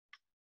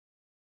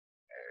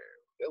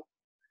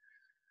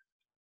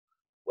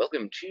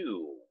Welcome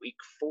to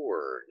week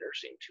 4,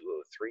 Nursing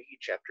 203,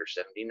 chapter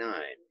 79,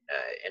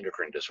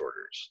 endocrine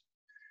disorders.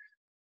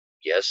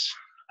 Yes,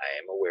 I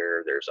am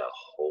aware there's a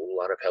whole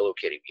lot of Hello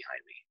Kitty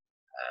behind me,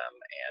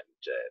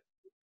 and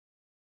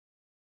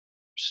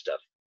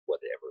stuff,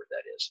 whatever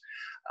that is.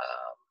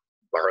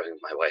 Borrowing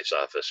my wife's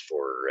office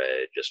for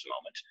just a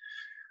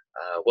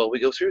moment while we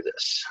go through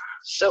this.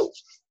 So,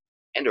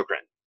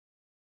 endocrine.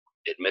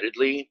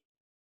 Admittedly,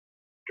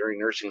 during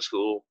nursing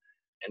school,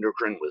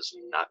 endocrine was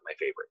not my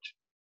favorite.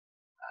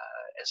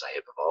 As I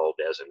have evolved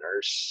as a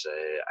nurse,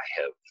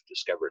 I have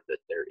discovered that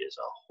there is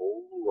a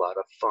whole lot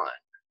of fun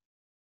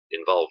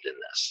involved in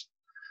this.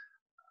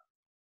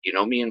 You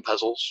know me in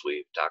puzzles.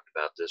 We've talked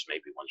about this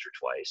maybe once or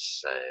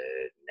twice.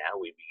 Now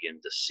we begin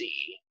to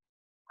see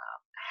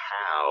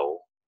how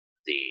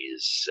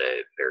these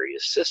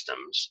various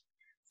systems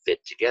fit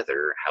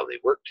together, how they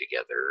work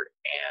together,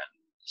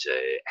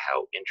 and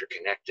how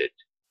interconnected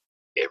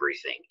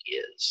everything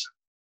is.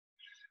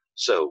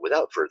 So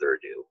without further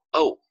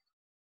ado,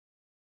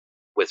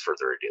 with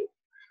further ado,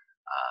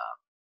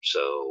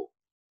 so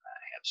I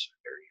have some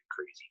very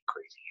crazy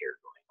hair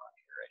going on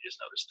here. I just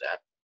noticed that,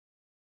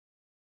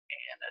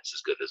 and that's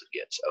as good as it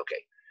gets.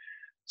 Okay,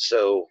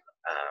 so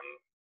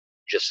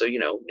just so you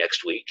know,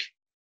 next week,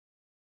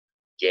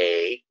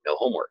 yay, no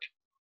homework,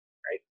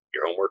 right?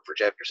 Your homework for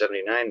chapter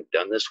 79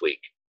 done this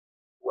week.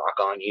 Rock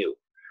on you.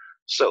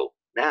 So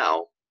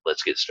now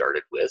let's get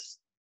started with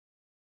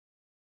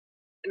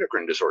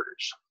endocrine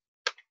disorders.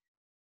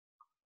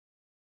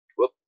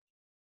 Whoop.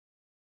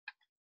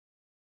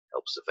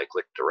 Helps if I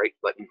click the right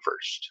button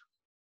first.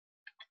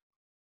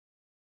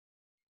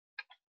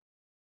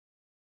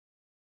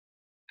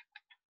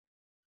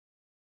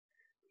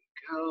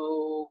 There we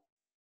go.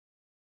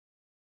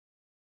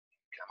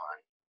 Come on.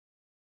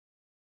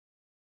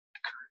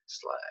 Current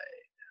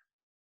slide.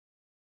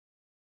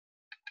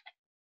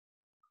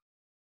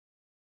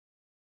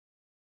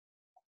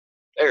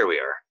 There we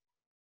are.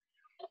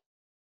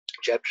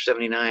 Chapter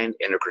 79,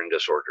 endocrine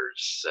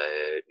disorders.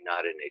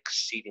 Not an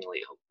exceedingly,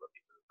 let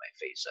me move my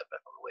face up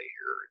out of the way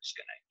here, it's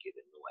going to get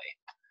in the way.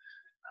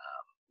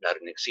 Not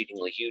an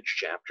exceedingly huge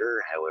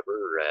chapter,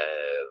 however,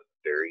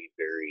 very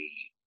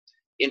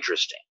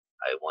interesting.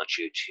 I want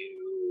you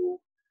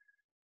to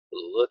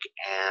look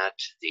at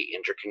the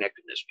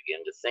interconnectedness,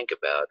 begin to think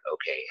about,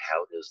 okay,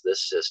 how does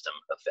this system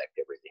affect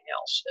everything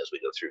else as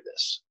we go through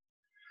this?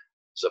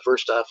 So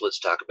first off,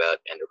 let's talk about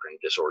endocrine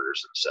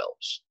disorders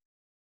themselves.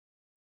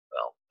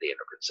 Well, the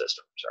endocrine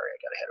system. Sorry, I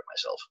got ahead of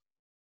myself.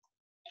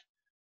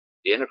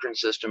 The endocrine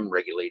system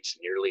regulates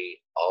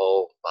nearly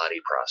all body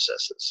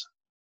processes.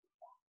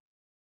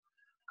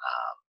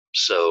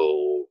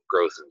 So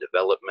growth and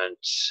development,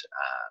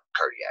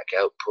 cardiac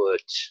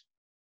output,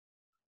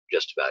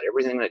 just about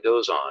everything that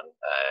goes on,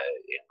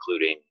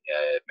 including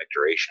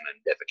micturition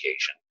and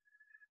defecation,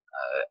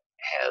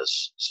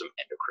 has some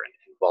endocrine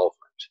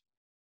involvement.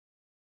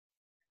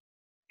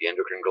 The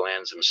endocrine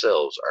glands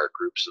themselves are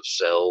groups of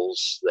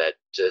cells that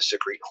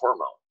secrete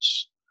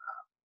hormones.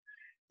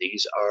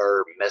 These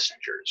are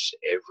messengers.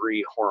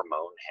 Every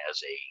hormone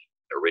has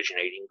a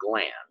originating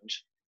gland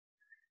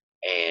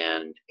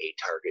and a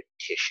target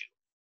tissue.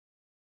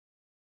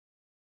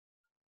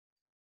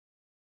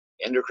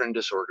 Endocrine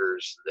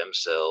disorders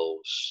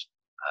themselves,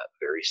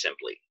 very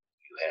simply,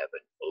 you have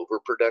an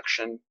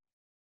overproduction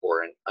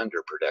or an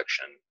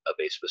underproduction of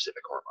a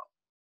specific hormone.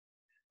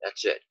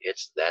 That's it.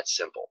 It's that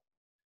simple.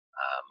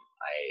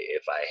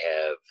 If I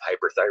have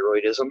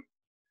hyperthyroidism,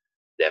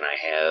 then I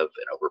have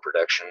an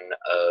overproduction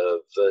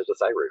of the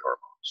thyroid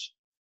hormones.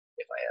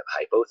 If I have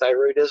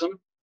hypothyroidism,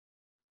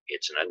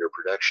 it's an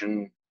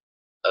underproduction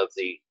of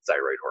the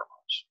thyroid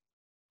hormones.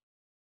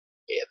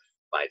 If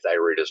my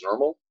thyroid is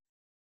normal,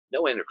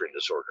 no endocrine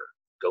disorder.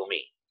 Go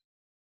me.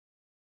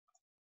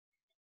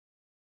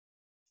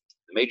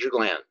 The major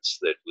glands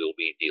that we'll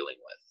be dealing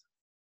with.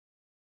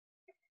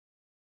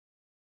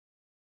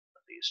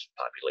 Let these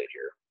populate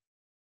here.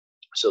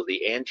 So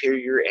the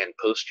anterior and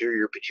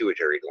posterior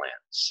pituitary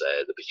glands.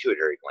 The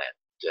pituitary gland,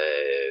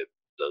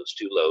 those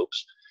two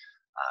lobes,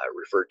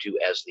 referred to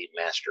as the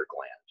master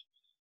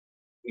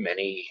gland.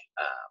 Many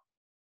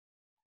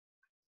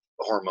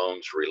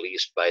hormones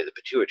released by the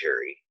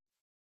pituitary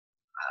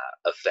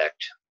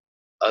affect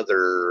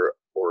other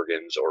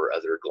organs or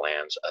other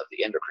glands of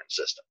the endocrine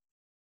system,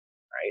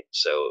 right?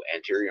 So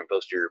anterior and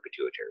posterior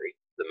pituitary,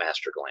 the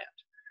master gland.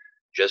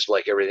 Just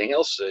like everything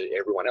else,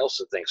 everyone else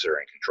that thinks they're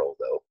in control,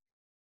 though,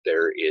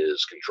 there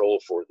is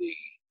control for the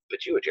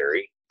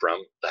pituitary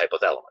from the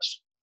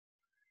hypothalamus.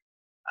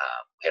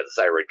 We have the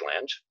thyroid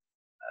gland,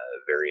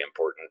 very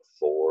important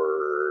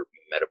for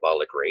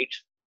metabolic rate.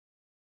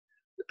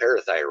 The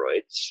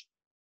parathyroids,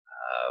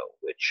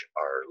 which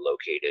are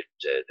located,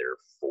 there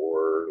are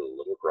 4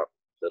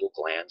 little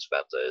glands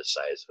about the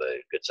size of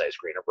a good-sized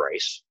grain of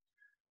rice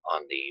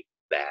on the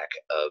back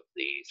of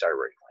the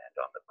thyroid gland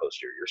on the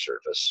posterior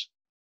surface.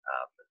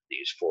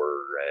 These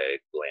 4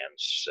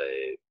 glands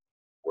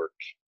work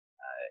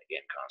in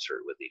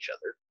concert with each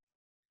other.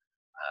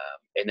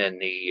 And then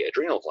the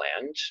adrenal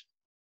gland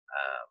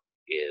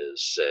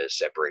is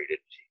separated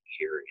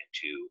here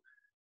into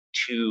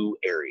two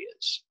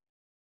areas: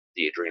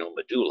 the adrenal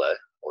medulla,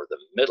 or the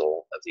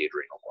middle of the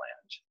adrenal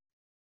gland,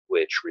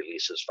 which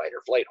releases fight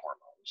or flight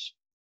hormones,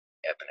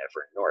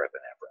 epinephrine,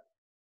 norepinephrine,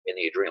 and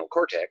the adrenal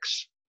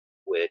cortex,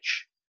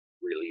 which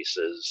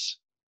releases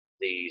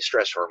the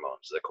stress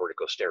hormones, the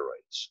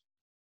corticosteroids.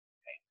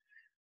 Okay.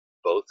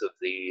 Both of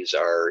these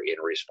are in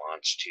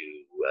response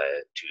to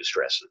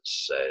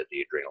stresses.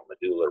 The adrenal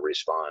medulla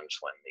responds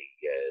when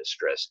the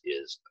stress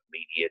is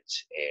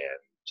immediate and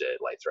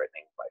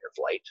life-threatening, fight or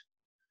flight.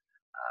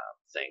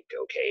 Think,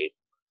 okay,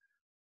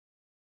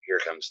 here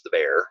comes the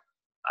bear.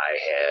 I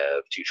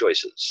have two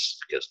choices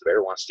because the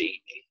bear wants to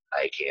eat me.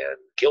 I can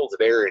kill the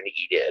bear and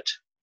eat it,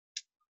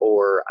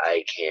 or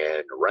I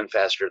can run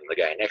faster than the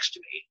guy next to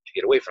me to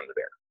get away from the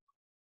bear.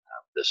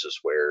 This is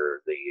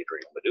where the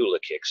adrenal medulla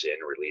kicks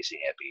in,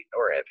 releasing epi,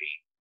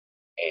 norepi,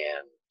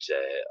 and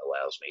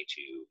allows me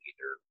to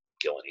either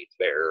kill and eat the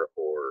bear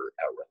or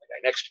outrun the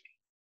guy next to me.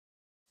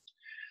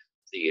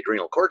 The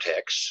adrenal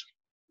cortex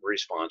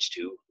responds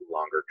to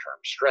longer-term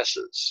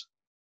stresses,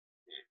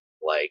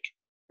 like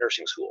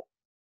nursing school.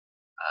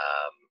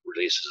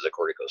 Releases the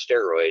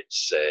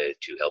corticosteroids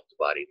to help the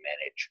body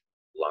manage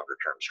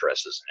longer-term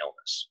stresses and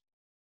illness.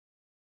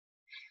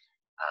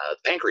 The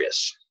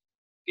pancreas.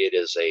 It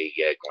is a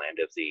gland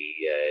of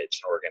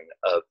it's an organ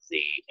of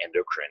the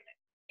endocrine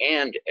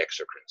and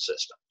exocrine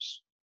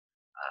systems.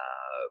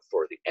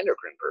 For the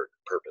endocrine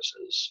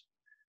purposes,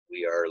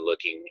 we are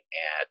looking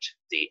at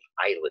the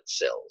islet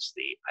cells,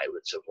 the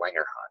islets of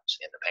Langerhans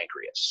in the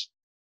pancreas.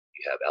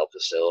 You have alpha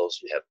cells,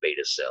 you have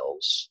beta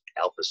cells.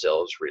 Alpha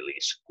cells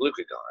release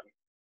glucagon,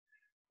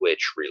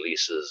 which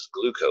releases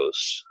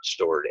glucose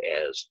stored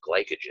as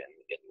glycogen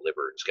in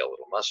liver and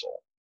skeletal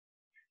muscle.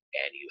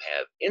 And you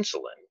have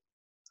insulin,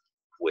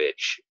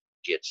 which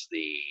gets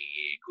the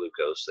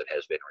glucose that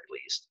has been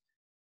released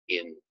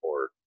in,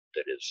 or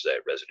that is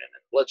resident in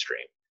the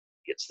bloodstream,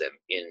 gets them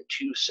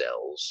into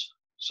cells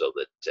so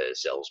that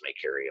cells may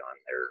carry on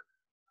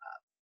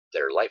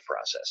their life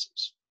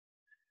processes.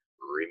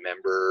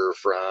 Remember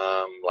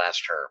from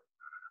last term,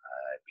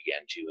 I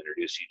began to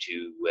introduce you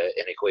to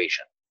an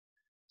equation.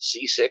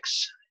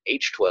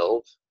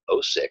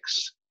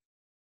 C6H12O6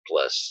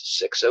 plus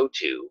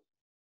 6O2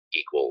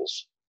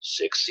 equals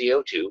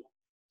 6CO2,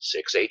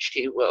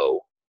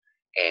 6H2O,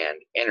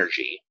 and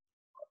energy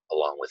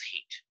along with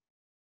heat.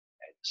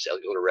 And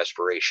cellular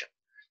respiration.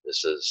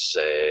 This is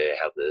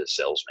how the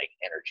cells make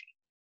energy.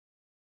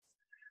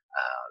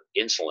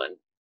 Insulin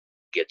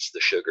gets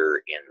the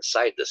sugar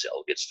inside the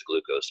cell, gets the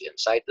glucose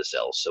inside the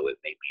cell so it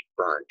may be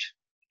burnt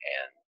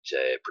and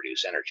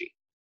produce energy.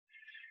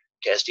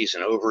 Testes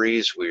and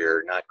ovaries,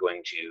 we're not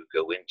going to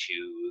go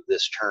into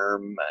this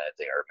term.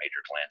 They are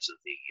major glands of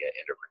the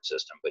endocrine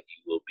system, but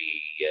you will be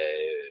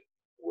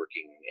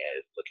looking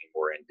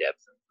more in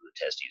depth into the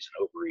testes and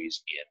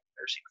ovaries in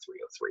Nursing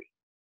 303.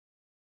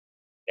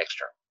 Next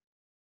term.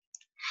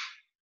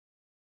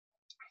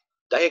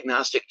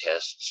 Diagnostic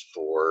tests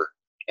for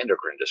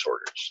endocrine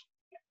disorders.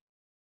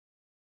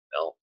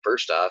 Well,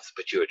 first off,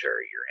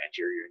 pituitary, your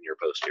anterior and your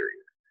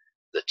posterior.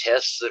 The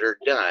tests that are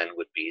done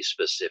would be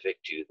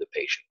specific to the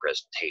patient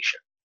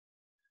presentation.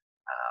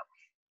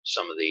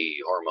 Some of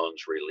the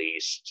hormones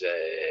released,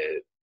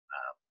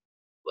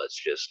 let's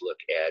just look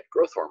at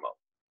growth hormone.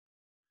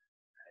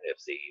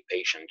 If the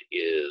patient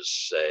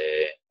is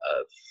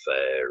of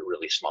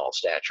really small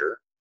stature,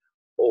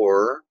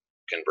 or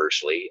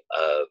conversely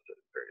of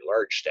very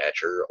large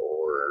stature,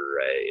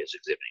 or is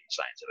exhibiting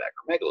signs of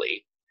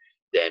acromegaly,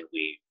 then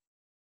we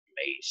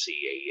may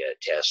see a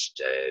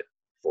test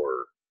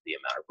for the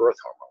amount of growth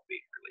hormone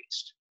being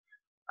released.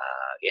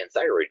 In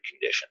thyroid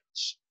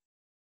conditions,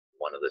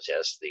 one of the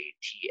tests, the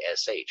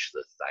TSH,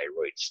 the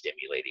thyroid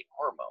stimulating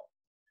hormone,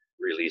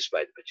 released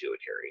by the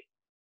pituitary.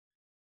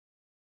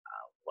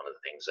 One of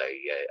the things I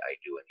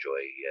do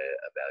enjoy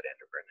about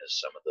endocrine is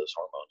some of those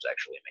hormones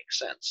actually make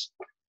sense.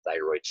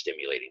 Thyroid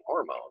stimulating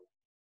hormone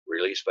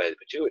released by the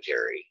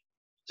pituitary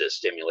to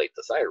stimulate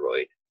the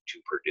thyroid to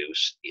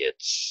produce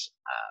its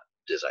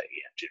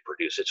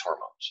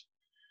hormones.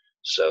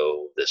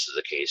 So this is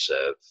a case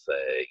of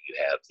you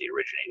have the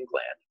originating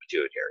gland,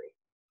 pituitary.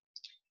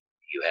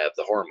 You have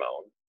the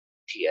hormone,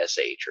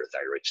 TSH, or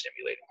thyroid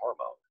stimulating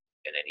hormone,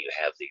 and then you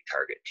have the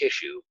target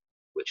tissue,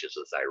 which is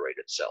the thyroid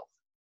itself.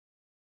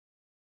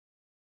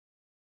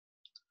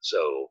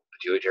 So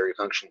pituitary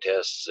function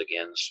tests,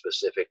 again,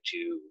 specific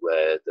to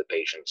the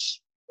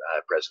patient's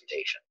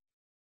presentation,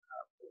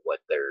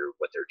 what their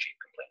chief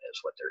complaint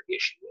is, what their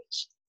issue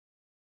is.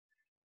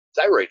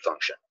 Thyroid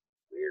function,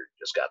 we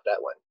just got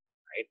that one,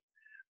 right?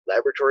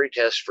 Laboratory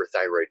tests for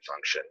thyroid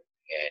function,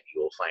 and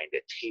you will find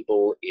a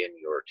table in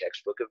your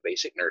textbook of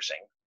basic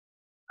nursing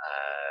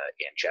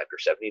in chapter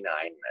 79,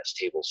 and that's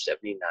table 79-2.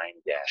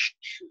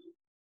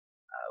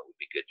 It would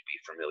be good to be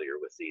familiar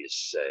with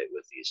these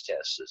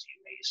tests, as you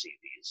may see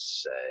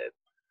these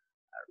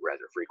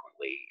rather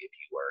frequently if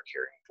you are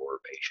caring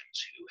for patients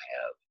who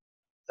have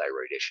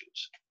thyroid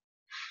issues.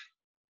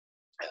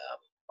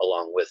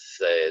 Along with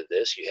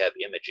this, you have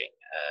imaging,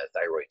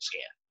 thyroid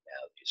scan.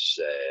 Now, these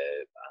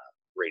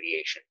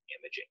radiation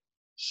imaging.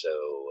 So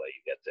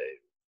you've got the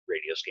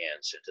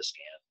radioscan,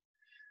 centiscan,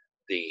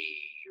 the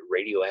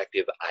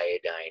radioactive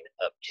iodine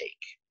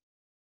uptake.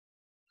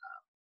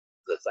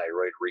 The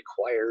thyroid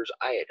requires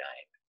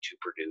iodine to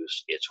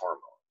produce its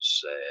hormones,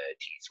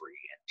 T3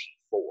 and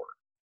T4.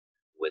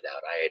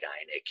 Without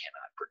iodine, it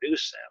cannot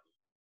produce them.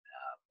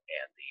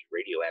 And the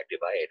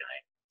radioactive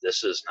iodine,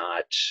 this is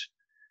not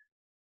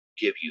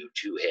give you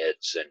two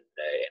heads and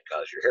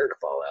cause your hair to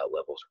fall out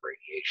levels of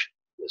radiation.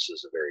 This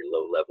is a very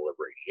low level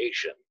of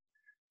radiation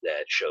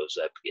that shows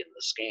up in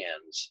the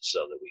scans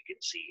so that we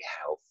can see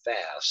how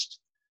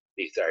fast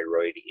the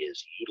thyroid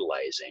is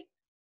utilizing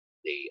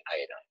the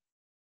iodine.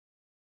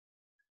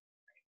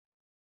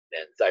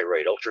 Then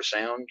thyroid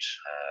ultrasound,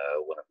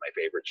 one of my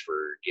favorites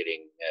for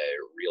getting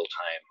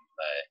real-time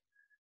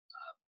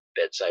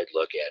bedside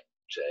look at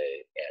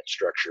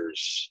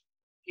structures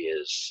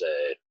is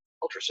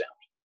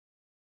ultrasound.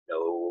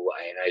 No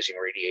ionizing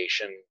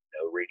radiation,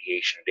 no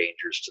radiation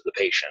dangers to the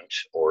patient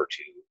or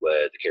to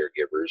the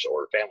caregivers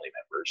or family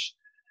members.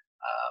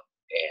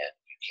 And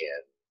you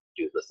can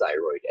do the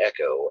thyroid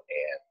echo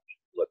and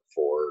look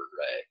for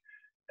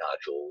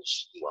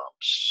nodules,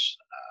 lumps,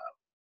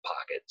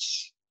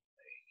 pockets.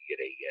 You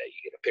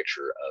get a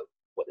picture of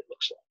what it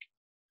looks like.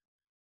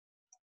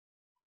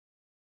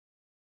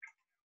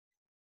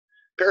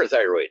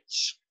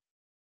 Parathyroids.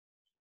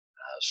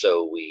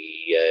 So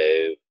we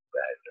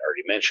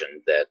already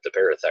mentioned that the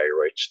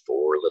parathyroids,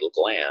 four little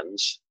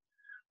glands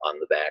on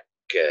the back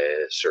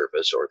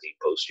surface or the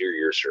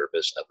posterior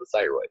surface of the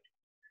thyroid.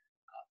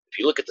 If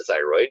you look at the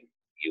thyroid,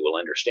 you will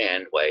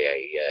understand why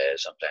I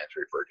sometimes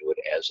refer to it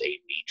as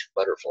a meat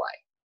butterfly,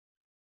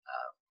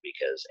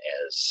 because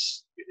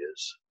as it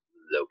is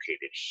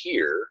located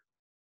here,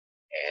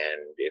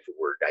 and if it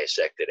were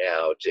dissected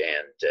out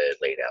and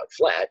laid out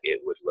flat,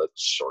 it would look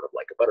sort of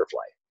like a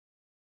butterfly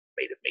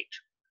made of meat.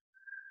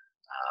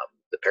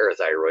 The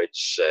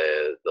parathyroids,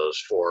 those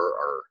four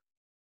are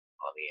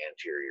on the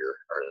anterior,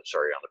 or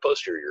sorry, on the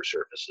posterior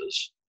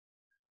surfaces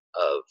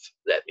of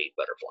that meat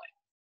butterfly.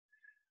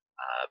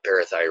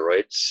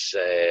 Parathyroids,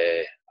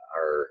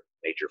 our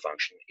major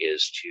function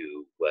is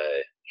to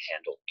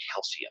handle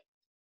calcium.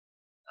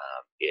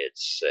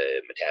 Its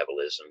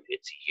metabolism,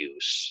 its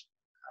use.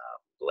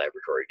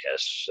 Laboratory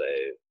tests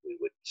we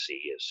would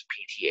see as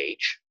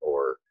PTH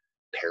or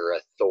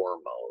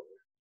parathormone.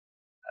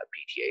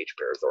 PTH,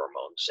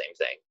 parathormone, same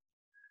thing.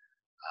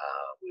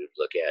 We would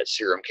look at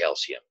serum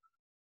calcium,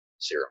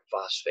 serum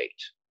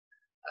phosphate.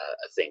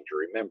 A thing to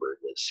remember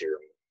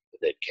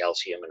that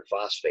calcium and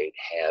phosphate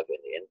have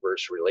an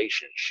inverse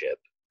relationship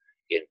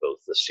in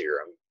both the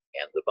serum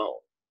and the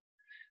bone.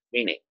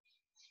 Meaning,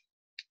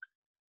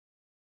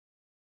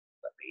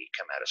 let me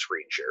come out of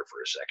screen share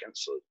for a second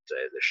so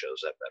that this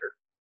shows up better.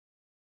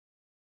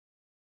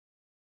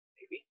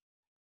 Maybe.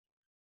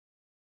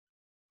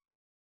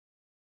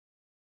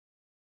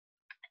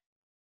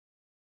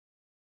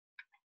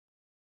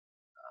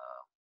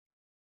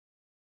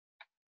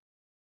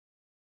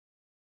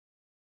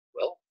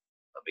 Well,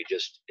 let me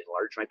just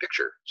enlarge my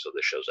picture so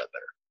this shows up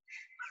better.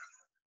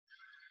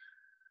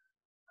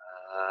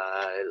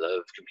 I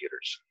love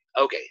computers.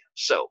 Okay,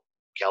 so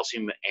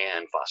calcium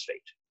and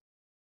phosphate,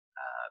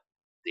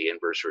 the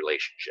inverse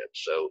relationship.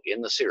 So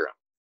in the serum,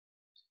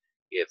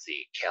 if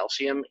the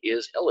calcium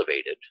is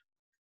elevated,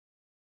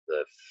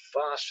 the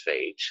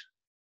phosphate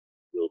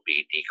will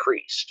be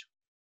decreased.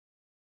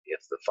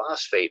 If the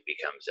phosphate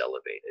becomes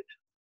elevated,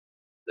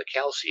 the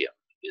calcium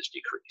is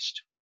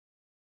decreased.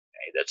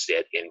 Okay, that's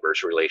that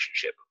inverse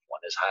relationship. If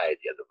one is high,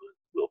 the other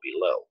will be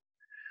low.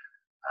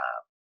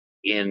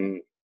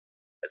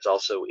 It's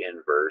also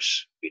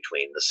inverse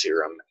between the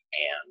serum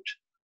and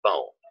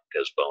bone,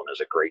 because bone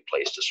is a great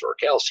place to store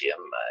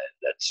calcium.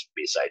 That's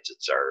besides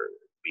its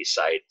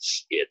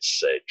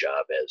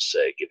job as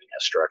giving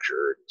us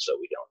structure, so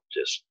we don't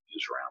just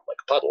ooze around like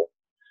a puddle.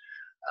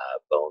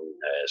 Bone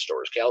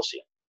stores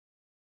calcium.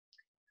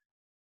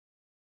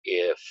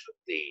 If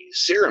the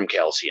serum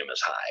calcium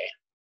is high,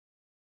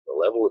 the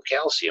level of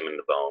calcium in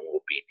the bone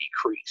will be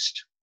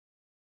decreased.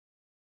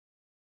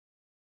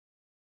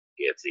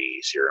 If the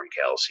serum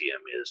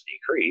calcium is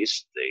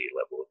decreased,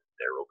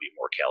 there will be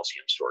more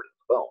calcium stored in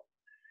the bone.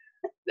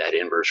 That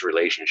inverse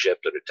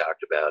relationship that I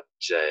talked about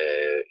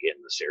in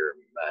the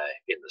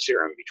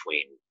serum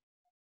between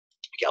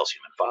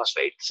calcium and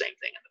phosphate, same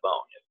thing in the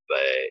bone.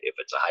 If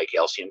it's a high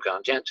calcium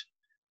content,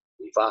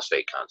 the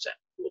phosphate content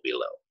will be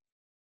low.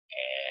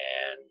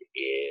 And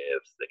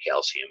if the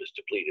calcium is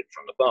depleted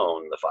from the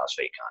bone, the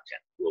phosphate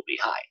content will be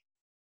high.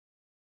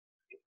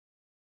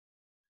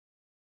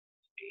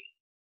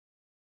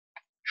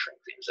 Shrink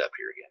things up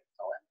here again.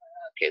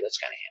 Okay, that's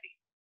kind of handy.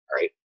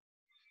 All right.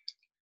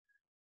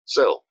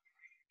 So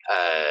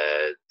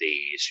the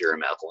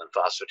serum alkaline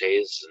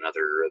phosphatase is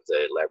another of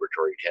the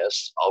laboratory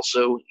tests.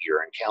 Also,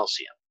 urine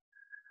calcium.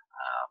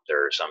 There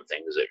are some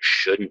things that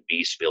shouldn't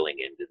be spilling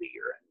into the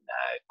urine.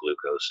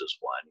 Glucose is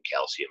one.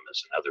 Calcium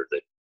is another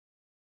that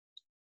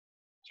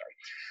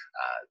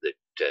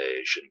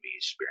shouldn't be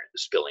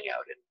spilling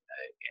out in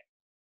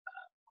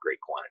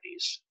great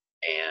quantities.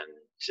 and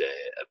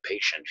a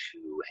patient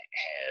who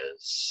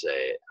has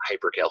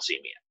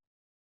hypercalcemia.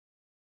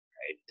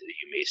 Right?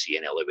 You may see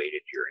an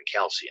elevated urine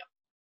calcium.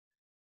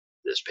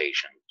 This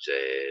patient,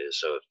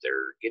 so if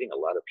they're getting a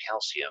lot of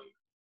calcium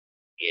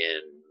in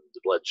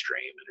the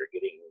bloodstream and they're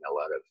getting a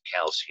lot of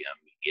calcium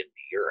in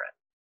the urine,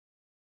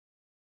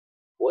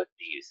 what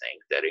do you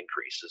think that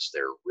increases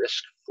their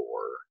risk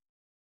for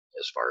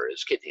as far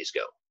as kidneys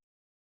go?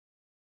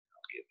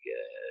 I'll give you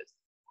 3,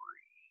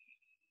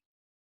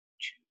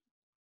 2,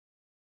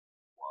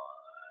 1.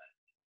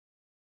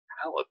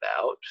 How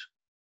about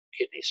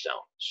kidney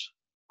stones,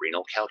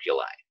 renal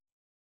calculi?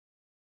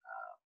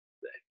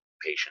 The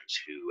patients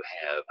who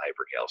have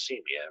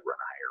hypercalcemia run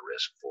a higher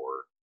risk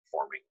for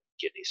forming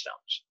kidney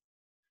stones.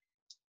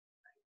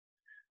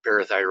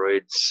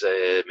 Parathyroids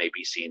may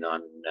be seen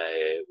on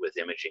with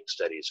imaging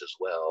studies as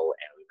well,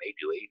 and we may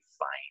do a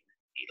fine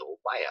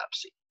needle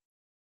biopsy.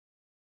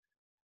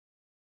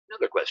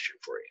 Another question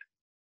for you,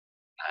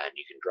 and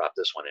you can drop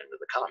this one into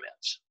the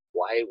comments.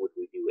 Why would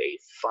we do a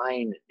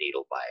fine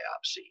needle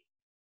biopsy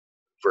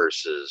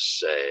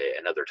versus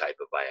another type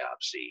of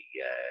biopsy,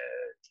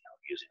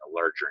 using a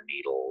larger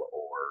needle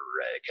or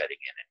cutting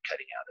in and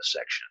cutting out a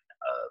section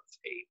of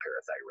a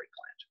parathyroid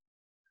gland?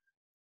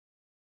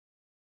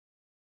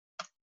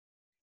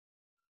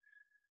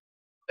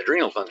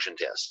 Adrenal function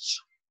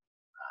tests.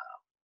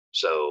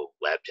 So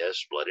lab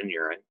tests, blood and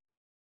urine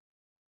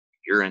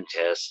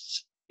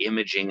tests,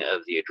 imaging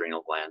of the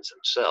adrenal glands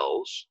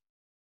themselves,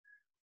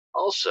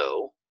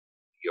 also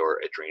your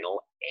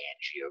adrenal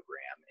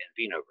angiogram and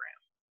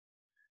venogram.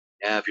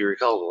 Now, if you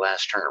recall the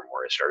last term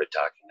where I started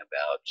talking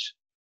about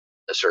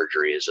a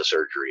surgery is a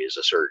surgery is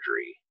a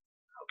surgery,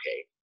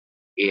 okay,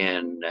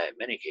 in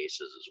many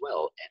cases as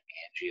well, an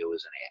angio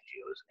is an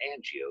angio is an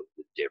angio.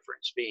 The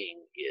difference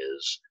being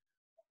is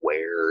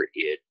where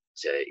it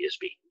is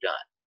being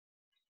done.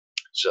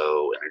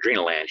 So an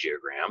adrenal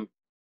angiogram,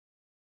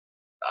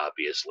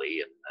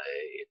 obviously, and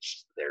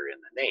it's there in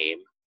the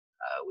name,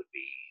 would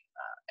be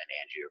an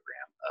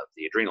angiogram of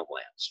the adrenal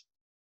glands,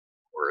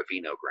 or a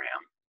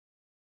venogram.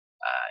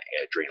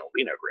 Adrenal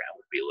venogram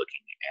would be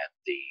looking at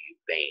the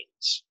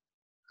veins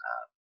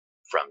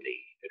from the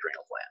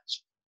adrenal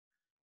glands.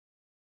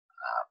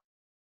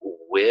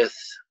 With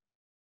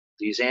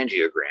these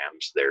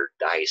angiograms, they're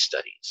dye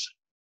studies,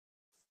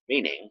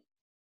 meaning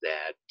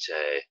that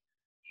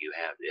you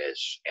have,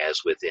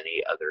 as with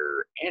any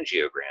other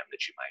angiogram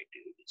that you might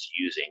do, it's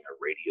using a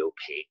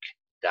radiopaque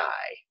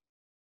dye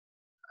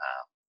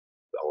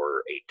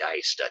or a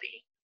dye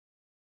study,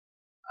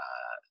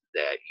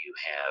 that you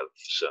have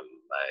some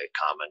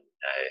common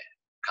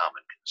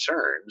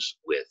concerns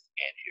with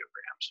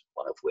angiograms,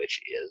 one of which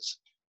is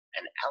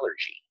an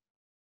allergy.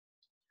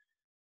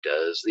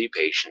 Does the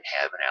patient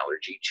have an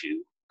allergy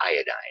to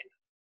iodine?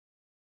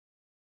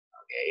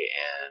 Okay,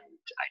 and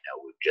I know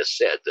we've just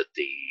said that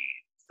the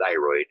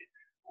thyroid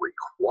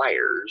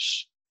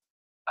requires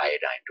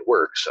iodine to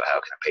work, so how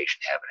can a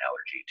patient have an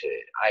allergy to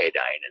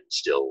iodine and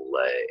still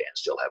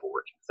have a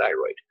working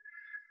thyroid?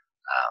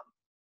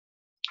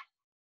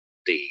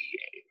 The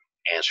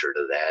answer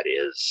to that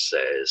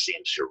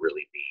seems to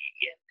really be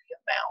in the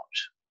amount.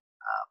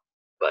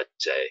 But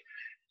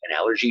an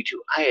allergy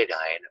to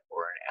iodine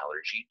or an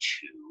allergy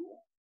to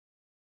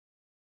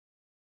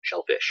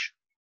shellfish.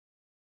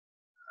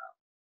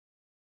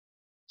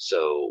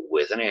 So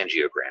with an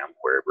angiogram,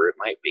 wherever it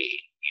might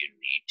be, you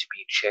need to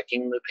be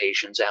checking the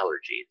patient's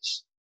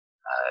allergies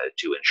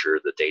to ensure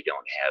that they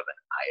don't have an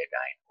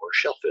iodine or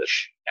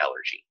shellfish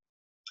allergy.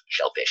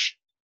 Shellfish.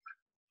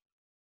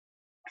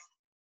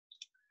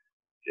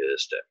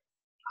 Just a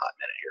hot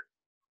minute here.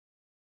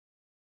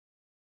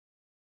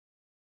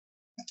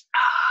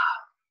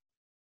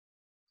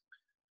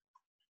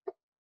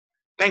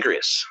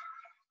 Pancreas.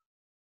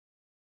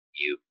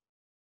 You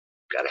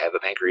got to have a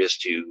pancreas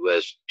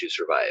to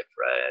survive.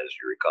 As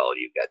you recall,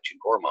 you've got 2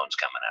 hormones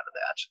coming out of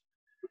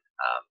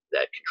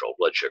that control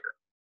blood sugar.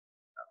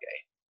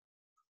 Okay.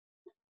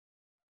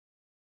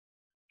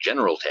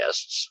 General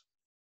tests,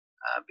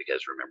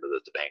 because remember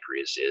that the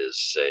pancreas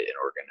is an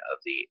organ of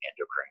the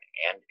endocrine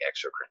and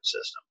exocrine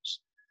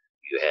systems.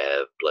 You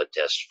have blood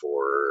tests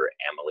for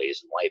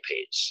amylase and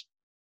lipase.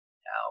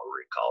 Now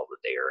recall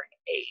that they are an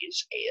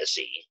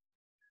ASE.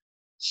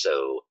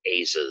 So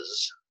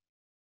ASEs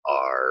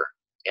are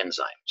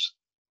enzymes.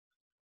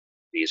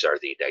 These are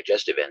the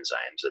digestive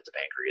enzymes that the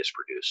pancreas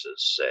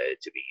produces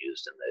to be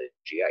used in the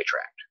GI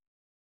tract.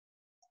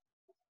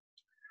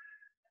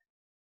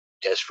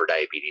 Test for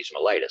diabetes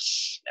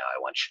mellitus. Now I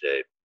want you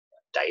to,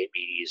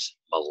 diabetes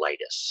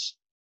mellitus,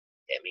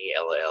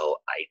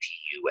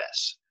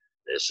 MELLITUS.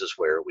 This is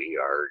where we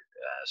are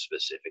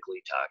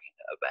specifically talking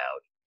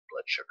about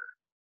blood sugar,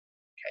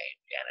 okay,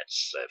 and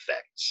its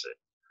effects.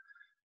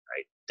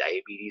 Right,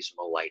 diabetes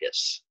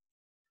mellitus.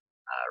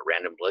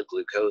 Random blood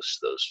glucose,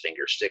 those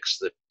finger sticks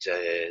that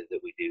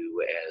we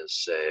do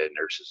as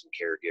nurses and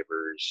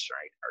caregivers,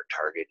 right? Our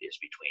target is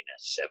between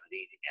 70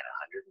 and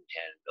 110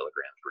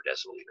 milligrams per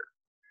deciliter.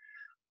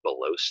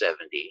 Below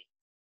 70,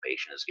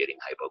 patient is getting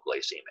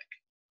hypoglycemic.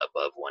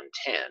 Above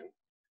 110,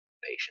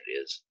 Patient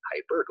is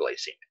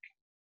hyperglycemic.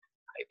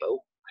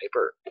 Hypo,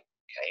 hyper.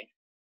 Okay.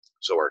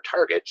 So our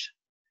target,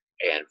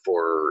 and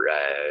for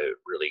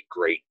really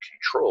great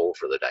control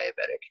for the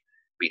diabetic,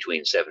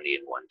 between 70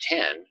 and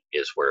 110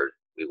 is where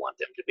we want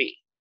them to be.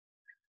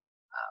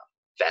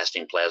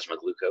 Fasting plasma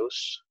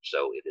glucose,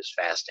 so it is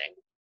fasting.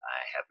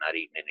 I have not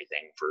eaten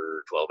anything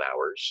for 12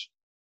 hours.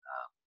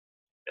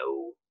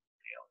 No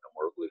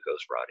more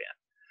glucose brought in.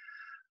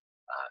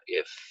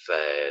 If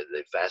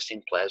the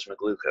fasting plasma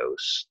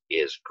glucose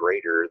is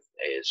greater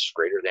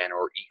than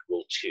or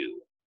equal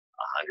to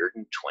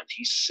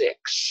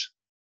 126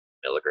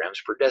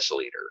 milligrams per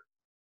deciliter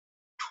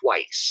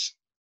twice,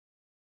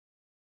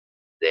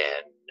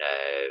 then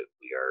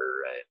we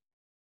are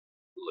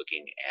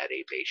looking at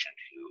a patient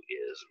who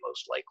is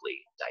most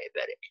likely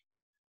diabetic.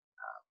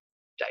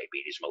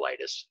 Diabetes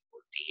mellitus,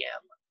 or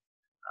DM.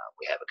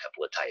 We have a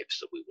couple of types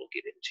that we will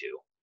get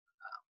into.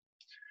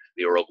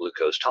 The oral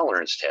glucose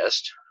tolerance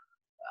test.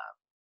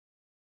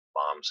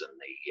 Moms in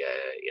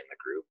the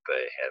group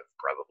have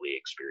probably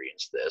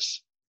experienced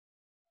this,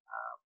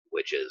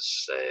 which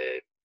is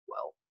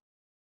well,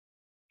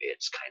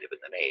 it's kind of in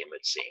the name.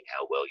 It's seeing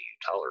how well you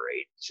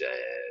tolerate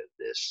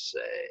this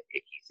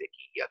icky,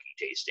 thicky, yucky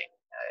tasting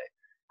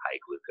high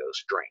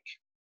glucose drink.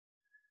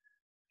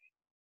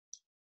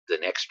 The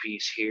next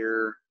piece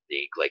here,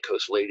 the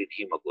glycosylated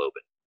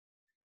hemoglobin.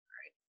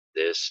 Right.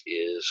 This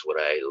is what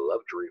I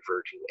love to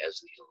refer to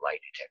as the lie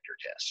detector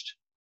test.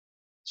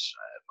 It's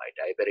my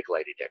diabetic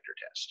lie detector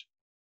test.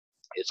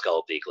 It's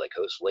called the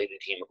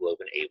glycosylated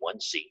hemoglobin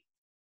A1C,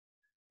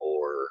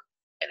 or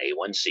an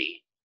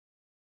A1C,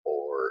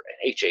 or an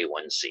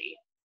HA1C,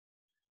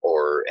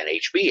 or an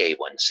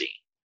HbA1C.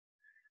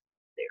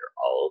 They're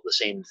all the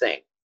same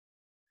thing.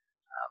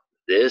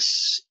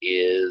 This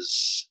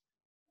is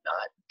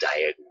not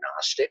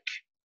diagnostic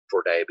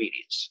for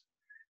diabetes.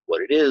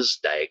 What it is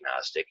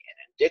diagnostic and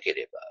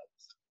indicative of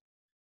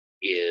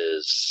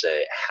is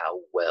how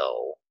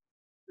well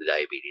the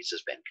diabetes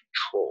has been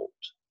controlled.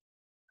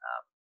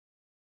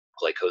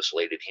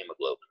 Glycosylated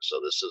hemoglobin.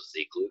 So this is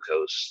the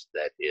glucose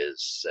that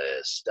is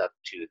stuck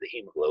to the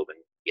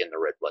hemoglobin in the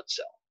red blood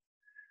cell,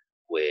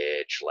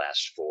 which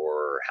lasts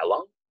for how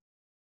long?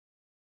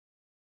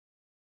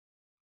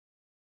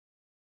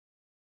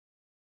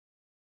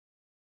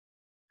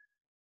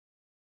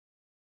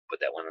 Put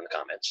that one in the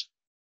comments.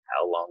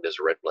 How long does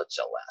a red blood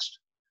cell last?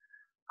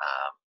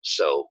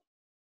 So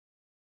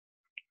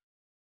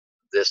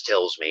this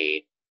tells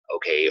me,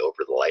 okay,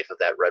 over the life of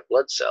that red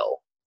blood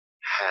cell,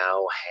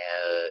 how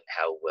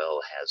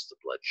well has the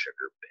blood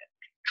sugar been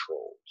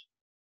controlled?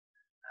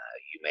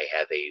 You may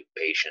have a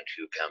patient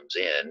who comes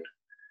in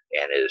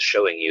and is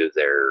showing you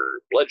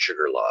their blood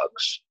sugar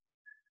logs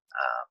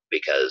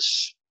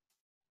because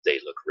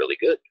they look really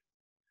good.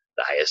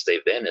 The highest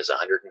they've been is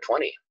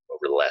 120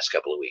 over the last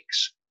couple of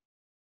weeks.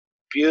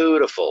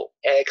 Beautiful,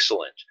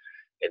 excellent.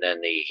 And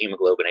then the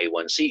hemoglobin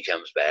A1C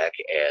comes back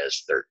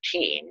as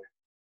 13,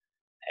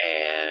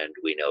 and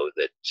we know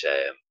that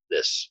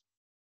this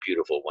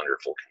beautiful,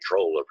 wonderful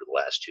control over the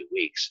last 2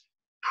 weeks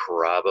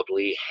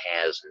probably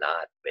has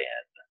not been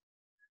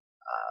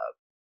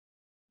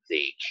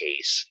the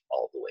case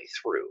all the way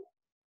through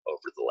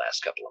over the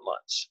last couple of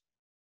months,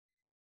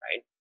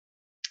 right?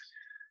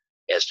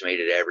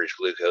 Estimated average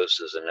glucose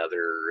is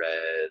another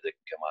that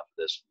can come off of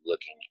this,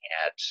 looking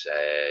at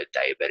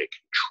diabetic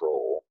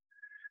control.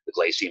 The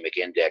glycemic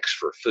index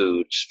for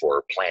foods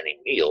for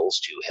planning meals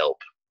to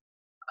help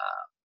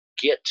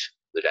get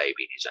the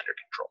diabetes under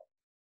control.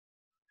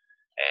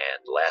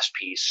 And the last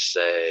piece,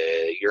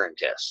 urine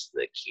tests,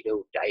 the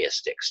keto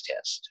diastics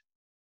test,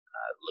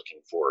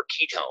 looking for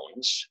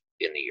ketones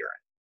in the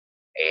urine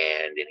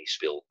and any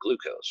spilled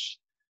glucose.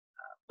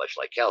 Much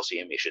like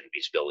calcium, you shouldn't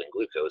be spilling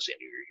glucose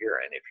into your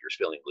urine. If you're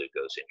spilling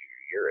glucose into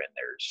your urine,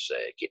 there's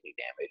kidney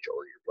damage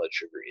or your blood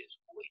sugar is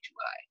way too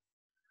high.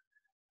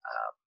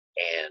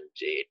 And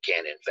it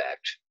can, in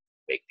fact,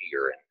 make the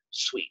urine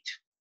sweet.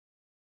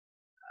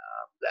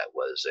 That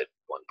was at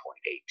one point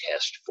a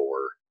test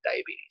for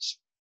diabetes,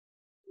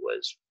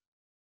 was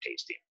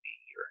tasting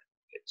the urine.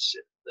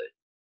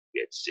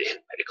 It's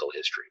in medical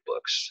history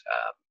books,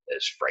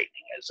 as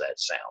frightening as that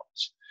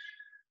sounds.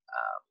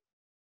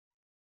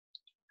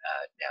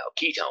 Now,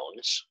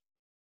 ketones.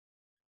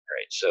 All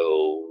right, so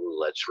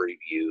let's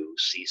review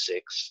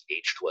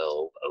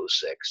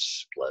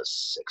C6H12O6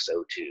 plus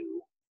 6O2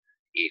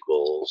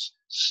 equals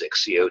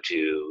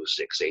 6CO2,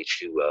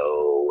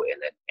 6H2O,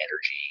 and then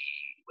energy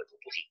with a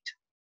little heat.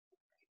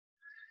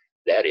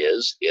 That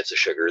is, if the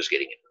sugar is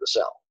getting into the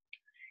cell.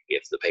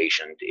 If the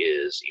patient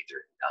is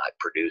either not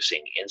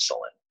producing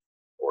insulin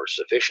or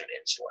sufficient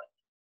insulin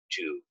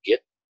to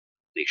get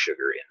the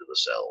sugar into the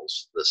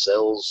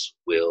cells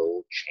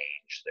will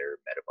change their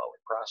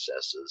metabolic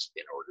processes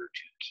in order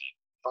to keep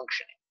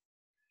functioning.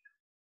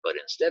 But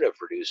instead of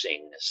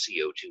producing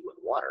CO2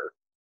 and water,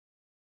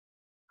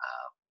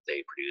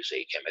 they produce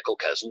a chemical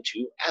cousin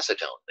to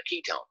acetone, the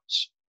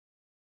ketones,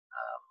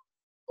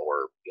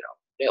 or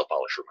nail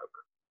polish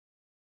remover,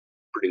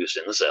 produced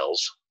in the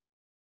cells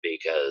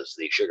because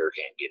the sugar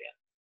can't get in.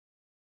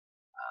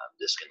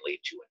 This can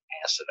lead to an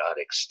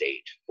acidotic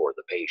state for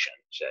the patient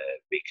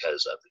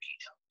because of the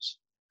ketones,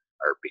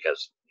 or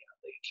because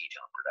the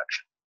ketone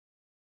production.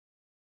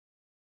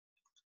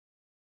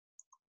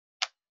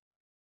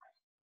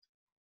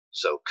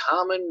 So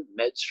common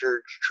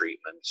med-surg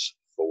treatments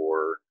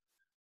for,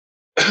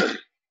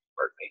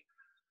 pardon me,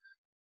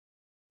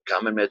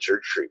 common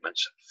med-surg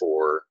treatments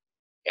for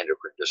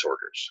endocrine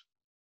disorders.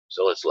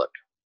 So let's look,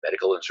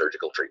 medical and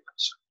surgical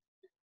treatments.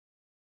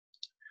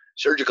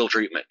 Surgical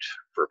treatment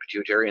for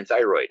pituitary and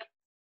thyroid,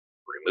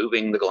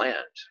 removing the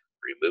gland,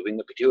 removing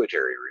the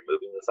pituitary,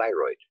 removing the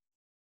thyroid.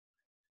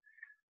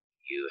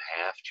 You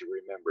have to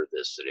remember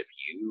this, that if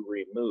you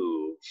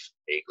remove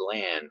a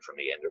gland from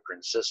the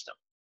endocrine system,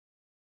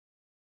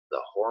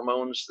 the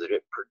hormones that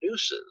it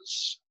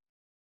produces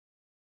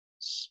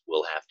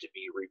will have to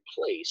be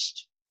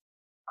replaced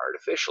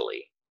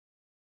artificially,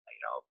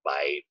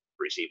 by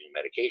receiving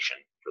medication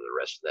for the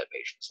rest of that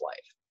patient's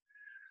life.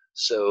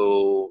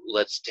 So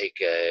let's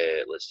take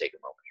a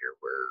moment here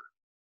where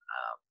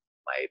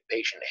my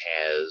patient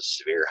has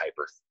severe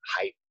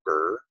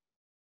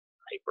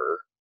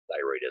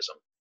hyperthyroidism,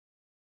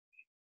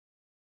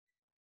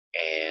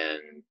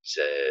 and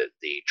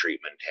the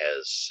treatment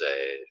has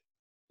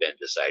been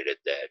decided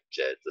that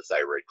the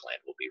thyroid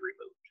gland will be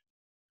removed.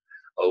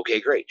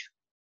 Okay, great.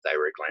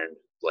 Thyroid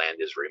gland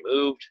is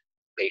removed.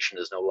 Patient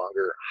is no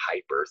longer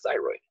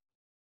hyperthyroid.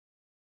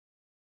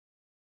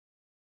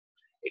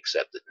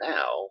 Except that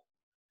now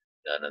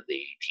none of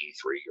the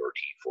T3 or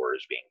T4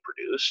 is being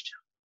produced,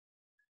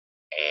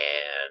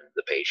 and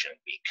the patient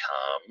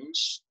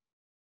becomes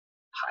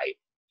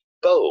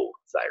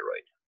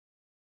hypothyroid.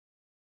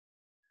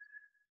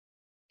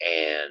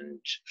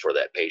 And for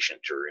that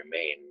patient to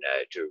retain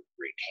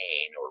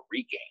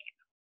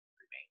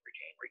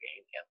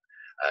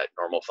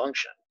normal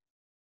function,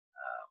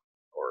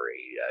 or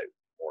a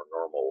more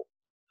normal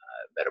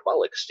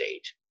metabolic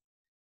state,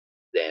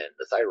 then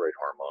the thyroid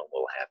hormone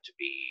will have to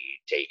be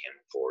taken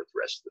for the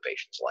rest of the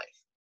patient's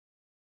life.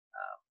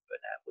 But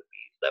that would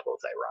be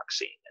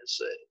levothyroxine is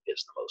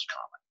the most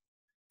common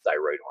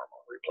thyroid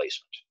hormone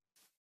replacement.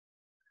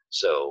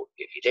 So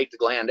if you take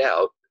the gland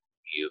out,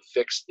 you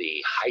fix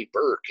the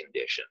hyper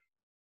condition,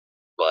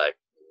 but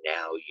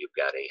now you've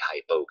got a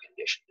hypo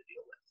condition to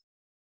deal with.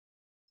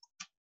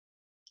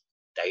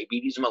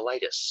 Diabetes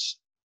mellitus,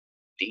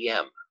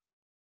 DM,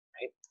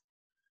 right?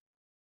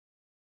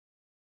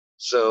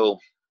 So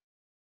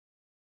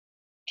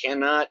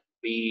cannot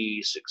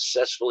be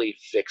successfully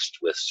fixed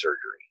with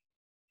surgery.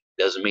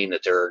 Doesn't mean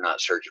that there are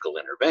not surgical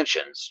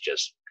interventions,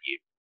 just you're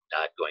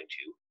not going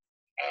to,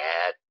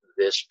 at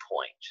this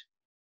point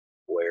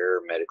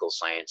where medical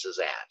science is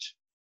at,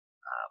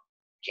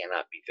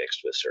 cannot be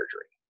fixed with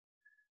surgery.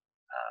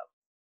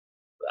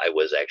 I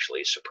was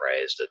actually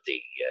surprised at the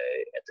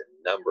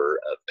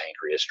number of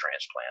pancreas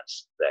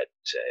transplants that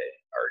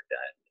are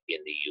done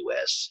in the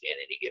U.S. in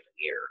any given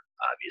year.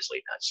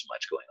 Obviously, not so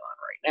much going on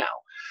right now,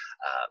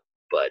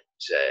 but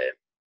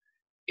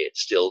it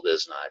still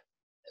does not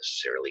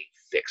necessarily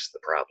fix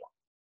the problem.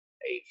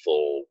 A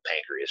full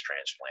pancreas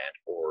transplant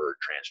or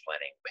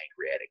transplanting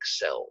pancreatic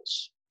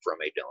cells from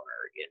a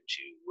donor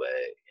into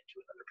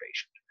another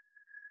patient.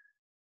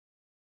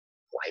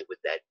 Why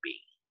would that be?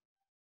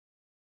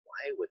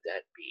 Why would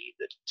that be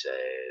that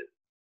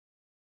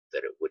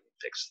it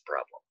wouldn't fix the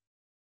problem?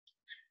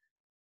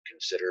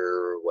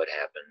 Consider what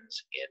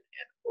happens in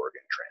an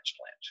organ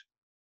transplant.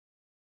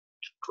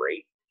 It's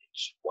great.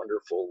 It's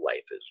wonderful.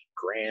 Life is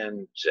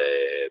grand.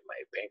 My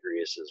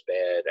pancreas is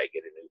bad. I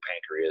get a new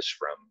pancreas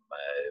from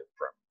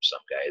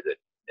some guy that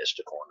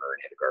missed a corner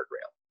and hit a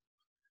guardrail.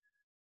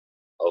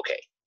 Okay,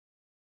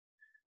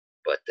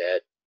 but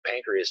that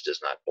pancreas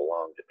does not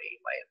belong to me.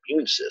 My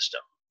immune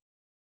system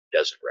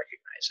doesn't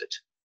recognize it,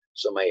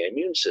 so my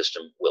immune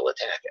system will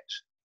attack it.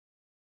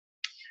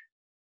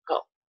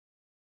 Oh,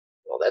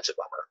 well, that's a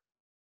bummer.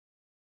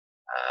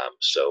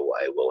 So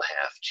I will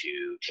have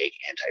to take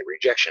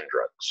anti-rejection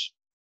drugs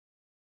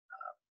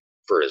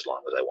for as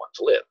long as I want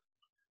to live,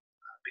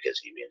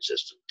 because the immune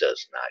system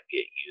does not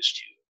get used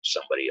to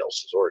somebody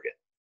else's organ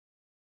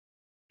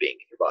being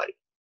in your body.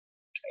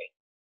 Okay?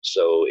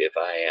 So if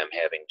I am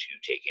having to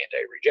take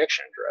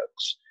anti-rejection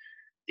drugs,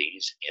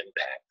 these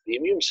impact the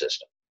immune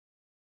system,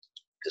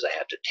 because I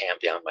have to tamp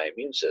down my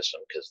immune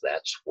system, because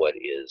that's what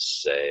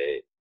is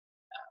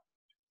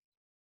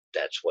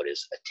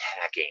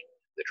attacking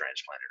the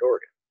transplanted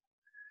organ.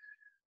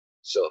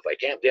 So if I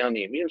tamp down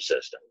the immune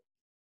system,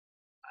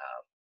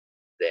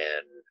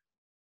 then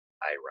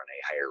I run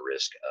a higher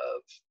risk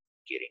of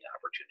getting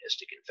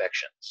opportunistic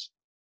infections.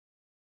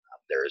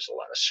 There is a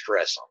lot of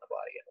stress on the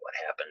body, and what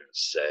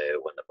happens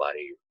when the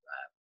body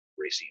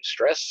receives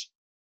stress?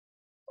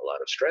 A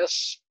lot of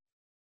stress,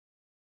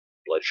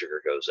 blood sugar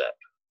goes up,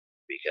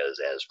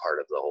 because as part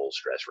of the whole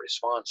stress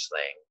response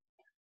thing,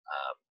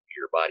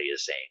 your body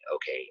is saying,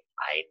 okay,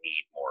 I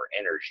need more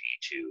energy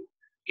to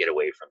get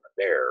away from the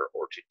bear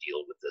or to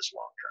deal with this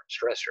long-term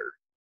stressor,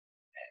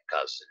 and it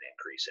causes an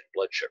increase in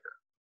blood sugar.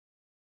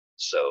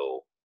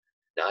 So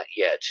not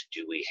yet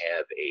do we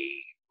have a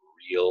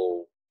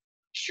real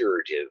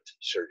curative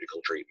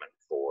surgical treatment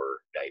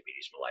for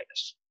diabetes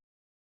mellitus.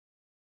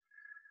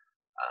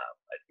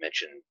 I've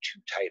mentioned two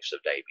types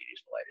of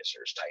diabetes mellitus.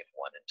 There's type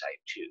 1 and type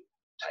 2.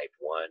 Type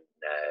 1,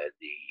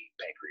 the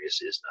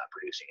pancreas is not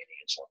producing any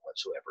insulin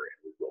whatsoever,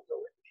 and we will go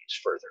into these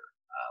further.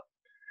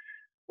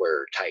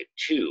 Where type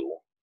 2,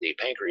 the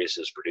pancreas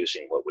is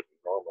producing what would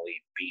normally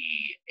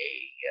be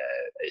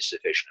a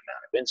sufficient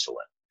amount of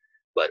insulin,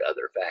 but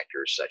other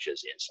factors such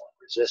as insulin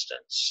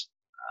resistance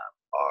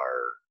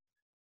are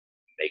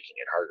making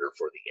it harder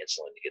for the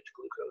insulin to get the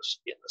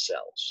glucose in the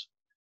cells.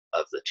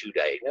 Of the two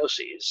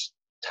diagnoses,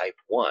 type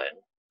 1,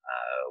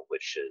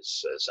 which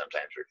is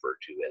sometimes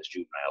referred to as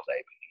juvenile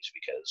diabetes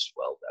because,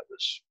 well, that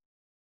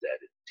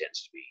it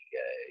tends to be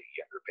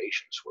younger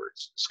patients where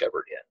it's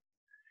discovered in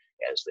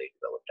as they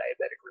develop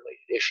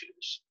diabetic-related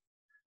issues.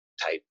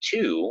 Type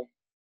 2,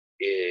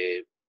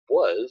 it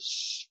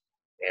was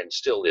and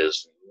still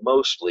is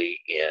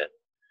mostly in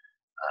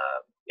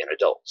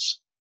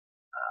adults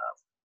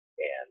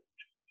and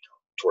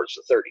towards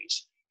the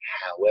 30s.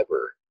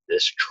 However,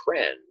 this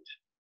trend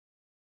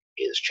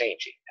is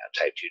changing. Now,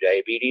 type 2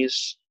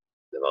 diabetes,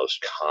 the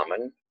most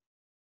common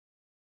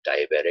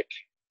diabetic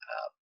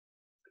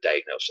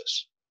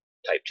diagnosis,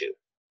 type 2.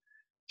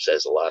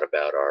 Says a lot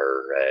about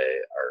our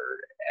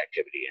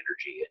activity,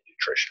 energy, and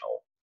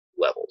nutritional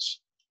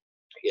levels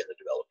in the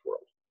developed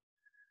world.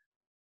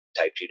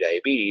 Type 2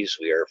 diabetes,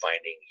 we are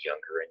finding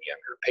younger and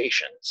younger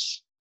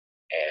patients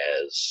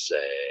as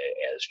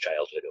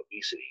childhood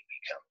obesity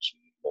becomes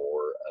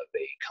more of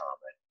a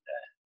common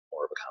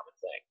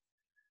thing.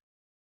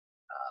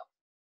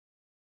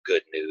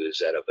 Good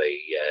news out of a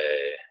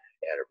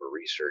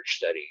research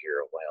study here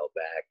a while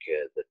back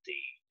that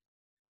the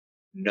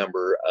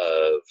number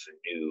of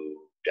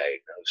new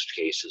diagnosed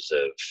cases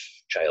of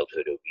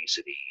childhood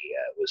obesity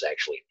was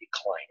actually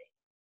declining.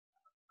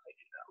 I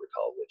do not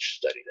recall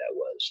which study that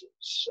was.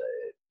 It's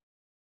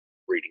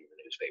reading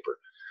the newspaper.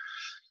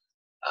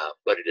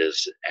 But it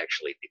is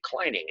actually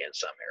declining in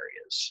some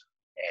areas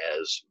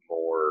as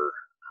more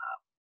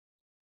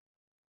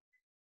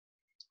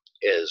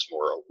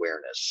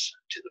awareness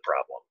to the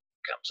problem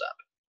comes up.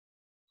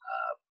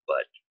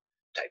 But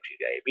type 2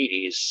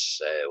 diabetes,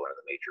 one of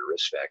the major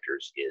risk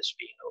factors is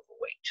being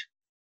overweight.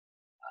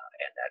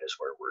 And that is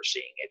where we're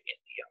seeing it in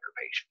the younger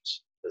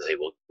patients.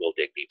 We'll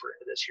dig deeper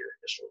into this here in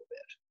just a little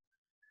bit.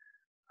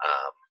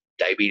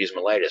 Diabetes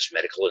mellitus,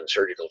 medical and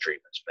surgical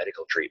treatments.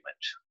 Medical treatment,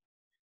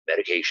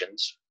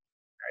 medications,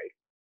 right?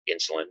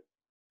 Insulin,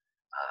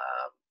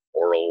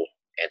 oral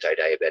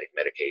anti-diabetic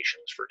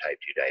medications for type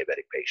 2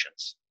 diabetic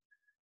patients,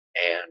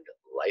 and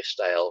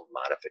lifestyle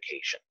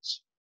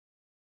modifications.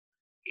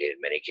 In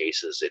many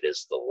cases, it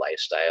is the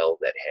lifestyle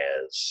that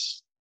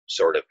has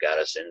sort of got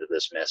us into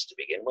this mess to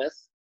begin with.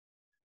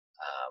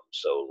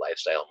 So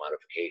lifestyle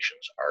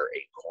modifications are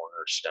a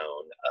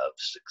cornerstone of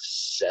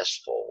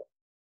successful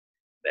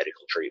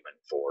medical treatment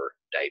for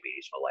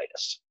diabetes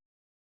mellitus.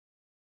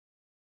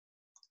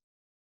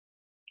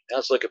 Now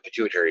let's look at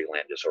pituitary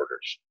gland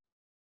disorders.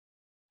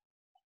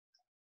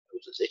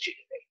 Who's this itchy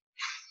today?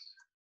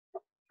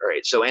 All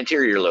right, so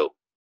anterior lobe,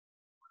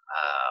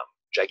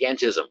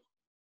 gigantism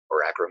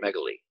or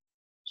acromegaly.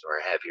 So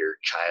I have here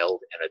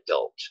child and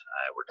adult.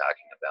 We're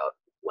talking about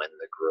when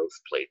the growth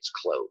plates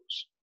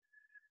close.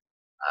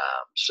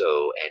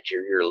 So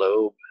anterior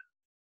lobe,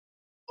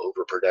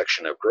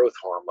 overproduction of growth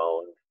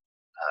hormone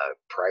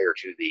prior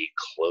to the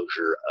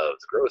closure of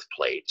the growth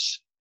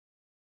plates,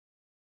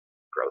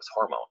 growth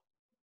hormone.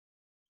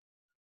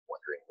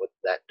 Wondering what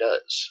that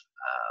does.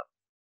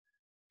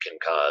 Can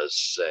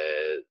cause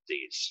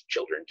these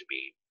children to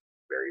be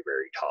very,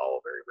 very tall,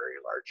 very, very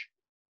large.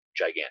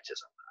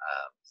 Gigantism.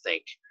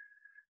 Think,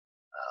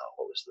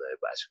 what was the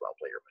basketball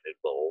player, Manute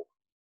Bol?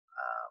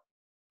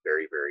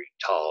 Very, very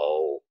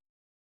tall.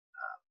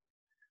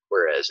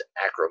 Whereas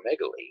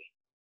acromegaly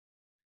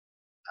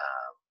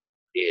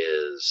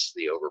is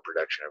the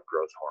overproduction of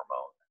growth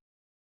hormone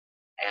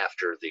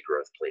after the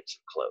growth plates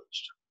have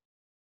closed.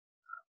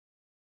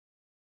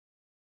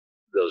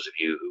 Those of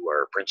you who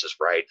are Princess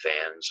Bride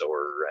fans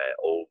or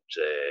old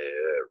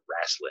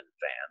wrestling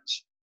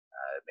fans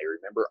may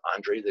remember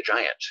Andre the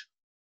Giant.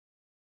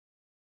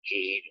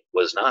 He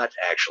was not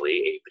actually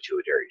a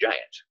pituitary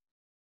giant.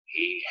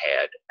 He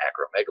had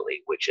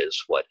acromegaly, which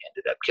is what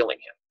ended up killing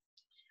him.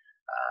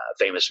 A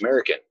famous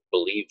American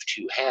believed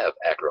to have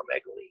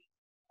acromegaly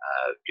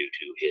due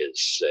to his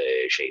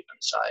shape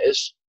and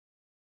size,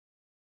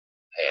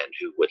 and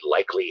who would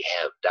likely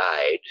have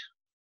died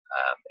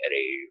at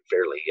a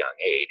fairly young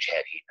age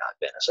had he not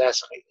been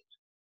assassinated.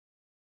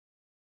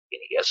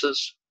 Any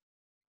guesses?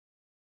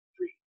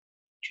 3,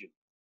 2,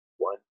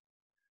 1.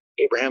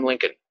 Abraham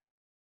Lincoln.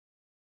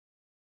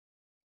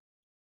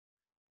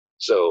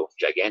 So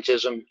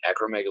gigantism,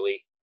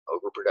 acromegaly,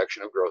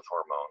 overproduction of growth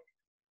hormone.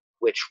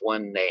 Which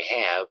one they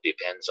have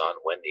depends on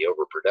when the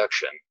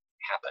overproduction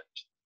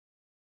happened.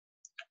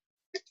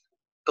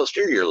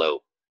 Posterior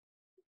lobe.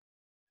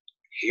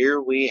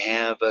 Here we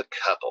have a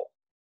couple.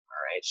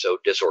 All right, so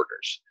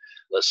disorders.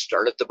 Let's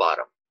start at the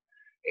bottom.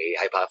 A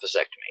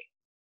hypophysectomy.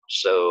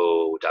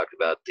 So we talked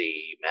about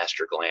the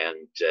master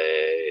gland,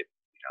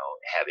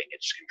 having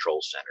its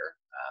control center.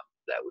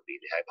 That would be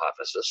the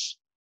hypophysis.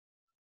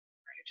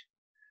 Right?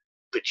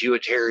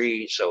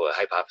 Pituitary. So a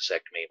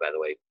hypophysectomy, by the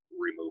way,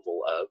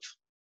 removal of,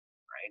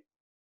 right?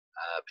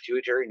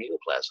 Pituitary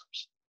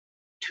neoplasms,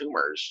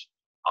 tumors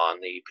on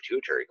the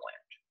pituitary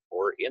gland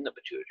or in the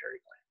pituitary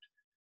gland,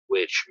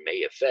 which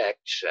may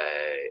affect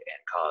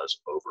and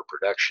cause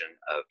overproduction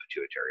of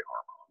pituitary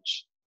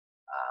hormones,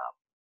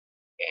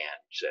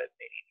 and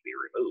may need to be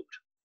removed.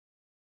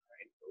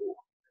 Right? Oh,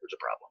 there's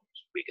a problem,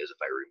 because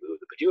if I remove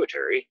the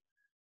pituitary,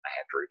 I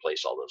have to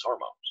replace all those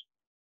hormones.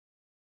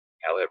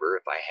 However,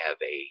 if I have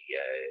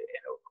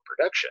an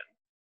overproduction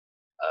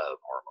of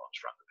hormones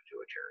from the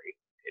pituitary,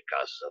 it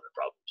causes other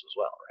problems as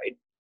well, right?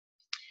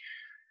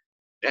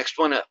 Next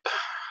one up.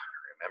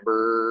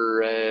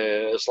 Remember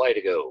a slide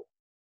ago,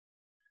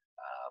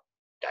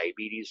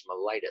 diabetes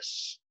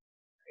mellitus.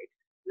 Right?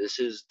 This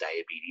is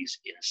diabetes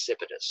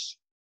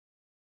insipidus.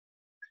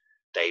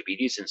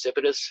 Diabetes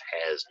insipidus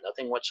has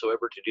nothing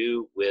whatsoever to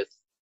do with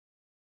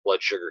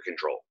blood sugar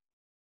control.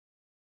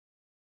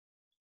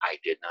 I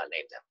did not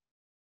name them.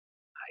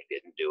 I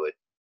didn't do it.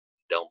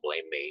 Don't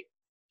blame me.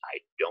 I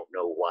don't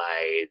know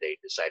why they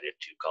decided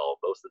to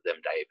call both of them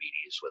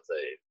diabetes with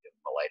a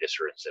mellitus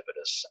or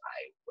insipidus.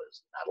 I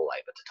was not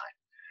alive at the time.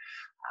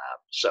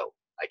 So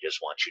I just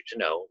want you to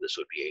know this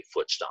would be a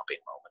foot stomping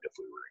moment if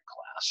we were in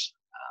class.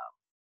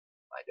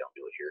 I don't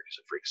do it here because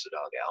it freaks the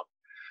dog out.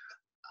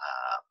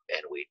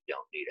 And we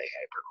don't need a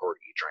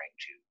hypercorgi trying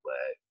to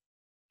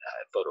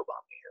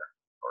photobomb me here,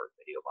 or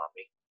video bomb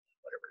me,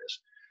 whatever it is.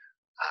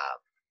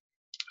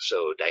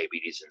 So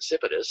diabetes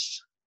insipidus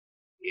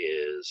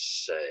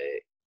is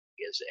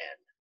an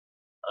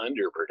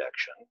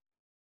underproduction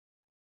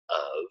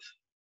of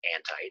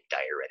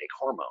antidiuretic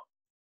hormone.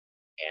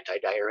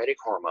 Antidiuretic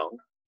hormone,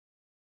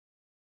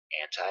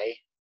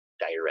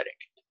 antidiuretic,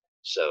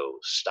 so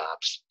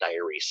stops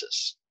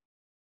diuresis.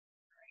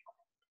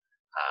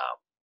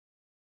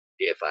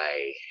 If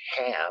I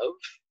have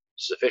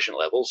sufficient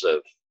levels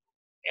of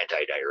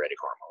antidiuretic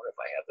hormone, if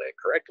I have the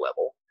correct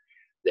level,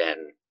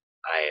 then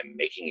I am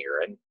making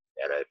urine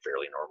at a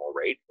fairly normal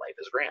rate. Life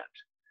is grand.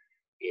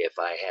 If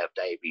I have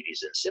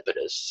diabetes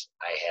insipidus,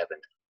 I have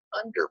an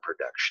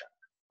underproduction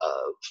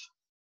of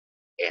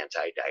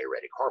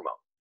antidiuretic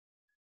hormone,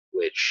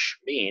 which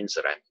means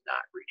that I'm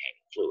not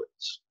retaining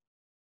fluids.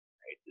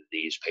 Right?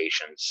 These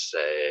patients,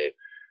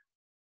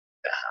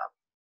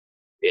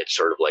 it's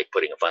sort of like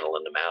putting a funnel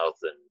in the mouth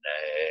and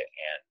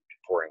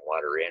pouring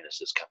water in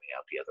as it's coming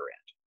out the other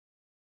end.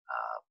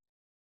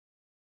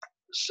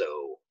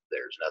 So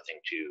there's nothing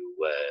to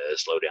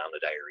slow down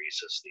the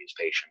diuresis. These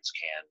patients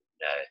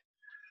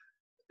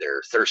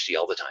they're thirsty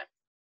all the time,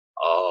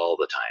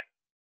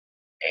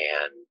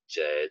 and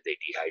they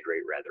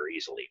dehydrate rather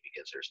easily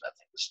because there's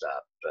nothing to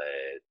stop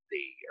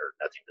or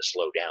nothing to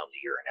slow down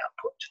the urine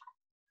output.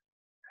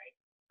 Right?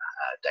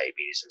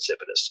 Diabetes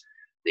insipidus.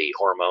 The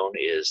hormone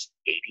is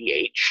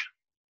ADH,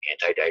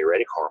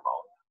 antidiuretic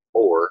hormone,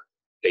 or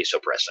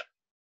vasopressin.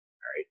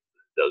 All right,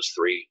 those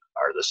three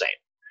are the same.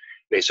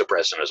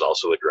 Vasopressin is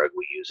also a drug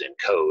we use in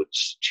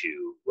codes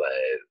to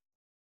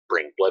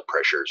bring blood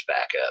pressures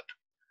back up.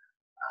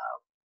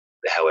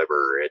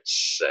 However, it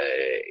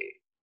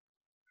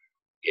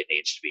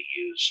needs to be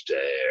used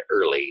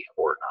early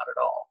or not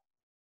at all.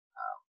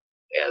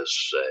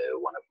 As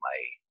one of my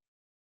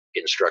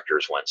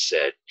instructors once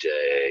said, you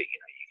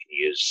can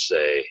use,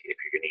 if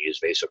you're going to use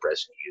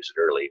vasopressin, use it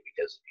early,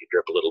 because if you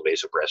drip a little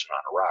vasopressin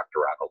on a rock,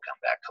 the rock will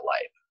come back to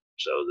life.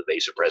 So the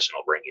vasopressin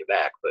will bring you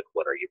back, but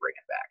what are you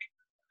bringing back?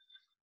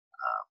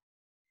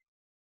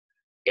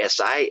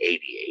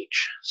 SIADH,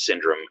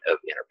 syndrome of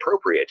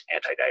inappropriate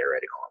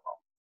antidiuretic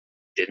hormone.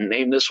 Didn't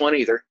name this one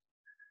either.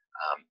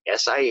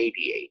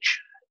 SIADH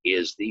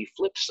is the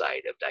flip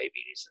side of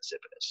diabetes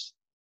insipidus.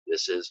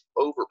 This is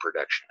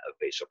overproduction of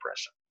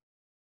vasopressin,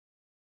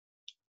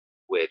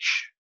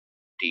 which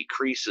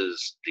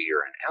decreases the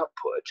urine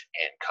output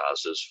and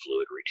causes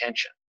fluid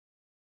retention.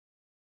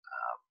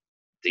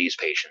 These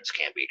patients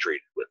can be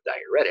treated with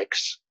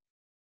diuretics,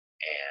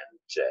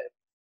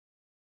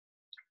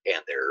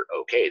 and they're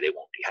okay. They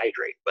won't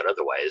dehydrate, but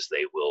otherwise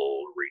they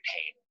will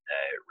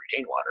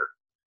retain water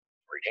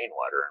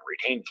and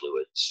retain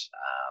fluids.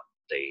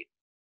 They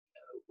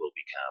will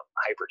become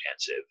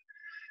hypertensive,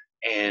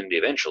 and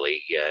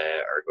eventually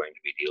are going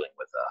to be dealing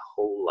with a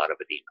whole lot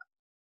of edema.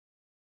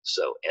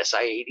 So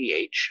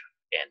SIADH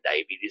and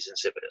diabetes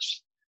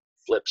insipidus,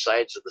 flip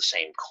sides of the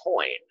same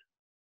coin,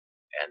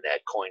 and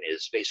that coin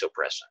is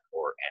vasopressin,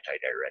 or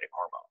antidiuretic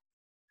hormone.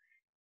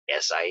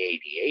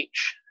 SIADH,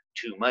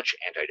 too much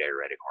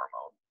antidiuretic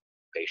hormone,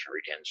 patient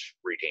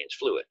retains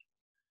fluid.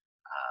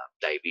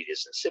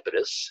 Diabetes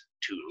insipidus,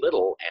 too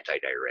little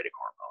antidiuretic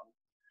hormone,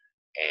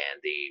 and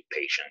the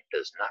patient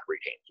does not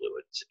retain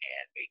fluids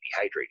and may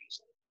dehydrate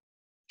easily.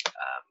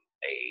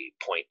 A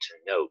point to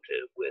note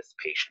with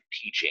patient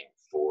teaching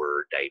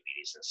for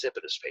diabetes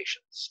insipidus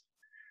patients,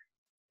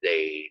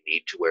 they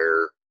need to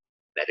wear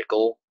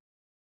medical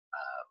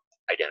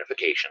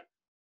identification.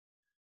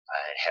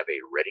 and have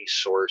a ready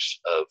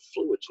source of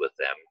fluids with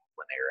them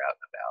when they are out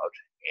and about.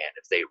 And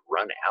if they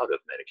run out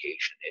of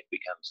medication, it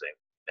becomes a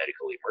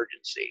medical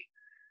emergency,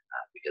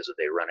 because if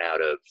they run out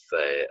of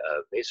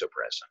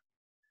vasopressin,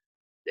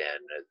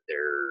 then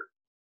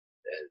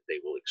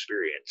they will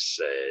experience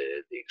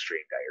the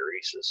extreme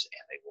diuresis,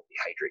 and they will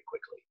dehydrate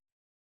quickly.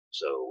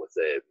 So with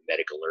the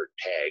medical alert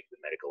tag, the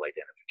medical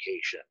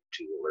identification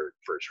to alert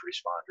first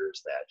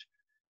responders that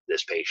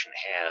this patient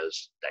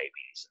has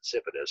diabetes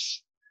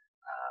insipidus,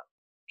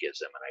 gives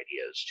them an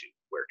idea as to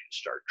where to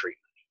start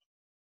treatment.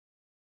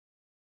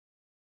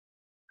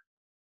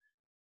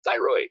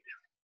 Thyroid.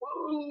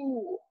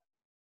 Woo!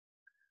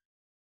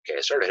 Okay,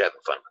 I started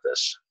having fun with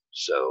this,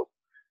 so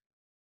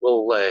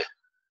we'll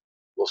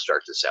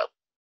start this out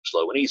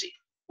slow and easy.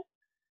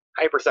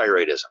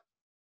 Hyperthyroidism,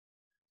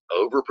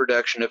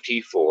 overproduction of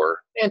T4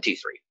 and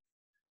T3,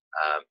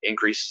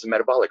 increases the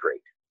metabolic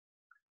rate.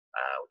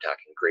 We're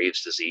talking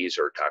Graves' disease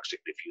or toxic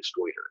diffuse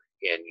goiter.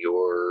 In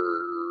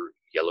your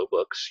yellow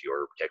books,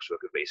 your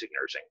textbook of basic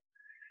nursing,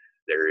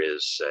 there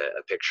is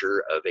a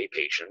picture of a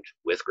patient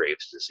with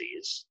Graves'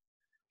 disease,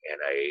 and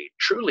I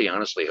truly,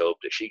 honestly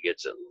hope that she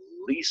gets at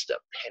least a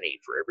penny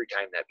for every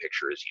time that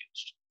picture is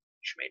used.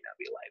 She may not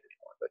be alive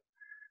anymore, but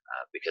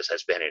because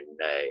that's been in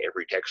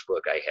every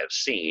textbook I have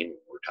seen,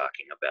 we're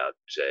talking about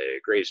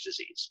Graves'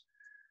 disease.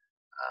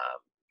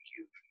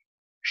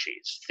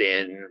 She's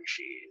thin,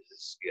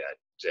 she's got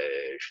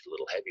she's a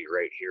little heavy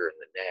right here in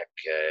the neck,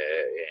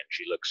 and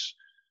she looks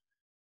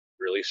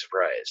really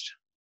surprised.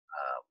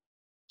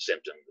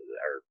 Symptoms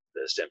are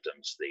the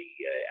symptoms, the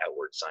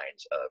outward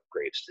signs of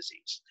Graves'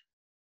 disease.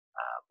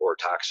 Or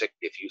toxic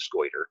diffuse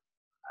goiter,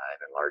 an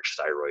enlarged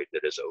thyroid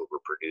that is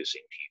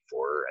overproducing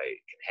T4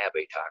 can have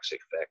a toxic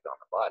effect on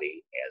the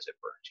body as it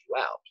burns you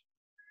out.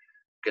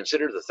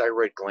 Consider the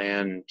thyroid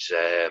gland,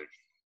 to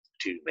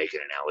make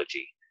an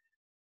analogy,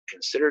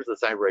 consider the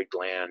thyroid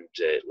gland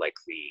like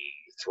the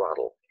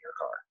throttle in your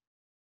car,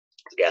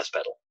 the gas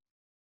pedal.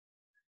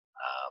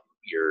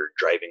 You're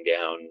driving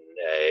down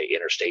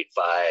Interstate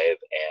 5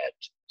 at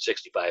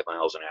 65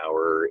 miles an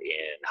hour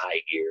in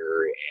high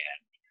gear,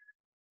 and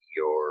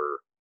your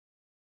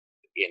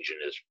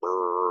engine is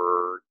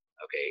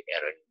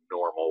at a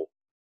normal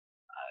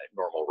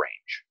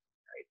range.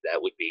 Right?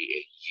 That would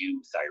be a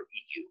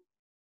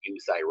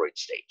euthyroid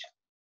state.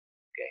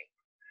 Okay,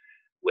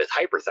 with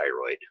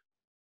hyperthyroid,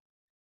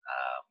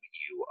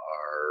 you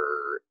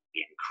are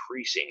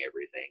increasing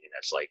everything, and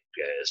that's like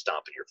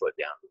stomping your foot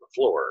down to the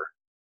floor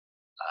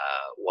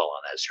while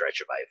on that stretch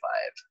of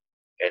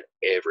I-5, and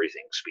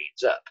everything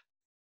speeds up.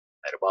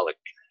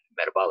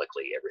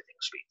 Metabolically, everything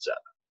speeds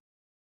up.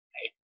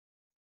 Okay?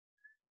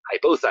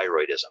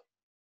 Hypothyroidism.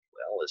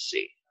 Well, let's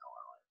see.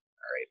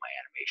 All right, my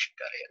animation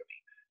got ahead of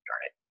me.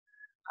 Darn it.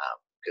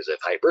 Because if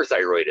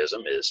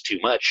hyperthyroidism is too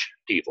much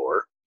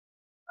T4,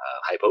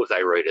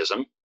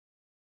 hypothyroidism,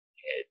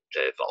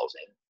 it falls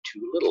in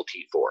too little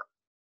T4,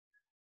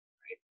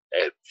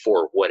 right?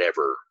 For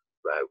whatever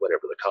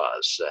the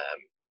cause.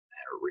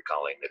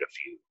 Recalling that if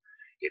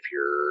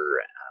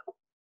your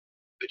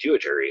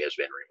pituitary has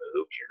been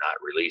removed, you're not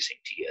releasing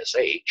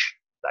TSH,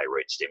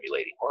 thyroid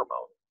stimulating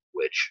hormone,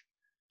 which,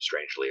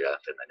 strangely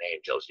enough, in the name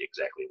tells you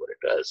exactly what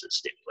it does. It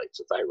stimulates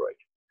the thyroid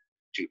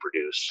to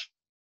produce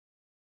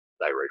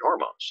thyroid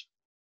hormones.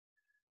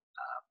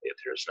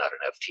 If there's not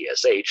enough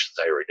TSH,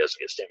 the thyroid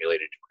doesn't get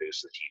stimulated to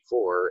produce the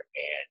T4,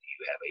 and you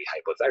have a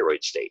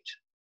hypothyroid state.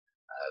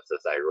 If the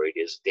thyroid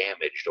is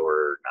damaged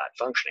or not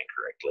functioning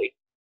correctly,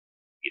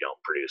 you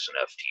don't produce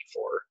enough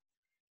T4,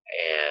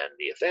 and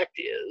the effect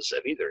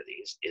of either of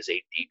these is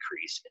a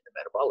decrease in the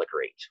metabolic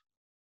rate.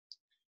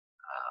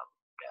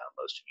 Now,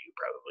 most of you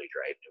probably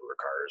drive newer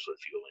cars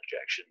with fuel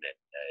injection, and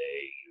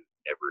you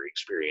never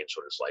experienced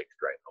what it's like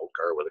to drive an old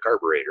car with a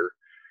carburetor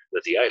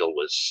that the idle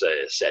was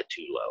set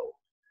too low,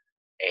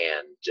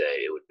 and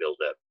it would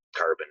build up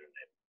carbon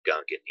and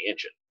gunk in the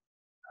engine.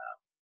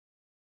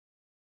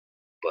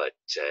 But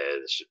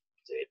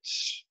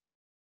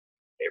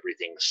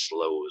everything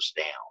slows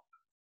down.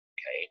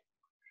 Okay.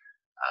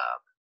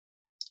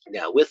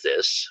 Now, with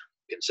this,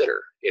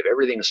 consider if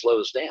everything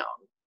slows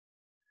down,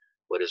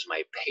 what is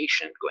my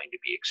patient going to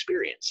be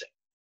experiencing?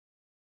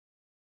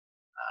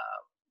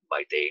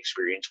 Might they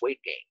experience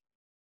weight gain?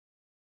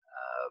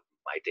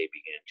 Might they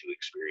begin to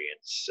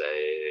experience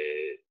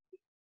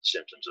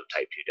symptoms of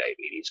type 2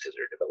 diabetes because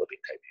they're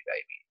developing type 2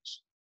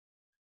 diabetes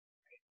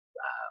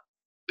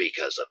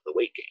because of the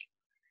weight gain?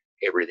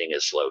 Everything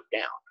is slowed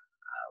down.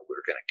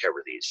 We're going to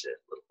cover these a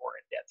little more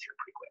in depth here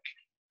pretty quick.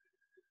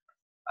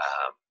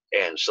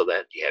 And so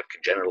that you have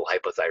congenital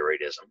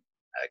hypothyroidism,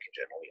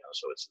 congenital,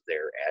 so it's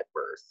there at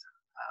birth.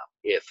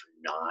 If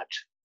not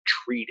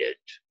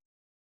treated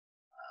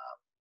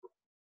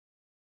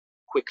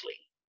quickly,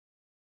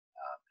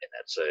 and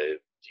that's a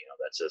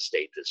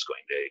state that's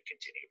going to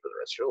continue for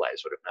the rest of your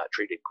lives, but if not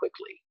treated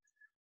quickly,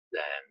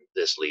 then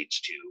this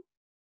leads to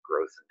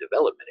growth and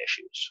development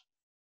issues.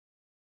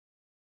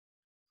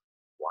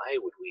 Why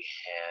would we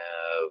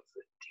have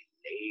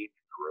delayed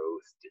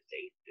growth,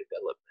 delayed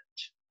development,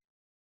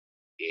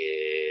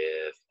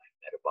 if my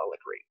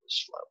metabolic rate was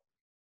slow.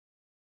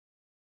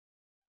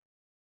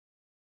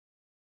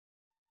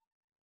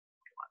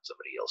 Come on,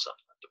 somebody else on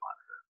the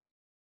monitor.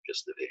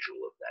 Just the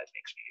visual of that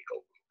makes me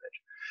giggle a little bit.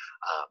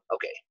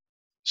 Okay,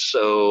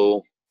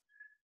 so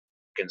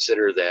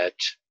consider that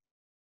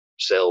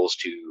cells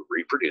to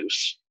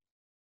reproduce,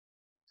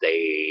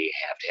 they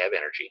have to have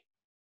energy.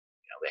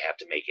 They have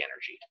to make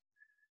energy.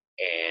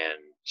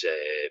 And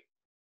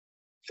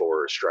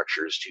for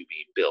structures to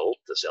be built,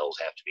 the cells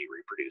have to be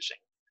reproducing.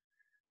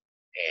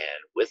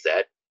 And with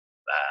that,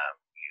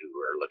 you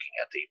are looking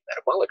at the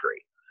metabolic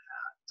rate.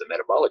 The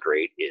metabolic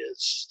rate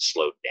is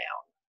slowed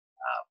down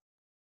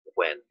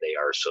when they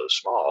are so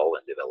small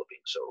and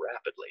developing so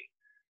rapidly.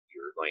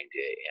 You're going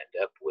to end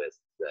up with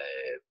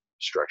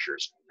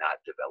structures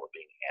not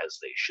developing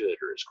as they should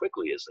or as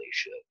quickly as they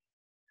should.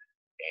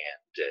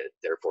 And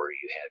therefore,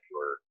 you have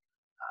your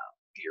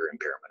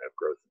impairment of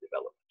growth and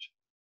development.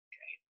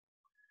 Okay.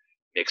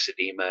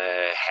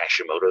 Myxedema,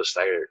 Hashimoto's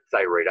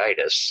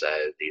thyroiditis,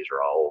 these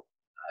are all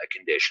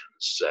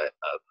conditions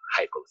of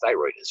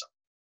hypothyroidism.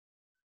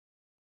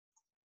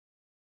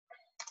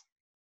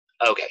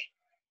 Okay.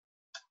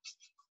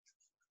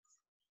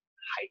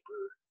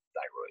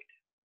 Hyperthyroid.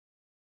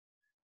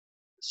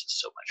 This is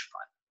so much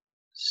fun.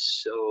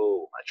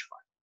 So much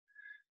fun.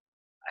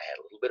 I had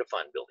a little bit of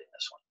fun building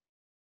this one.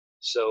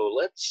 So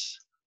let's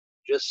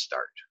just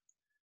start.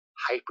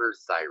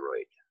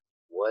 Hyperthyroid.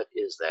 What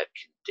is that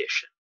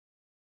condition?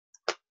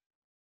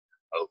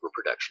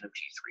 Overproduction of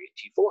T3 and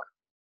T4.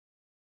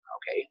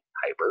 Okay,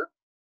 hyper,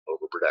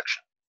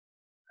 overproduction.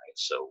 Right,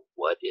 so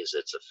what is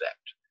its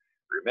effect?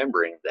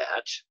 Remembering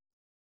that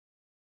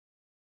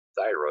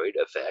thyroid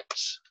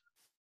affects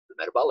the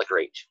metabolic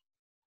rate.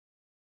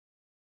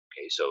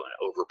 Okay, so an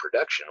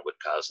overproduction would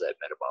cause that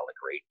metabolic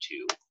rate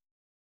to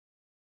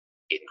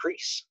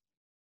increase.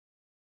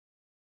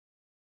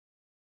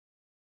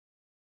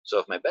 So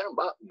if one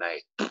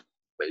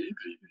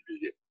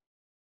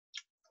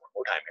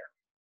more time here.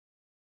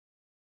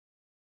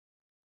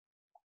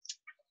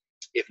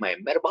 If my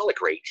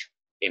metabolic rate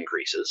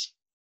increases,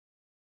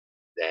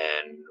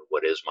 then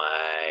what is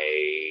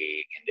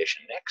my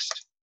condition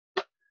next?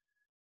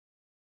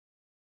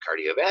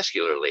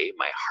 Cardiovascularly,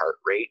 my heart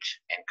rate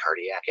and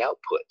cardiac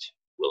output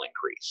will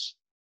increase.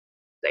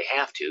 They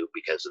have to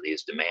because of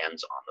these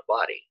demands on the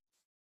body.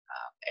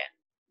 And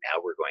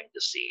now we're going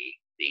to see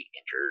the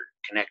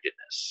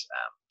interconnectedness.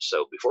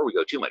 So before we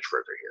go too much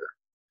further here,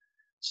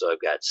 so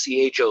I've got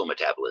CHO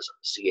metabolism,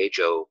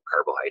 CHO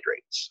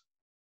carbohydrates,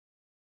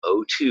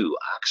 O2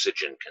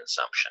 oxygen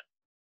consumption,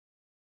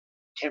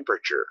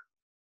 temperature,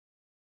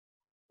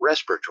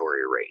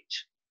 respiratory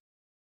rate,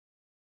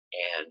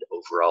 and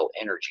overall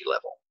energy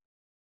level.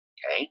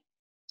 Okay,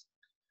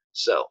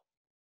 so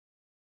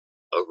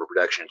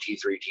overproduction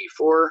T3,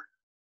 T4,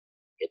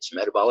 its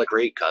metabolic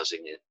rate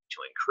causing it to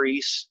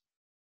increase,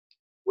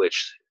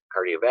 which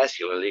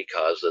cardiovascularly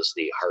causes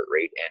the heart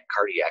rate and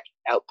cardiac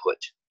output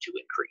to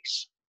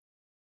increase.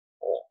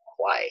 Oh,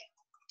 why?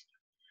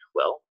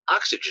 Well,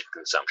 oxygen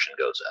consumption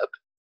goes up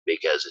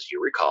because, as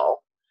you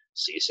recall,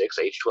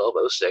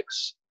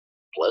 C6H12O6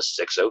 plus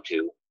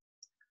 6O2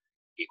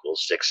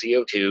 equals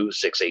 6CO2,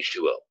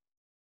 6H2O.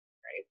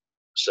 Right?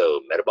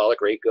 So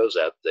metabolic rate goes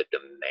up, the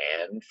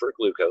demand for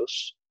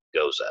glucose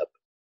goes up.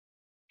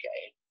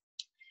 Okay.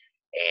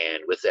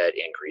 And with that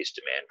increased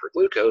demand for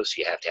glucose,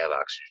 you have to have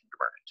oxygen to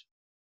burn it.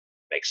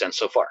 Makes sense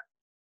so far?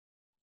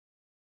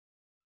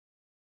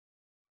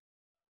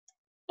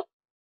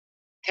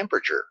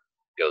 Temperature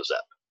goes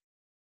up.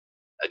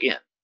 Again,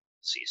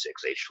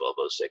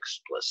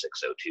 C6H12O6 plus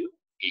 6O2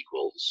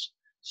 equals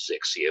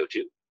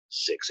 6CO2,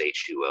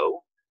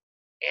 6H2O,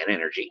 and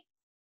energy.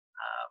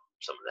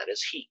 Some of that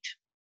is heat.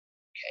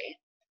 Okay.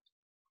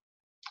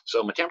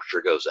 So my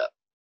temperature goes up.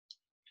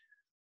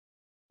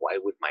 Why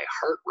would my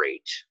heart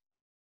rate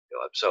go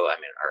up? So, all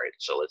right,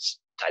 so let's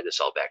tie this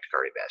all back to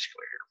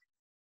cardiovascular here.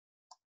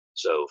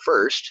 So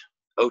first,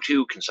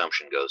 O2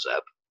 consumption goes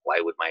up. Why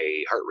would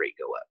my heart rate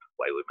go up?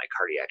 Why would my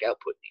cardiac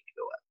output need to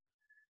go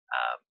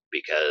up?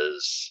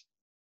 Because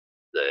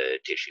the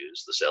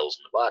tissues, the cells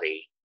in the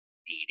body,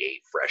 need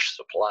a fresh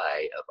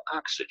supply of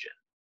oxygen.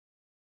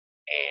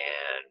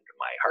 And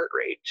my heart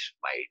rate,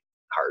 my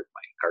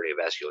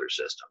cardiovascular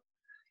system,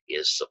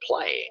 is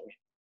supplying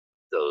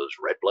those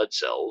red blood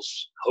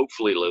cells,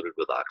 hopefully loaded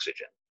with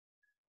oxygen,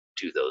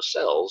 to those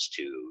cells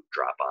to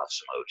drop off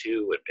some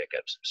O2 and pick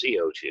up some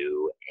CO2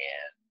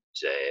 and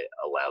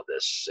allow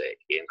this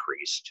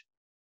increased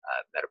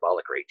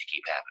metabolic rate to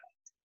keep happening.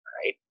 All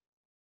right.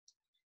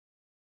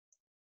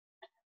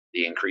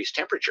 The increased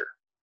temperature,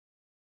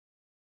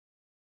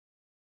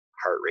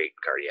 heart rate,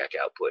 cardiac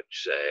output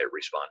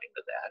responding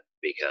to that,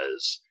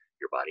 because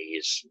your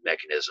body's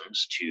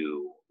mechanisms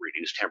to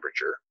reduce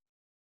temperature.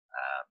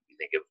 You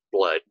think of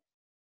blood.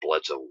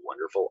 Blood's a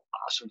wonderful,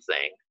 awesome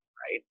thing,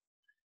 right?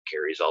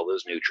 Carries all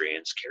those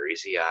nutrients,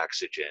 carries the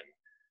oxygen.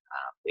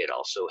 It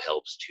also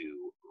helps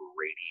to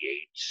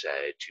radiate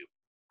to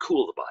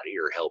cool the body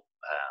or help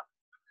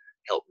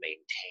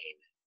maintain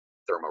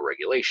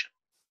thermoregulation.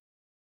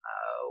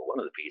 One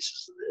of the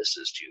pieces of this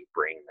is to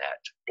bring that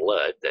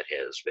blood that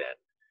has been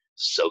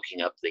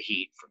soaking up the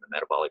heat from the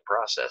metabolic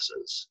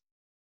processes,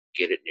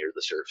 get it near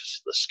the surface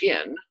of the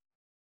skin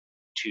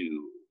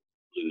to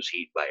lose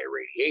heat by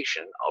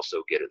irradiation,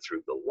 also get it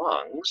through the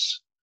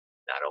lungs,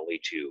 not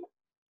only to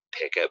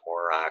pick up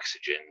more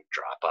oxygen,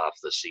 drop off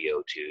the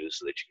CO2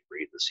 so that you can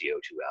breathe the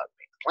CO2 out and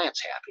make the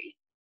plants happy,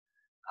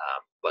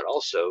 but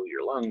also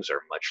your lungs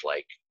are much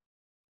like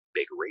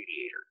big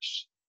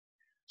radiators.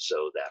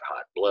 So that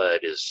hotter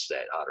blood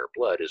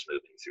is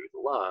moving through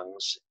the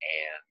lungs,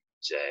 and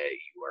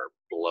you are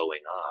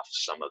blowing off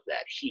some of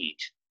that heat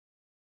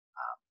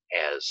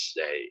as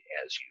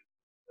you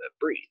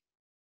breathe.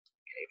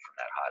 Okay, from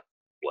that hot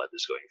blood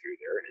that's going through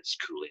there, and it's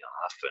cooling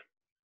off, and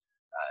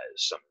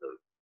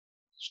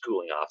it's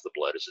cooling off the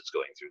blood as it's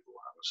going through the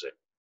lungs, and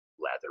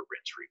lather,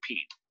 rinse,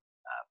 repeat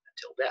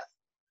until death.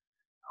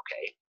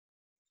 Okay,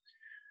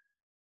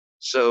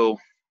 so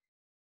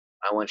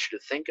I want you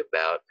to think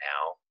about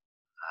now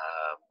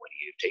when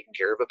you've taken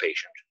care of a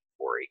patient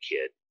or a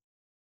kid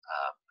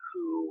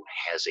who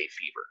has a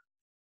fever.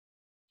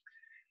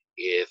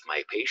 If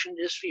my patient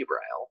is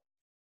febrile,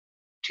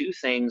 two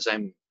things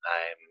I'm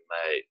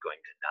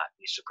going to not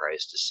be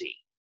surprised to see.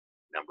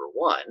 Number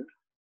one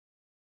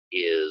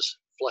is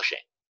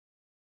flushing.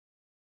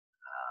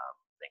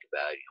 Think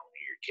about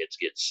when your kids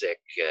get sick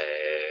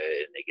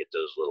and they get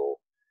those little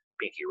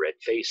pinky red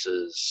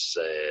faces,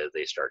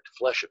 they start to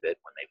flush a bit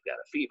when they've got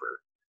a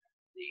fever.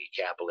 The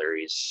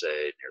capillaries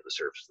near the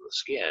surface of the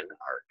skin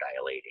are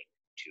dilating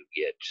to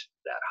get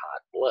that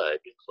hot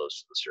blood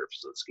close to the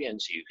surface of the skin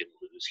so you can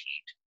lose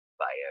heat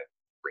via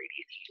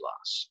radiant heat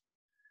loss.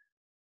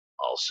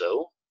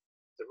 Also,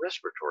 the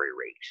respiratory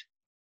rate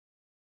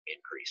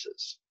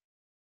increases.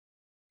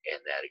 And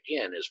that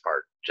again is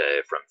part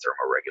from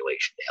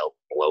thermoregulation to help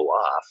blow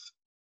off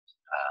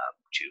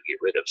to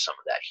get rid of some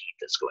of that heat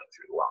that's going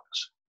through the lungs.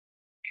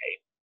 Okay,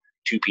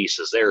 two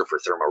pieces there for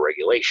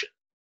thermoregulation.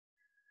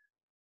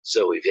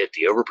 So we've hit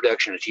the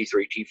overproduction of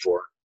T3, T4,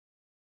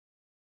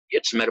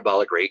 its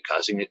metabolic rate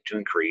causing it to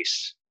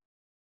increase.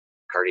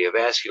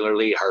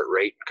 Cardiovascularly, heart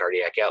rate and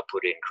cardiac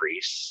output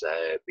increase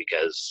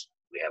because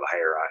we have a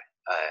higher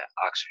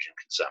oxygen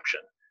consumption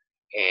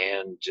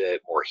and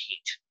more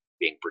heat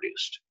being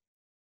produced.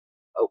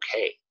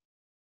 Okay.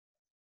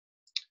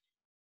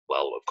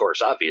 Well, of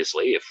course,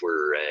 obviously, if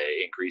we're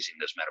increasing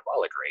this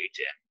metabolic rate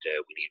and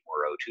we need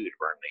more O2 to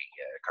burn the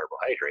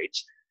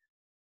carbohydrates,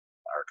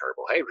 our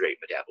carbohydrate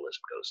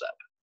metabolism goes up.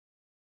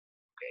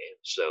 Okay,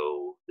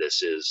 so this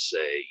is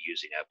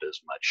using up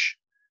as much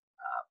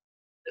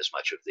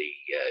of the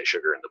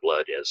sugar in the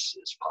blood as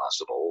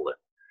possible. And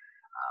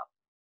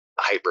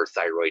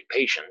hyperthyroid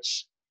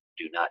patients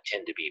do not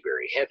tend to be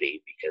very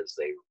heavy because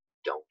they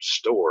don't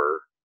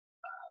store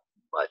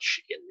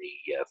much in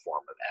the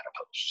form of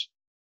adipose.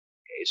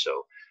 Okay,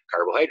 so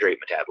carbohydrate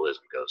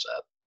metabolism goes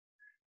up,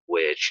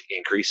 which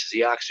increases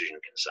the oxygen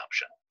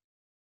consumption,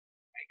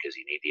 because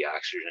you need the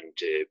oxygen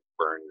to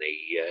burn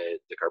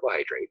the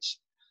carbohydrates,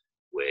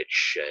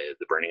 which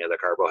the burning of the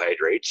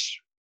carbohydrates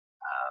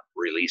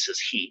releases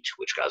heat,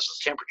 which causes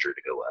temperature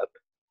to go up.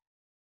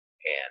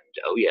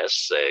 And oh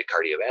yes,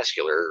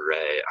 cardiovascular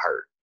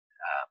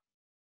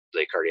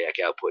the cardiac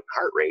output and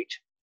heart rate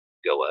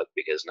go up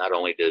because not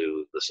only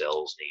do the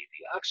cells need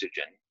the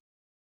oxygen,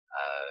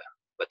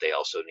 but they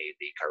also need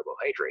the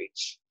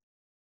carbohydrates,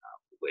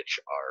 which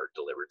are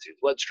delivered through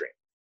the bloodstream.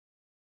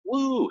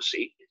 Woo!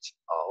 See, it's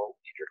all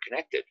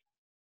interconnected.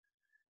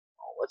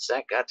 Well, what's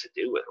that got to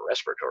do with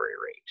respiratory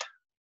rate?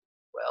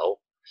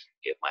 Well,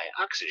 if my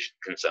oxygen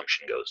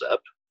consumption goes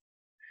up,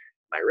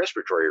 my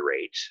respiratory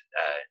rate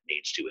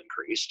needs to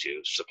increase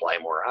to supply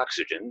more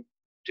oxygen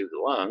to the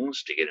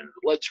lungs to get into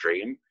the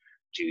bloodstream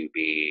to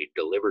be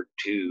delivered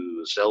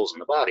to cells in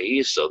the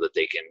body so that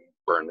they can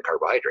burn the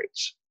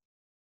carbohydrates.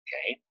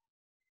 Okay?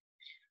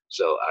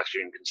 So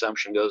oxygen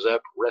consumption goes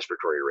up,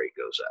 respiratory rate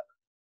goes up.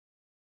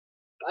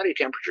 Body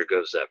temperature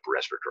goes up,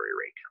 respiratory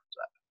rate comes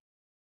up.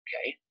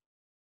 Okay?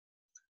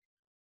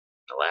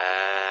 The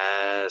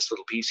last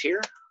little piece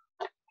here,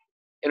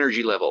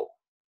 energy level.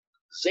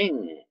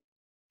 Zing!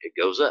 It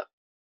goes up.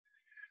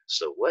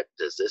 So what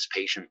does this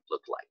patient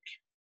look like?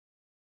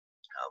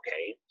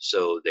 Okay,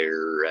 so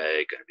they're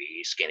going to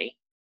be skinny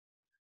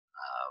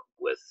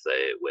with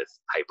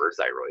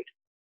hyperthyroid.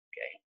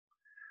 Okay,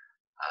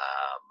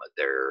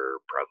 they're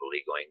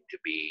probably going to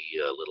be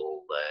a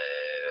little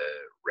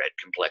red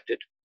complected,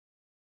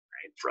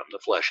 right, from the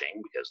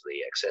flushing because of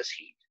the excess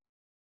heat.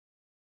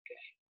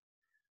 Okay,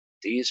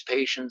 these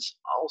patients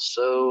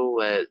also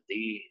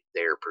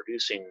they're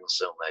producing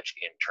so much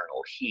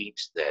internal heat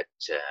that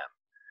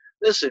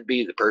this would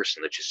be the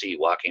person that you see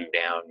walking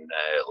down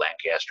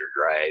Lancaster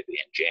Drive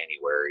in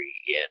January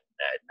in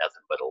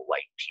nothing but a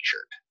light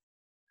t-shirt.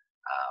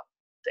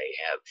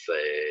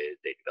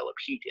 They develop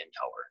heat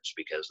intolerance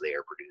because they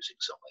are producing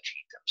so much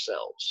heat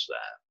themselves.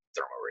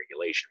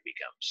 Thermoregulation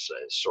becomes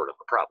sort of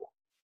a problem,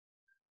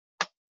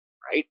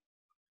 right?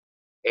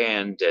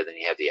 And then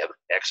you have the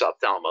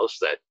exophthalmos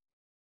that,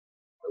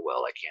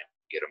 well, I can't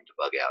get them to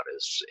bug out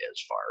as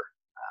far.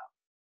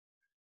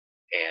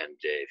 And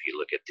if you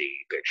look at the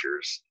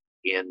pictures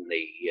in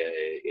the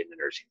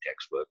nursing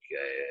textbook, you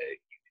can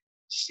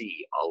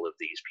see all of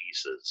these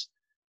pieces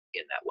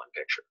in that one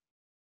picture.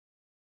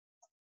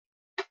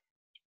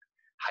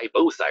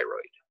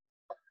 Hypothyroid.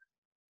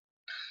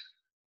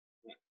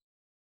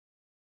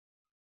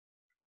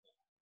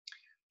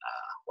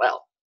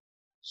 Well,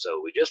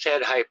 so we just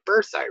had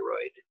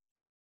hyperthyroid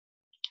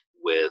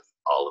with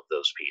all of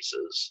those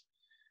pieces.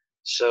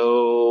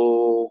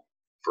 So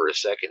for a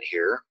second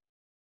here,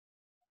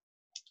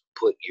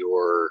 put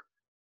your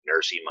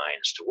nursing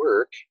minds to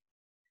work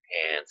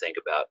and think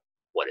about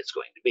what it's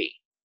going to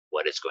be,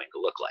 what it's going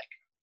to look like.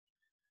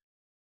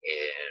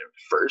 And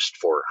first,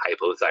 for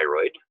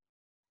hypothyroid,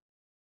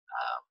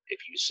 if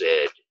you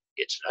said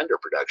it's an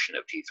underproduction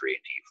of T3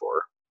 and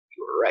T4,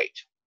 you were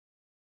right.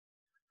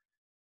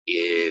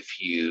 If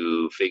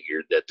you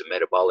figured that the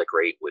metabolic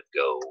rate would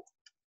go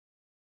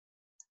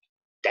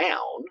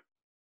down,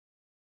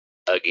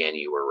 again,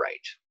 you were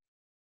right.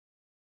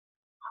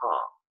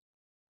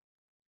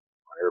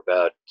 Wonder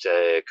about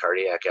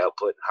cardiac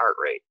output and heart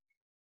rate.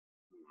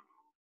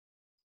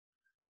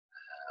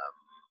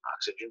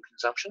 Oxygen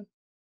consumption.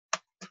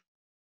 Well,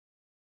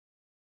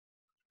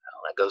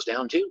 that goes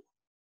down too.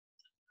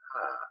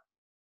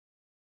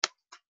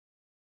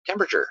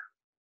 Temperature.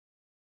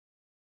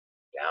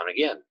 Down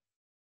again.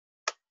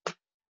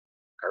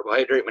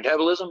 Carbohydrate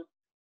metabolism.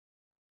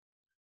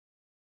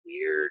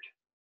 Weird.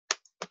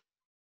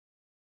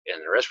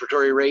 And the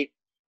respiratory rate.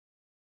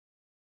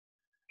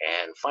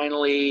 And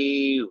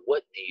finally,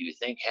 what do you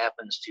think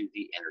happens to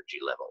the energy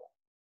level?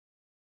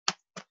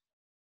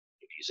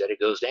 If you said it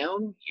goes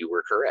down, you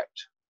were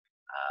correct.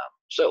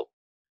 So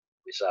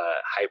we saw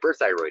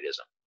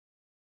hyperthyroidism,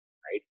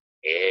 right?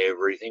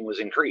 Everything was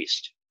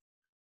increased.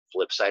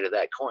 Flip side of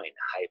that coin,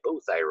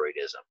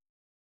 hypothyroidism.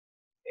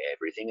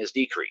 Everything is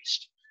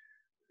decreased.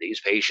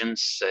 These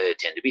patients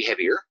tend to be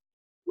heavier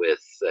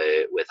with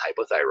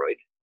hypothyroid.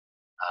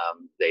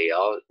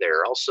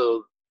 They're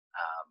also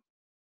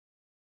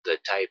the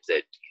type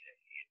that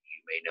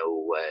you may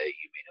know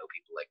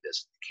people like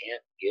this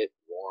can't get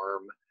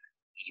warm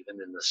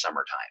even in the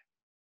summertime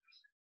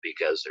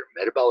because their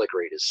metabolic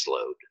rate is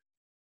slowed.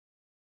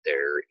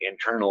 Their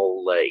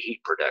internal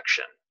heat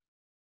production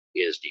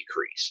is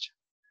decreased.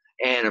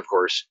 And of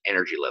course,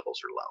 energy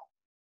levels are low.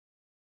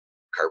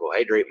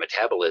 Carbohydrate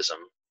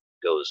metabolism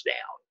goes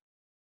down.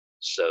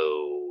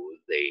 So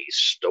they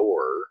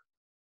store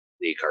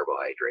the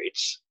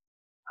carbohydrates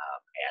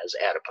as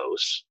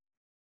adipose.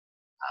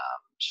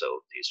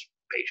 So these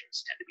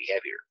patients tend to be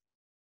heavier.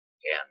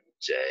 And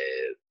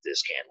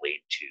this can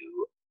lead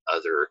to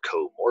other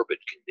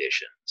comorbid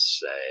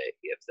conditions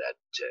if that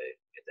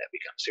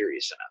becomes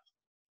serious enough.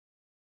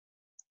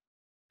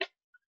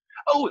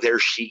 Oh, there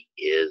she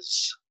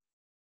is.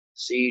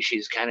 See,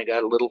 she's kind of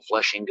got a little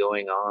flushing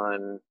going on.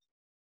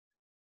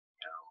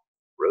 You know,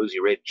 rosy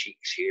red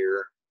cheeks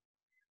here.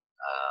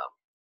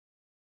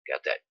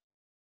 Got that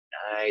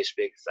nice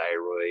big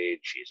thyroid.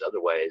 She's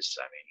otherwise,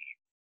 I mean,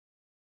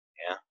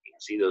 yeah, you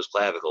can see those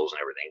clavicles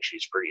and everything.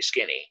 She's pretty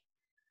skinny.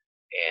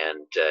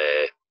 And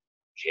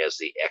she has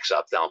the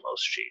exophthalmos.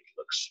 She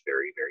looks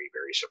very, very,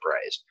 very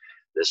surprised.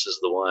 This is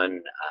the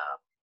one,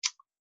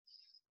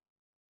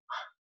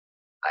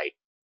 I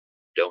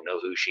don't know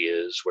who she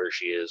is, where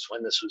she is,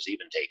 when this was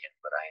even taken,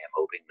 but I am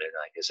hoping that,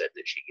 like I said,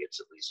 that she gets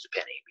at least a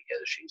penny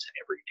because she's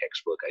in every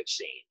textbook I've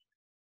seen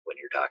when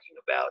you're talking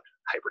about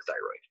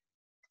hyperthyroid.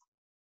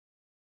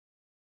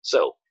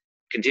 So,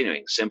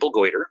 continuing, simple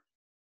goiter,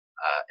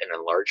 an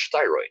enlarged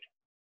thyroid.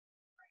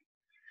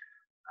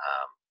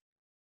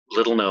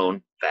 Little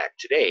known fact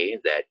today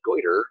that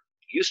goiter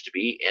used to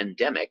be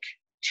endemic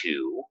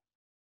to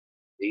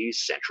the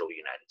central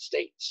United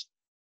States.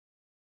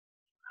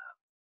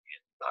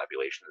 In the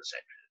population of the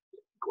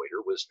central,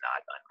 goiter was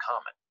not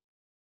uncommon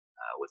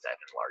with that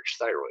enlarged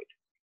thyroid.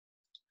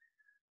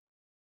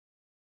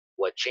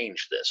 What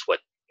changed this?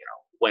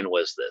 When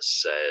was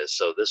this?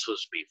 So this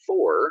was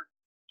before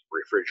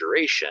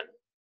refrigeration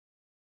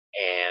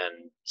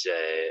and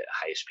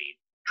high-speed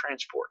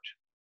transport.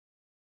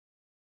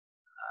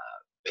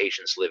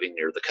 Patients living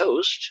near the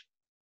coast,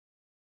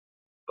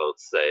 both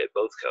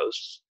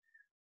coasts,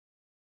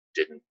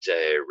 didn't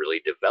really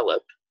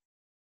develop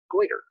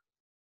goiter.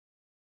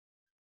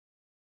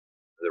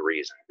 The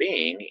reason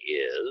being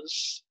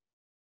is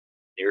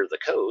near the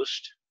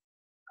coast,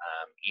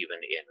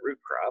 even in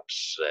root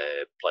crops,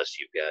 plus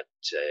you've got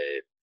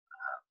the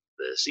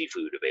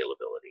seafood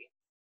availability,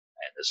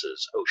 and this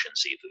is ocean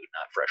seafood,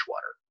 not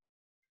freshwater.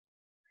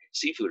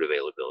 Seafood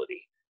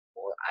availability,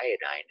 more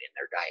iodine in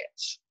their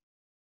diets.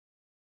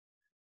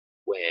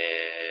 When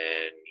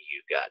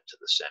you got to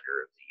the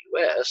center of the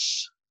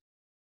U.S.,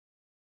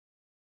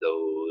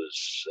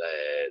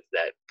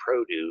 that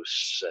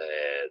produce,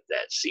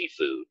 that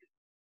seafood,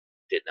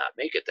 did not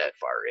make it that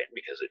far in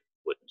because it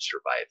wouldn't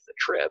survive the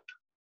trip,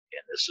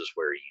 and this is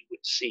where you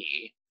would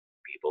see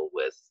people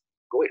with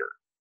goiter.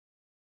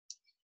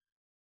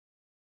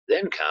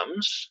 Then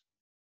comes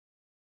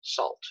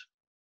salt.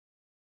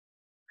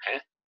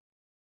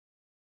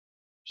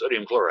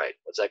 Sodium chloride,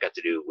 what's that got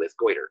to do with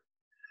goiter?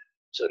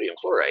 Sodium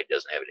chloride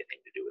doesn't have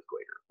anything to do with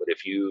goiter. But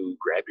if you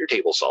grab your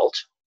table salt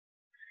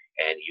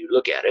and you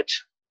look at it,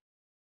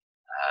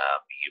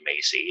 you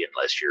may see,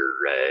 unless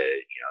you're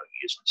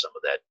using some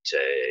of that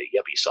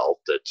yuppie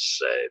salt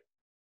that's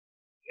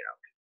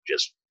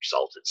just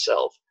salt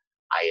itself,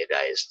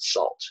 iodized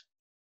salt,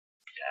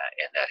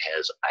 and that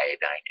has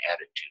iodine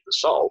added to the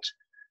salt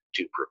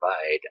to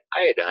provide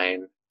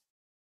iodine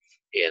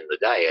in the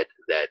diet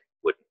that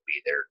wouldn't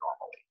be there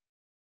normally.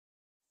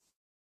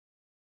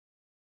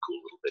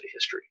 Cool little bit of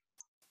history.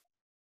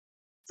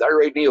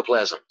 Thyroid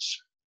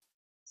neoplasms,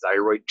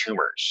 thyroid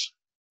tumors,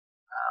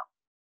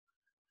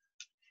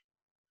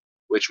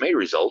 which may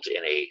result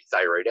in a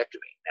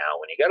thyroidectomy. Now,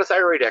 when you got a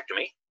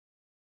thyroidectomy,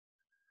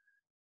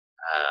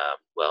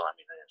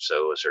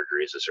 so a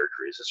surgery is a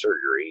surgery is a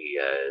surgery.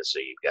 So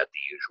you've got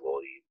the usual,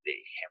 the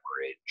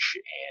hemorrhage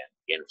and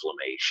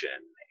inflammation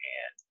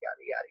and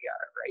yada, yada,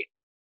 yada, right?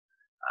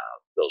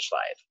 Those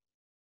five.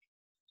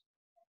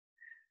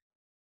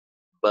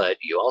 But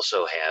you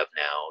also have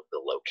now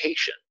the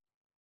location,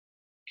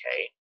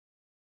 okay?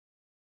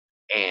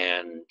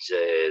 And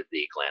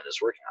the gland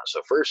is working on.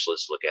 So first,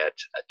 let's look at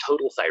a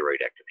total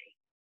thyroidectomy.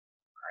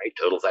 All right,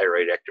 total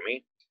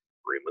thyroidectomy,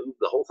 remove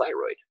the whole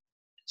thyroid.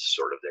 It's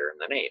sort of there in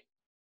the name.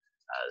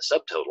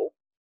 Subtotal,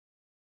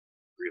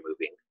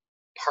 removing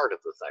part of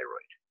the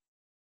thyroid.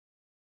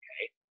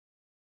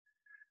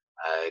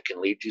 Okay. It can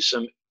lead to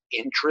some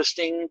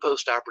interesting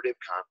postoperative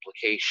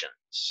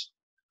complications.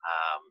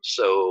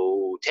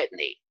 So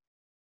tetany,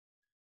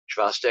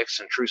 Chvostek's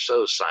and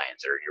Trousseau's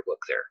signs that are in your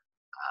book there,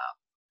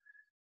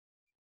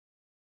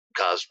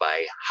 caused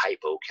by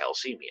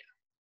hypocalcemia.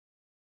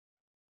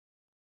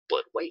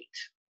 But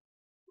wait,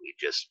 we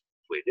just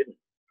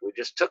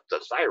took the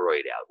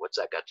thyroid out. What's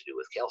that got to do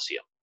with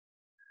calcium?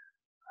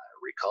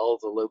 Recall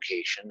the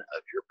location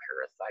of your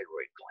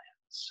parathyroid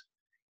glands.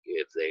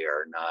 If they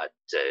are not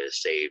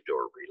saved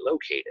or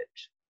relocated,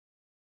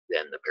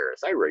 then the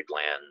parathyroid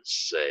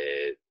glands,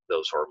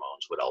 those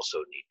hormones would also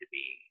need to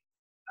be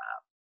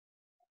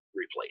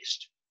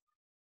replaced.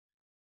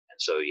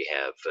 And so you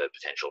have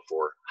potential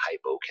for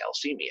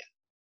hypocalcemia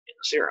in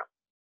the serum,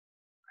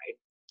 right?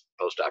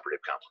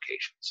 Postoperative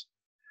complications.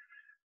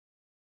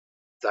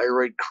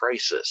 Thyroid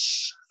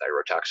crisis,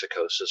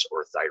 thyrotoxicosis,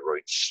 or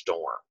thyroid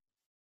storm.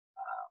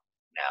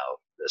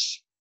 Now,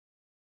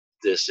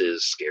 this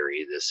is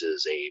scary. This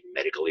is a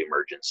medical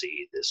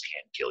emergency. This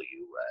can kill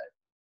you.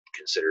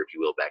 Consider, if you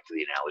will, back to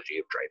the analogy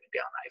of driving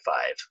down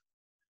I-5,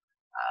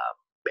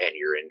 and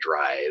you're in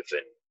drive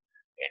and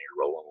you're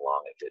rolling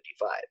along at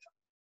 55.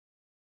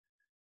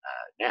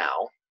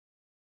 Now,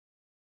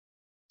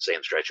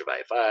 same stretch of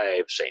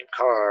I-5, same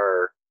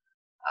car,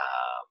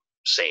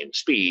 same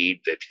speed,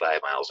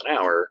 55 miles an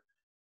hour,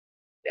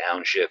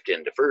 downshift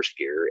into first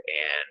gear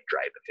and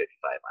drive at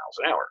 55 miles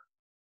an hour.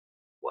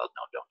 Well,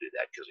 no, don't do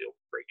that because you'll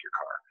break your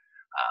car.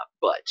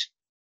 But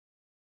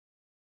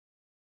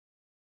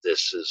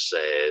this is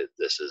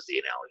the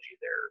analogy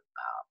there,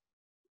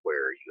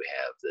 where you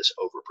have this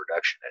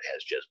overproduction that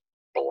has just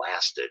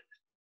blasted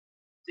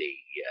the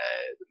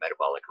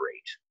metabolic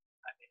rate.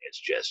 I mean,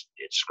 it's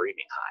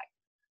screaming high,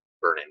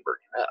 burning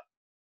up.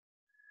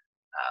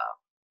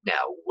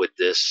 Now, would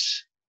this,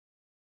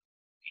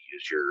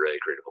 use your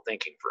critical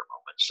thinking for a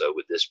moment, so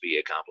would this be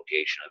a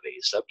complication of a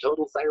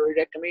subtotal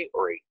thyroidectomy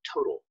or a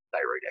total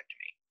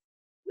thyroidectomy,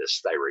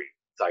 this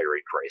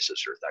thyroid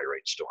crisis or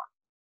thyroid storm?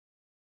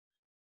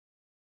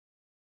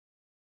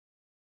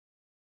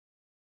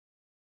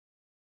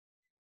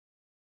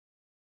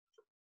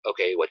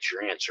 Okay, what's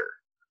your answer?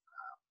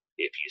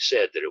 If you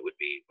said that it would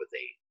be with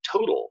a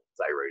total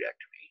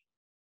thyroidectomy,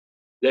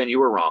 then you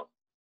were wrong,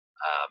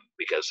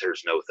 because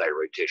there's no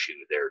thyroid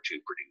tissue there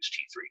to produce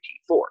T3,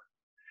 T4.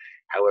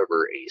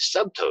 However, a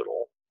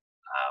subtotal,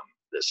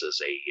 this is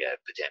a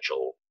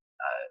potential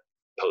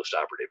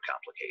postoperative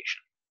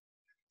complication.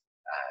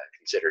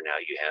 Consider now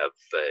you have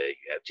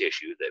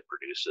tissue that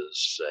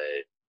produces T3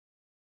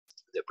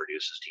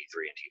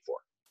 and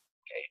T4,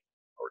 okay,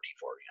 or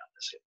T4 on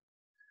this hip,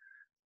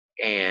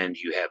 and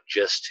you have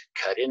just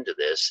cut into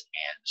this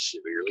and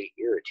severely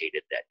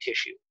irritated that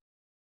tissue.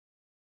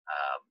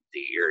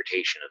 The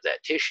irritation of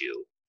that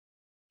tissue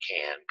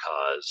can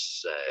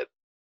cause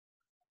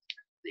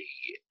the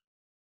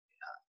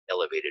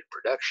elevated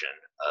production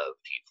of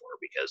T4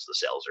 because the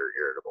cells are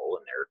irritable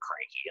and they're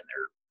cranky and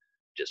they're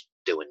just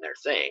doing their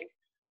thing,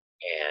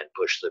 and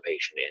push the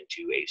patient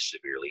into a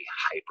severely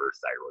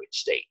hyperthyroid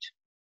state.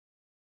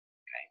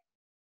 Okay.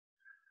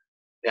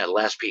 Now, the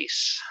last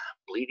piece,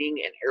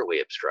 bleeding and airway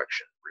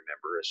obstruction.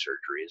 Remember, a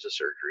surgery is a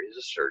surgery is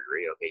a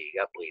surgery. Okay, you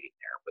got bleeding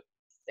there, but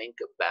think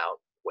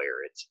about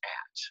where it's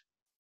at.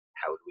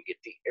 How would we get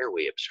the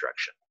airway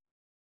obstruction?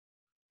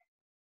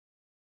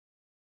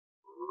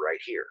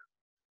 Right here.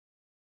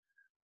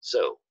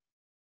 So,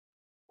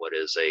 what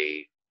is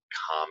a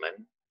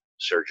common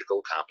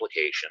surgical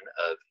complication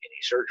of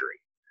any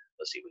surgery?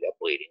 Let's see, we got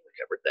bleeding, we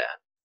covered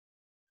that.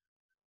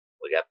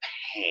 We got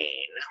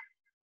pain.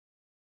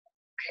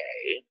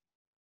 Okay.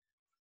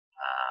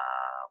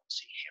 Let's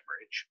see,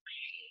 hemorrhage,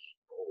 pain.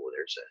 Oh,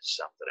 there's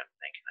some that I'm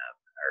thinking of,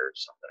 or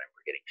some that I'm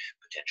forgetting.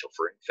 Potential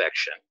for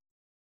infection,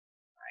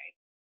 right?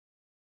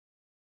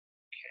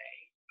 Okay,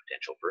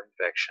 potential for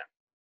infection,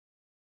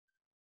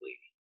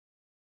 bleeding,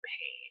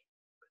 pain,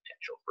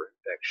 potential for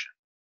infection.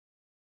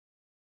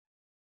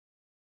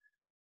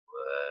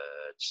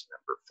 What's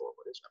number 4?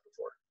 What is number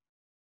 4?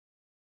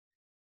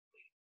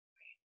 Bleeding,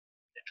 pain,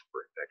 potential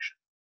for infection.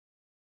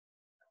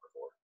 Number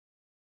 4.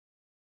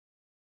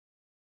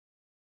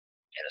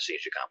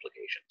 Anesthesia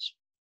complications.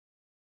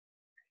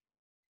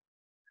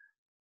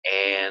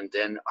 And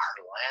then our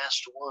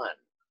last one,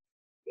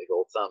 big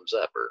old thumbs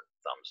up or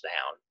thumbs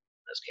down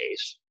in this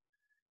case,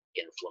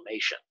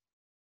 inflammation.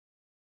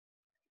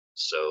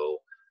 So,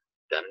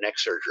 done a neck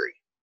surgery,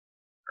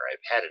 or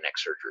I've had a neck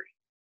surgery,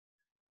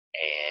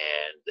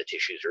 and the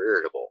tissues are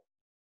irritable.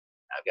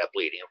 I've got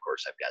bleeding, of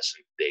course. I've got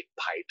some big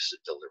pipes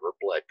that deliver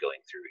blood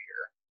going through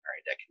here. All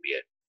right, that can be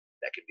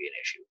an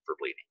issue for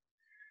bleeding.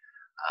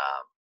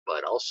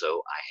 But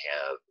also, I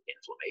have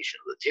inflammation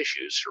of the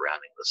tissues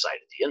surrounding the site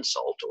of the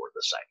insult or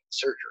the site of the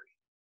surgery,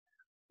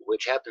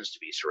 which happens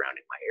to be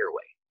surrounding my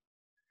airway.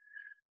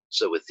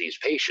 So with these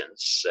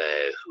patients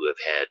who have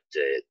had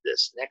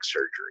this neck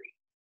surgery,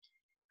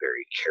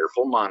 very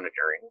careful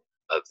monitoring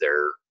of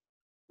their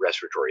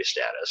respiratory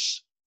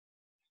status,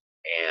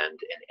 and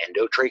an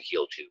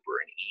endotracheal tube or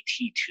an ET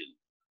tube,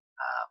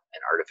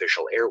 an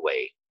artificial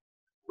airway,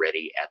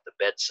 ready at the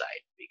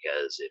bedside,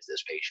 because if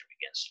this patient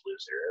begins to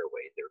lose their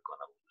airway, they're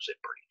going to lose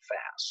it pretty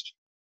fast.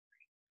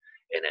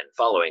 And then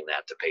following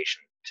that, the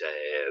patient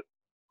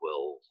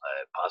will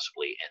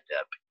possibly end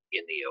up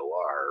in the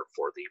OR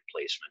for the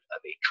placement of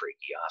a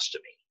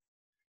tracheostomy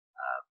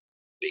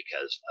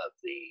because of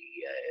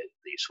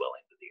the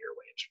swelling of the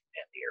airway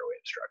and the airway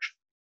obstruction.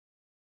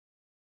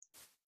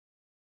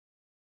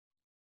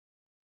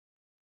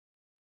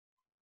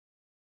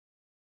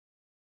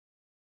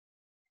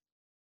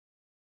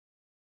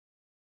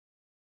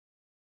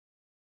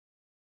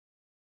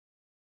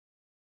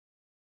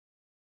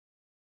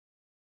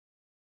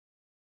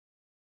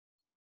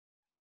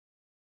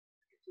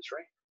 Is this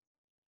right?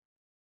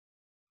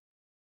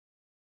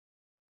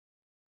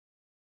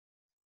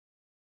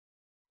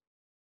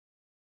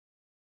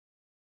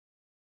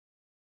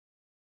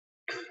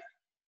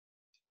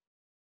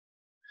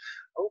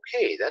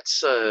 Okay,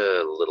 that's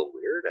a little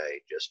weird.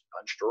 I just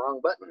punched the wrong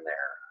button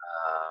there.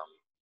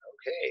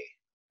 Okay,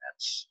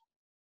 there's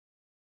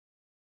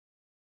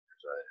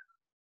a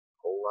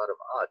whole lot of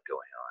odd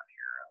going on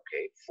here.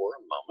 Okay, for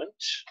a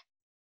moment.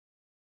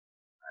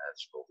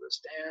 Let's pull this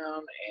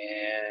down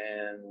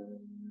and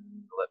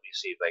let me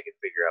see if I can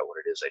figure out what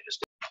it is I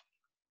just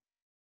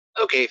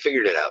did. Okay,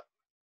 figured it out.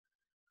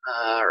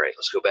 All right,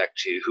 let's go back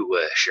to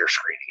share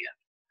screen again.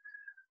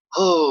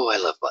 Oh, I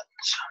love buttons.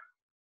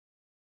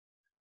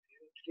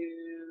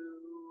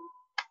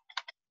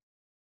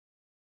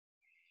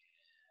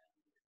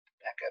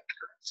 Back up to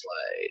current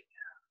slide.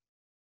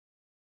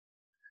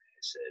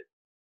 I said,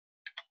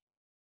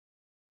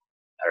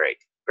 all right,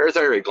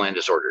 parathyroid gland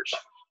disorders.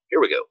 Here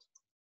we go.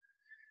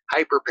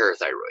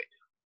 Hyperparathyroid,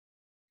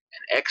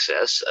 an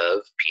excess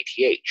of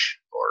PTH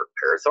or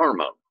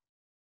parathormone.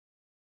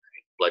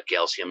 Blood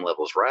calcium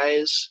levels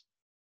rise,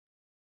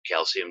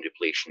 calcium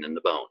depletion in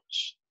the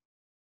bones.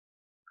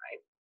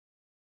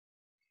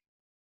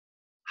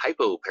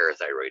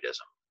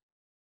 Hypoparathyroidism,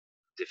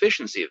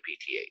 deficiency of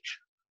PTH.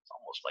 It's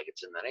almost like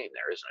it's in the name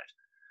there, isn't it?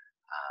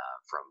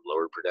 From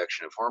lower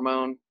production of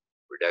hormone,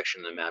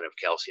 reduction in the amount of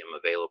calcium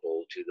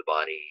available to the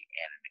body,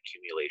 and an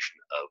accumulation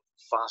of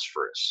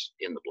phosphorus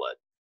in the blood.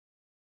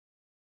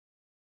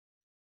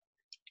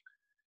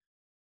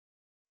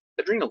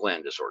 Adrenal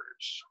gland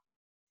disorders.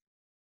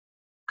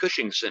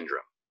 Cushing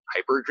syndrome,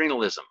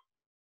 hyperadrenalism.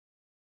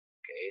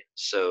 Okay,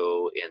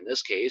 so in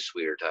this case,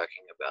 we are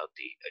talking about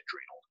the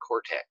adrenal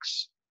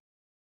cortex.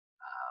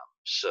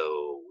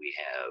 So we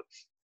have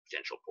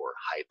potential for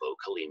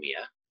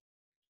hypokalemia,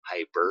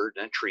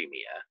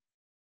 hypernatremia,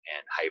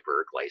 and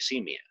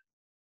hyperglycemia.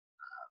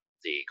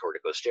 The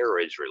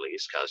corticosteroids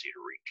release cause you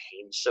to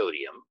retain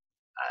sodium,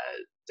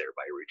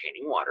 thereby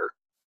retaining water.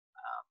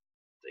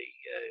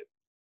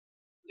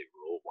 The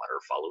rule,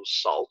 water follows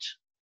salt,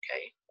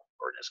 okay,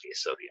 or in this case,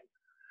 sodium.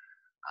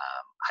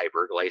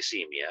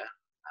 Hyperglycemia,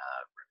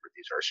 remember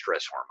these are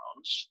stress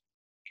hormones,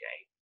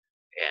 okay,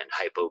 and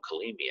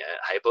hypokalemia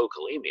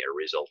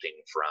resulting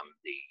from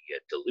the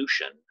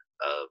dilution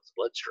of the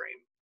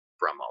bloodstream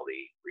from all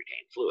the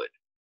retained fluid.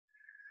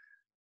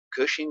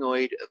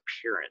 Cushingoid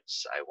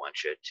appearance, I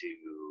want you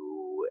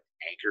to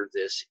anchor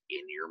this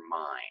in your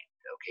mind,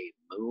 okay?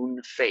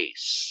 Moon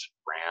face,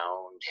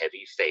 round,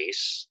 heavy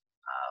face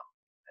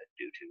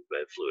due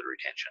to fluid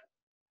retention,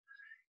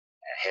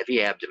 a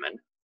heavy abdomen,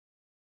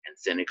 and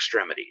thin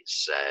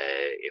extremities.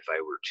 If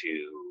I were to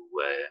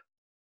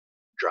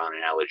draw an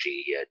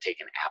analogy, take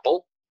an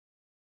apple,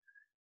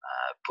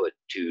 put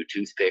 2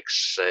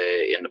 toothpicks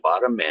in the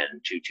bottom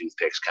and 2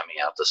 toothpicks coming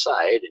out the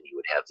side, and you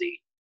would have the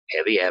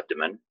heavy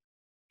abdomen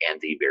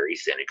and the very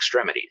thin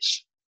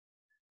extremities.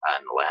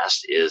 And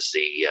last is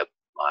the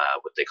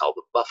what they call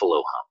the buffalo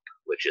hump,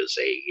 which is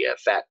a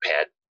fat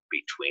pad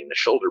between the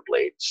shoulder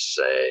blades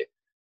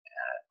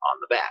on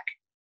the back.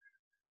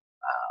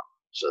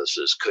 So this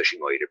is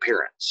Cushingoid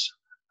appearance.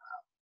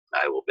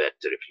 I will bet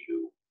that if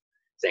you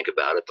think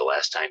about it, the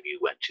last time you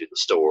went to the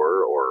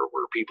store or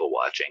were people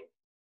watching,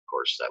 of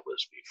course that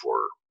was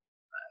before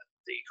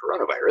the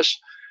coronavirus,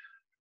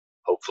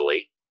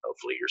 hopefully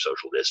you're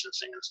social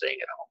distancing and staying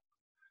at home,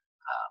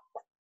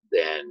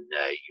 then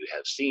you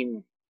have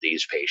seen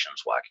these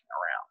patients walking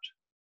around.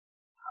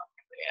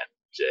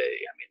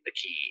 I mean, the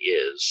key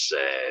is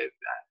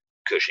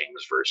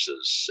Cushing's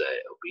versus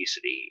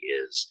obesity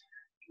is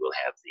you will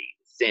have the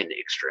thin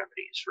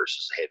extremities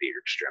versus heavier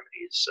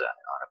extremities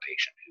on a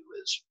patient who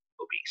is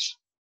obese.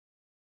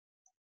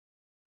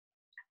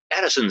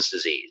 Addison's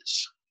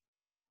disease,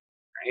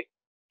 right?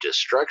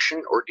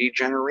 Destruction or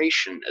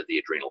degeneration of the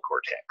adrenal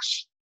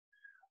cortex,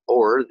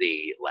 or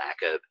the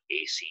lack of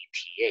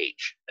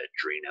ACTH,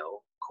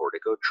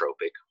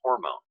 adrenocorticotropic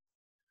hormone,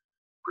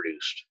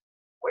 produced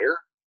where?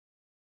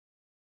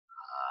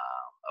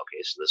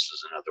 Okay, so this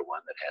is another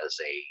one that has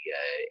a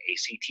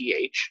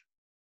ACTH,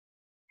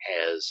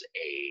 has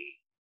a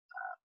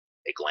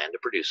gland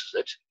that produces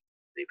it,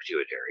 the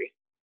pituitary,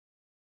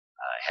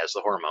 has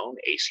the hormone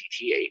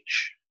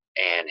ACTH,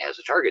 and has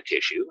a target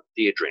tissue,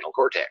 the adrenal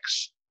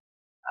cortex.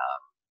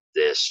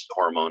 This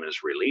hormone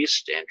is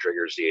released and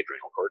triggers the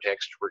adrenal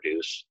cortex to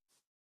produce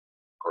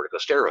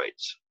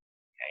corticosteroids.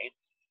 Okay,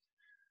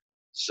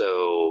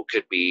 so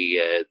could be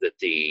that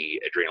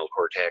the adrenal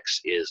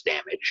cortex is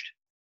damaged,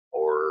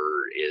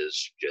 or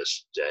is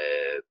just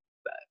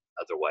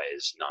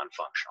otherwise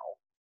non-functional,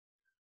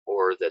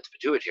 or that the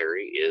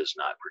pituitary is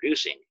not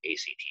producing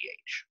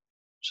ACTH.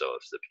 So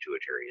if the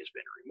pituitary has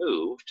been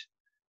removed,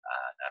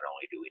 not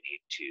only do we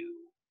need to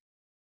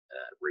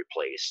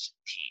replace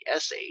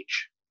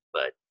TSH,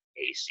 but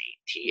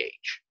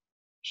ACTH,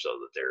 so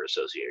that their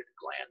associated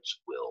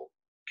glands will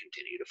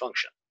continue to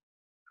function.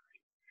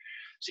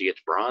 So you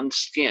get bronze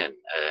skin,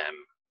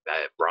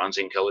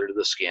 bronzing color to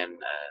the skin,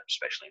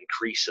 especially in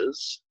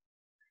creases,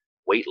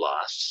 weight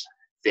loss,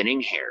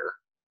 thinning hair,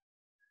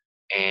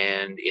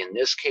 and in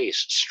this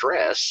case,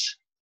 stress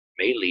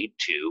may lead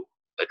to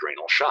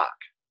adrenal shock.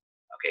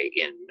 Okay,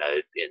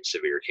 in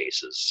severe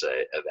cases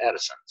of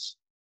Addison's.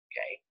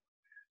 Okay,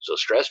 so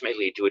stress may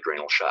lead to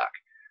adrenal shock.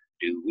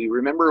 Do we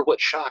remember what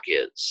shock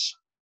is?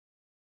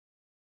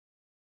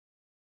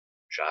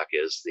 Shock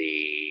is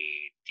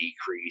the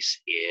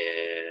decrease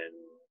in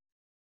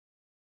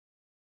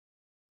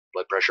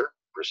blood pressure,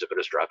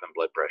 precipitous drop in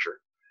blood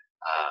pressure,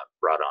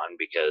 brought on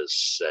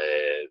because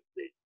the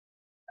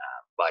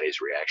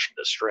body's reaction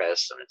to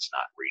stress, and it's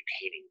not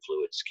retaining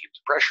fluids to keep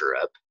the pressure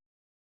up,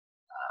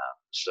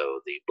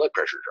 so the blood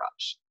pressure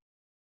drops.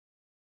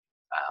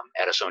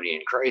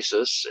 Addisonian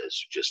crisis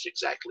is just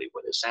exactly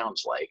what it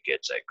sounds like.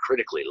 It's a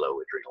critically low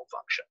adrenal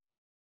function.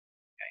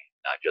 Okay?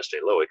 Not just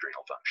a low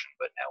adrenal function,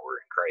 but now we're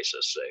in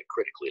crisis,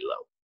 critically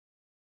low.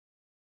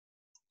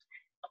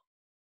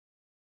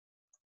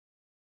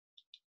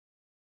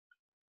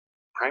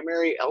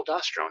 Primary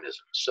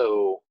aldosteronism.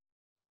 So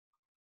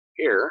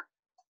here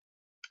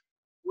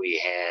we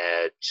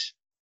had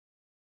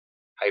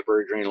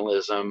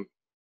hyperadrenalism,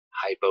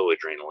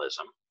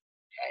 hypoadrenalism.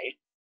 Okay.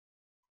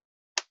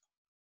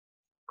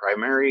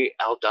 Primary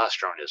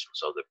aldosteronism,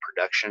 so the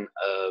production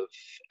of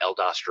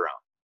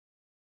aldosterone.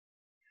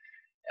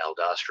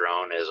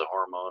 Aldosterone is a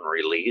hormone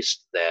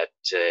released that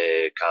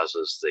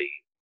causes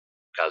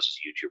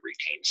you to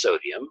retain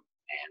sodium,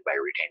 and by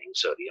retaining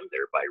sodium,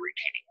 thereby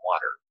retaining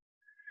water.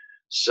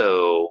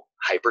 So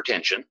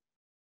hypertension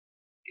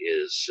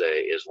is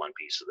one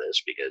piece of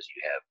this, because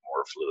you have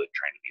more fluid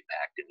trying to be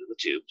packed into the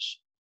tubes,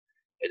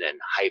 and then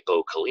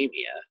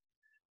hypokalemia,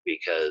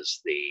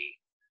 because the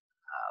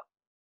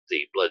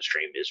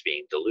bloodstream is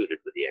being diluted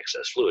with the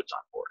excess fluids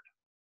on board.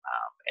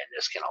 And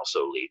this can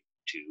also lead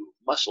to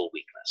muscle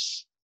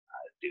weakness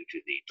due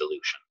to the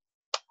dilution.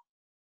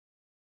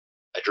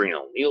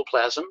 Adrenal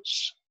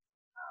neoplasms.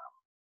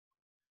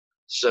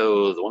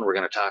 So the one we're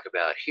going to talk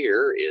about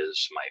here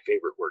is my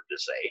favorite word to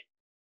say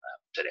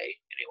today,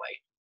 anyway.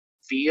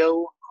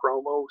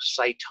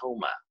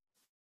 Pheochromocytoma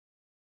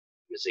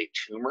is a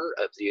tumor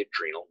of the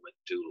adrenal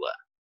medulla.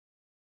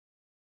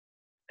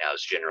 Now,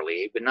 it's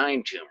generally a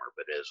benign tumor,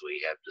 but as we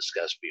have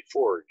discussed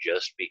before,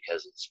 just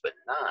because it's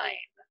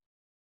benign,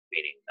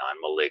 meaning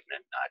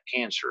non-malignant, not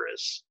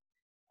cancerous,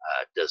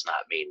 does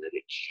not mean that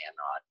it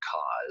cannot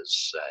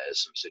cause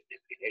some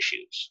significant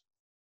issues.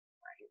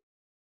 Right?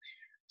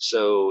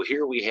 So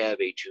here we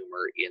have a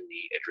tumor in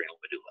the adrenal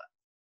medulla,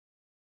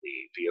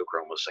 the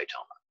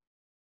pheochromocytoma.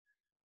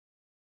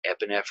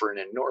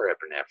 Epinephrine and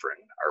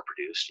norepinephrine are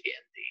produced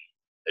in the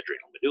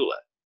adrenal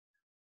medulla.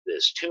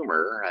 This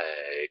tumor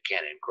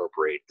can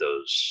incorporate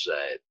those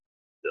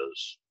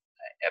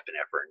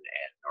epinephrine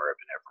and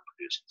norepinephrine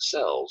producing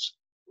cells,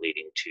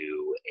 leading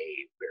to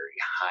a very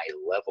high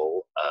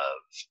level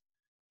of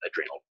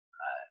adrenaline,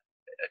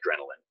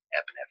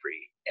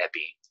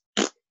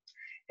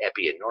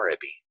 epi and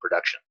norepi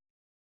production.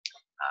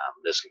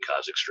 This can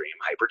cause extreme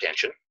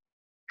hypertension,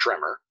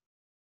 tremor,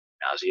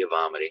 nausea,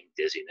 vomiting,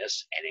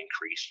 dizziness, and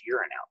increased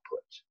urine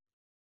output.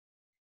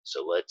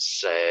 So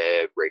let's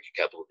break a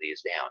couple of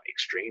these down.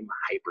 Extreme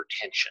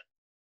hypertension.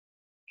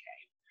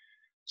 Okay.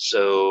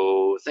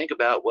 So think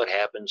about what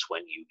happens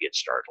when you get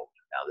startled.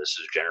 Now, this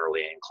is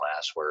generally in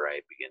class where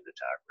I begin to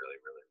talk really,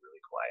 really,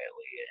 really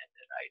quietly, and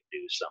then I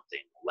do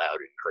something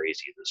loud and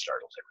crazy that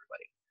startles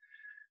everybody.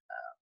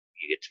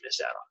 You get to miss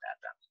out on that.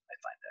 I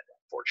find that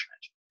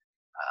unfortunate.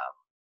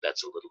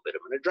 That's a little bit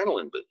of an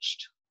adrenaline boost.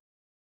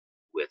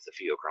 With the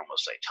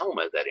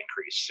pheochromocytoma, that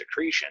increased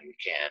secretion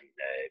can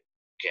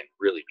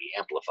really be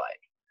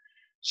amplified.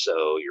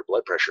 So your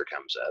blood pressure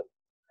comes up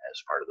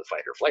as part of the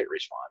fight or flight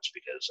response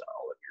because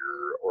all of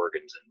your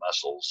organs and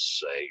muscles,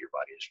 your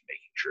body is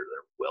making sure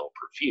they're well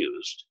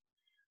perfused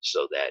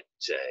so that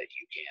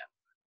you can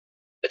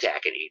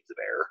attack and eat the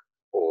bear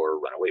or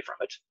run away from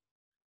it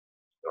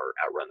or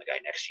outrun the guy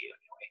next to you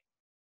anyway.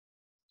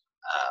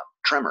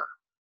 Tremor,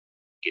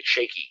 get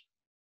shaky,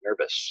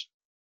 nervous.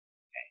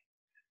 Okay.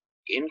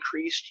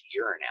 Increased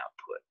urine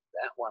output.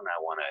 That one I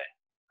want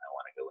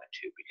to go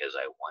into because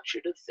I want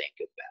you to think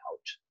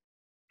about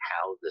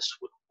how this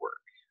would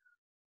work.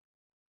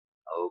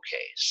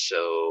 Okay,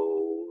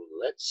 so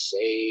let's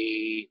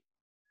say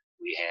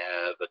we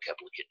have a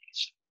couple of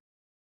kidneys,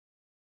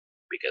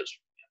 because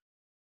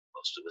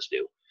most of us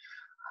do.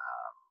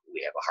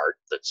 We have a heart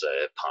that's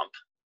a pump,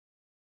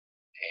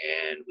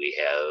 and we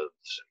have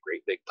some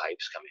great big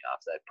pipes coming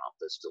off that pump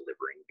that's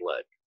delivering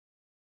blood,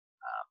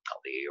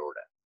 called the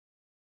aorta.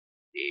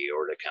 The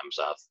aorta comes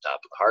off the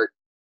top of the heart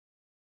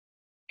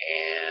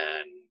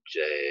and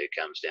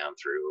comes down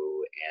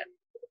through, and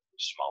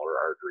smaller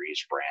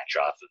arteries branch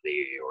off of the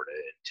aorta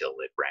until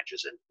it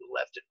branches into the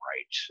left and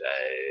right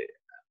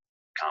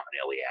common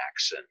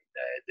iliacs, and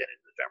then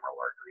into the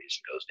femoral arteries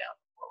and goes down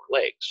the lower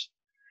legs.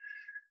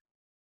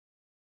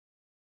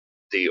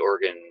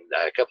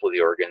 A couple of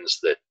the organs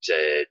that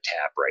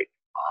tap right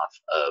off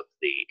of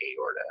the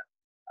aorta,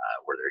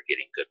 where they're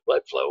getting good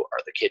blood flow,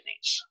 are the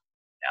kidneys.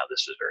 Now,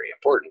 this is very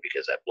important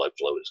because that blood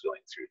flow is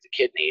going through the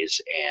kidneys,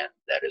 and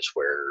that is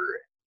where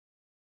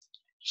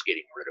it's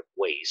getting rid of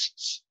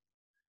wastes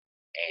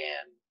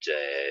and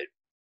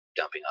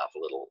dumping off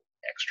a little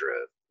extra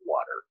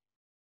water,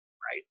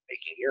 right,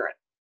 making urine.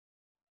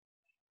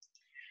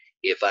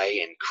 If I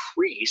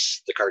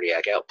increase the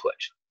cardiac output,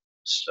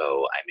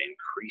 so I'm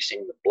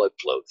increasing the blood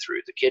flow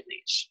through the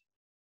kidneys,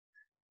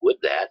 would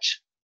that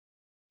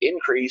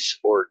increase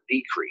or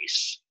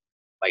decrease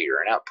my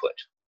urine output?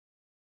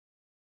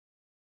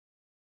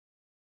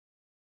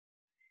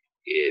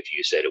 If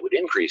you said it would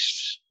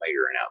increase my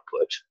urine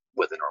output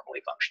with a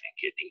normally functioning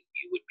kidney,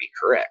 you would be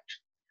correct.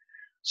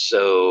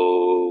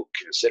 So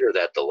consider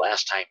that the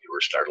last time you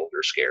were startled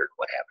or scared,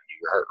 what happened to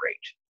your heart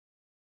rate?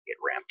 It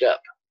ramped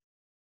up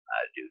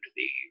due to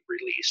the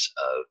release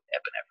of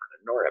epinephrine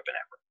and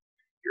norepinephrine.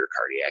 Your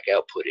cardiac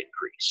output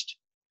increased.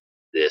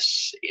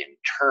 This, in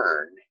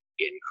turn,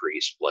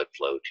 increased blood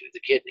flow to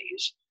the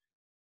kidneys,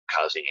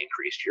 causing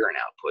increased urine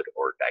output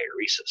or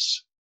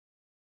diuresis.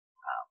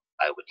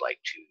 I would like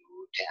to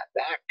tap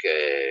back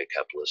a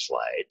couple of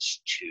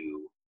slides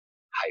to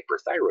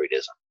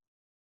hyperthyroidism.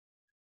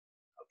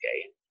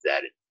 Okay,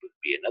 that would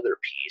be another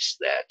piece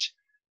that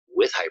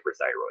with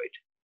hyperthyroid,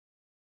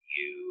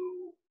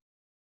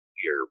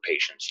 your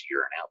patient's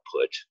urine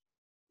output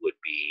would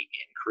be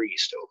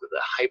increased over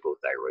the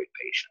hypothyroid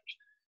patient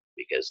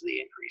because of the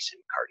increase in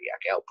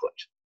cardiac output.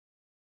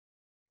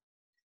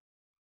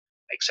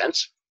 Make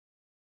sense?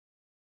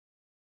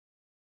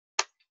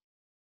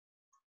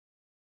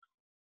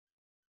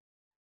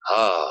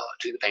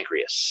 To the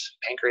pancreas,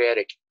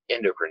 pancreatic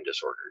endocrine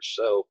disorders.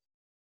 So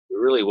we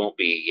really won't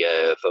be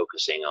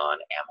focusing on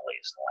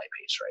amylase and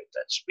lipase, right?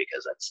 That's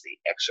because that's the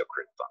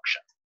exocrine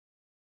function.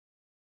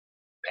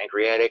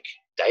 Pancreatic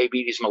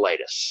diabetes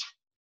mellitus,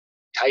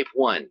 type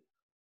 1,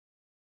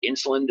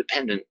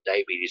 insulin-dependent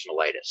diabetes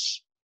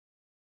mellitus,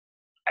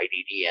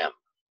 IDDM,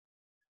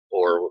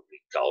 or what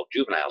we call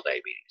juvenile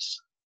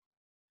diabetes.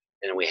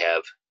 Then we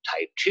have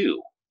type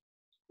 2,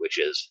 which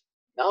is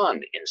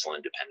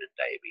non-insulin dependent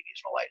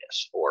diabetes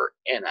mellitus, or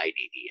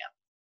NIDDM,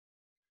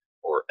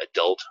 or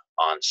adult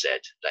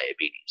onset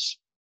diabetes.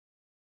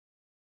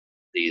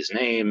 These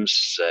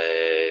names,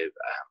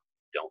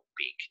 don't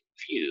be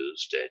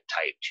confused.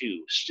 Type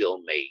 2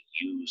 still may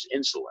use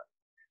insulin,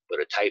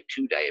 but a type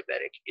 2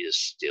 diabetic is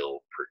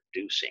still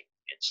producing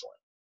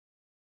insulin,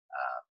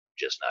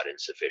 just not in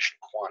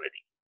sufficient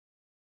quantity.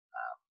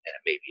 And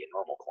it may be a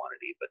normal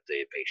quantity, but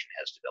the patient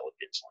has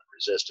developed insulin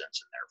resistance,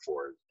 and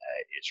therefore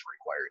it's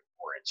required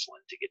more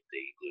insulin to get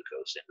the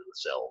glucose into the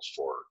cells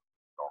for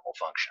normal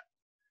function.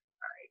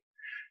 All right.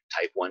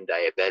 Type 1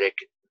 diabetic,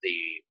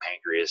 the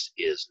pancreas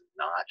is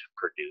not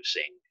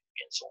producing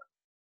insulin.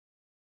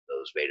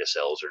 Those beta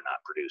cells are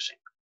not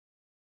producing.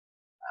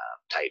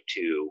 Type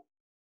 2,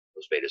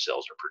 those beta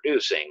cells are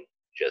producing,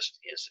 just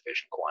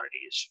insufficient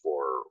quantities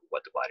for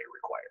what the body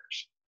requires.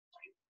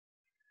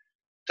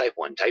 Type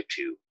 1, type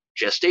 2,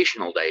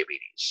 gestational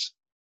diabetes.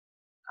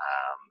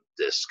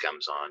 This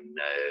comes on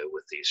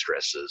with the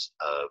stresses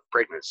of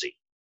pregnancy.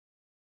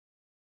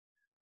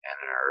 And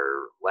in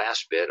our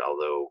last bit,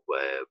 although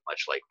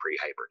much like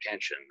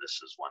pre-hypertension, this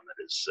is one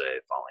that is is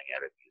falling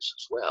out of use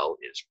as well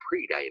is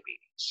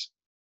prediabetes,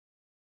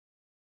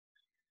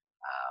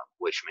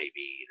 which may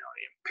be,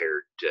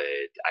 impaired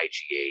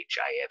IgH,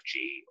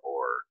 IFG,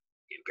 or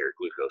impaired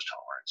glucose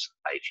tolerance,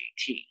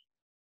 IGT.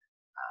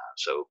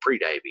 So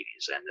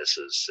prediabetes, and this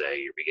is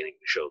you're beginning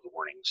to show the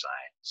warning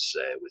signs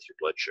with your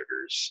blood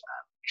sugars.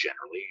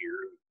 Generally,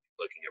 you're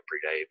looking at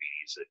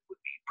prediabetes that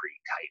would be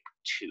pre-type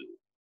 2.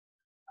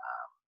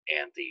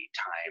 And the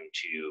time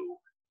to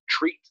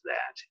treat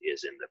that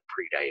is in the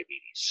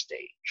prediabetes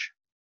stage.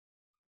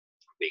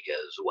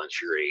 Because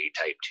once you're a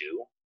type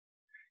 2,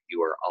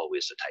 you are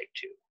always a type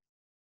 2.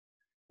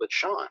 But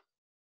Sean,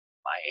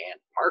 my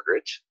Aunt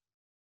Margaret,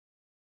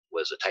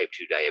 was a type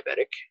 2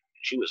 diabetic.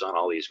 She was on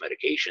all these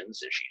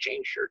medications, and she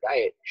changed her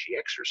diet, and she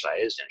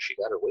exercised, and she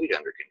got her weight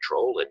under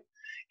control, and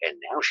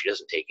now she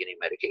doesn't take any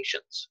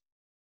medications.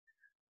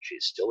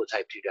 She's still a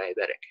type 2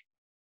 diabetic.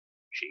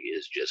 She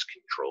is just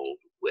controlled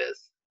with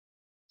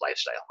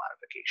lifestyle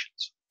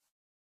modifications.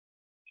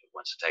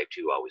 Once a type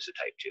 2, always a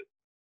type 2.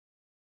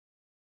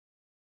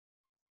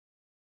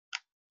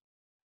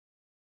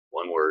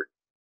 One word,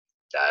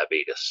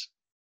 diabetes.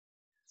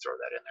 Throw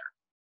that in there.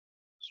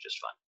 It's just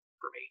fun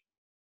for me.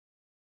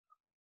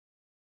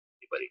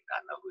 Anybody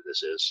not know who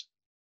this is?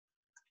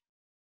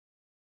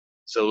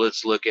 So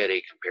let's look at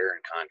a compare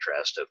and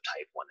contrast of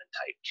type 1 and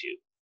type 2.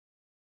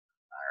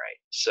 All right,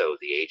 so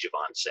the age of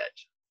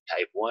onset.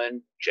 Type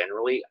 1,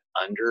 generally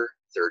under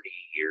 30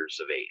 years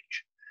of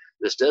age.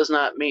 This does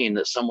not mean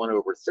that someone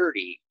over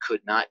 30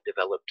 could not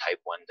develop type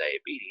 1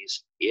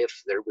 diabetes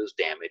if there was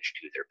damage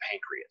to their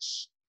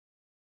pancreas.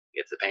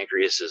 If the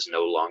pancreas is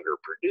no longer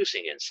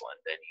producing insulin,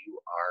 then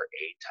you are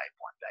a type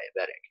 1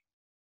 diabetic.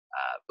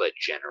 But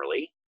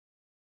generally,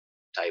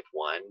 type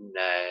 1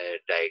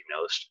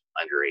 diagnosed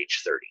under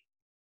age 30.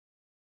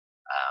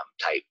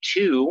 Type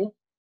 2,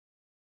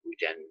 we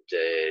tend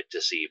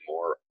to see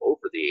more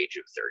over the age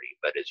of 30,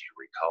 but as you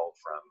recall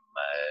from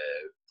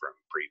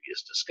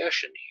previous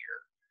discussion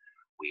here,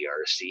 we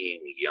are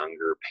seeing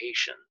younger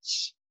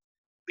patients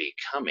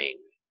becoming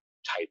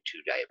type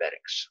 2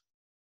 diabetics.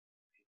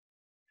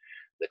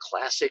 The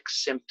classic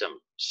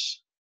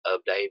symptoms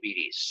of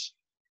diabetes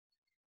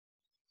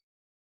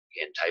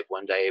in type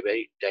 1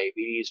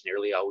 diabetes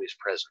nearly always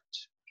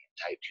present. In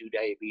type 2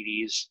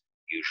 diabetes,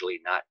 usually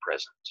not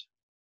present.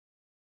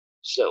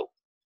 So,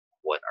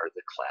 what are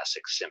the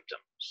classic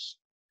symptoms?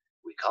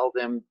 We call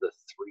them the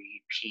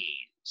 3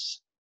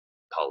 Ps: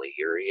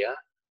 polyuria,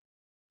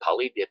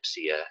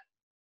 polydipsia,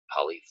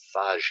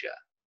 polyphagia.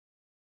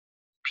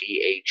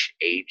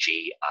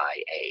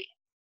 P-H-A-G-I-A.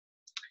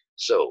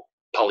 So,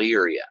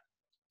 polyuria,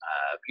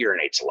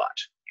 urinates a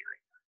lot.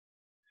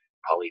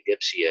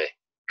 Polydipsia,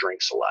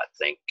 drinks a lot.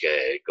 Think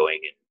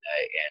going in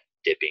and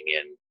dipping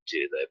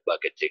into the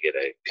bucket to get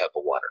a cup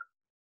of water.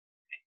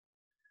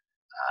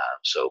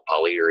 So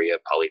polyuria,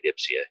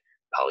 polydipsia,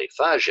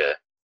 polyphagia,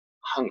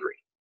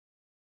 hungry.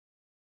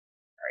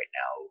 All right,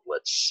 now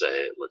let's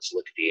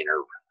look at the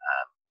inner.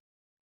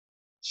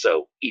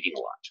 So eating a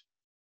lot.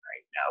 All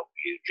right, now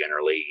you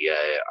generally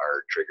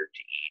are triggered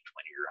to eat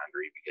when you're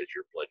hungry because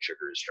your blood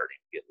sugar is starting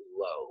to get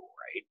low,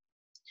 right?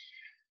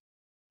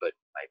 But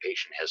my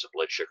patient has a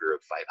blood sugar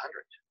of 500.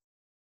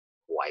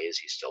 Why is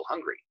he still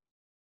hungry?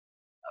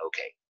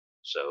 Okay,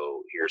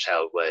 so here's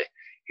how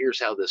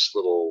this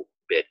little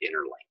bit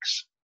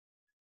interlinks.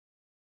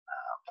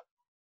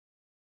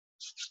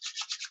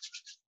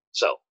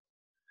 So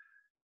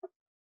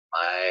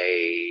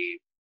my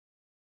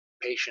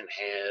patient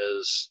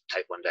has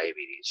type 1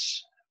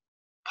 diabetes,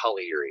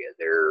 polyuria.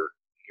 They're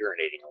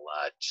urinating a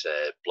lot.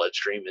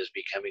 Bloodstream is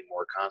becoming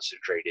more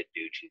concentrated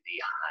due to the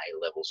high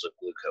levels of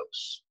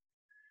glucose,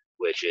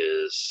 which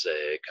is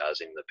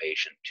causing the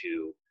patient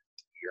to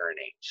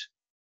urinate,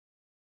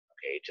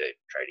 okay, to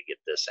try to get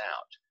this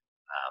out,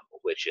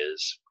 which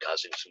is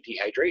causing some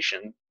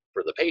dehydration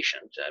for the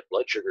patient.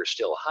 Blood sugar is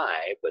still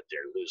high, but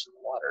they're losing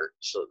water,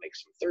 so it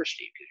makes them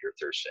thirsty because your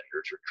thirst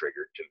centers are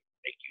triggered to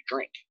make you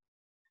drink.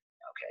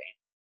 Okay.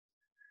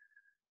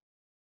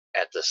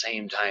 At the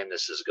same time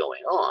this is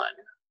going on,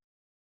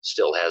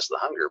 still has the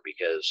hunger,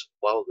 because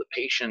while the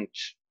patient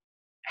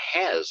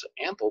has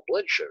ample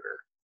blood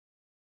sugar,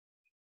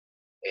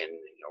 and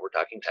we're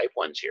talking type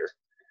 1s here,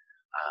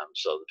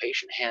 so the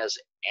patient has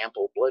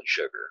ample blood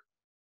sugar,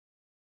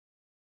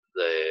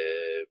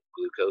 the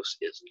glucose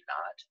is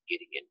not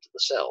getting into the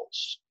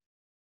cells,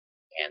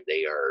 and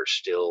they are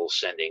still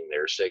sending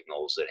their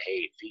signals that,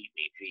 hey, feed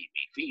me, feed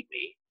me, feed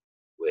me,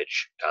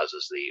 which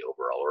causes the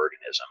overall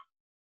organism,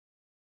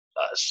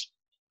 us,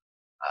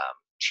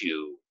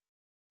 to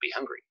be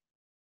hungry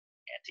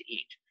and to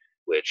eat,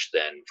 which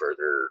then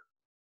further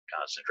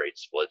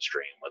concentrates the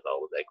bloodstream with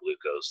all of that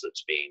glucose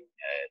that's being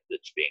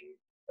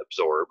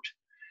absorbed,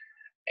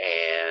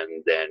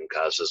 and then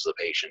causes the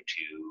patient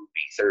to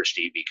be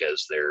thirsty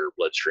because their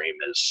bloodstream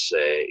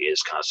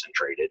is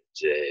concentrated,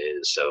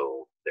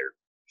 so they're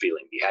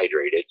feeling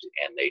dehydrated,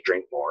 and they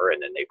drink more,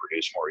 and then they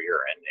produce more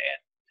urine,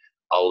 and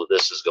all of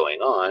this is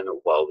going on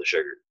while the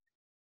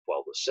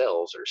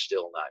cells are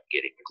still not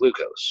getting the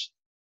glucose.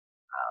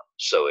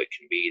 So it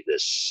can be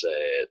this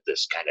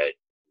this kind of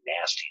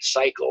nasty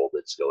cycle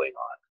that's going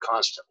on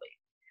constantly.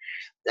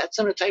 That's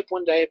in a type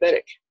 1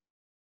 diabetic.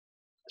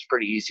 It's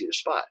pretty easy to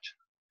spot.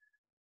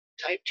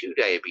 Type 2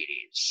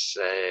 diabetes,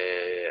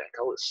 I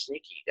call it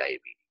sneaky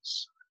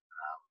diabetes,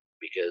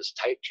 because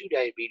type 2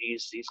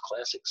 diabetes, these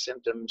classic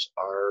symptoms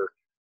are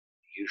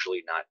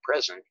usually not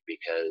present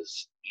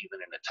because even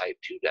in a type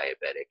 2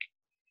 diabetic,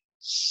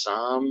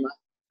 some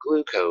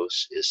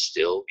glucose is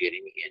still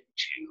getting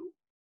into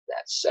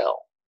that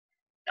cell.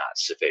 Not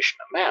sufficient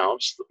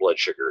amounts, the blood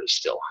sugar is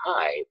still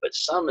high, but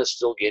some is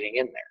still getting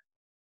in there.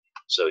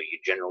 So you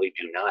generally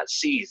do not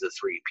see the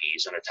 3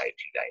 Ps in a type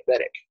 2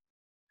 diabetic.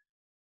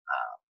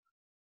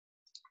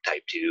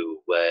 Type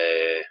 2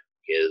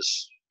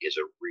 is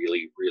a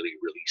really, really,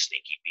 really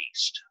sneaky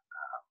beast.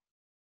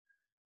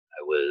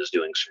 I was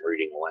doing some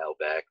reading a while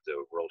back.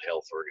 The World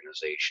Health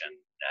Organization,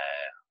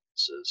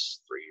 this is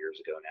 3 years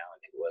ago now, I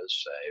think it was,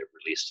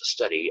 released a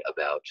study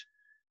about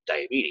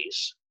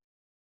diabetes.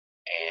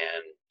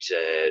 And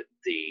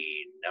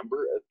the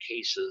number of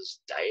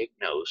cases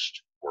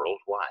diagnosed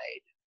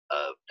worldwide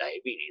of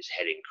diabetes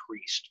had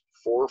increased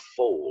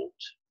 4-fold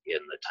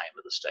in the time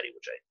of the study,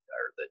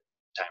 or the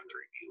time of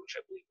the review, which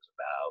I believe was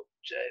about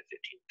 15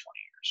 to 20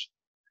 years.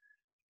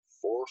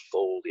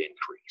 4-fold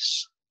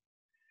increase.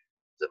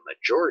 The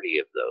majority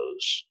of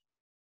those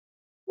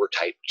were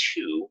type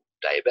 2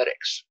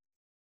 diabetics.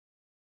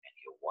 And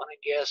you want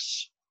to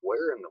guess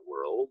where in the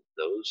world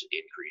those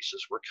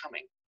increases were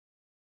coming?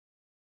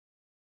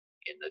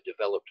 In the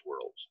developed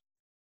world.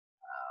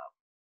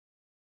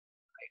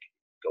 I can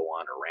go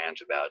on a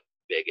rant about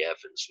big F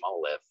and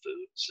small f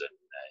foods, and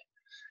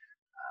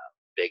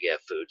big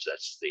F foods,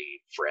 that's the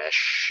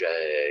fresh,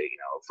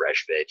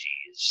 fresh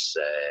veggies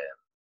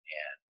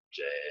and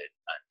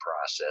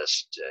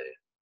unprocessed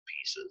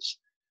pieces.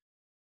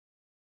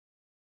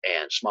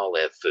 And small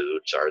f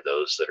foods are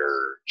those that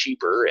are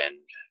cheaper, and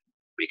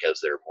because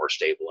they're more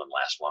stable and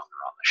last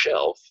longer on the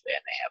shelf, and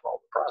they have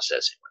all the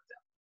processing with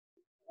them.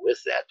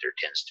 With that, there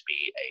tends to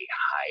be a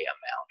high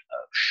amount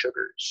of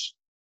sugars,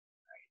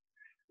 right,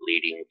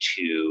 leading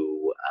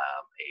to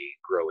a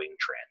growing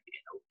trend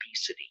in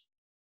obesity.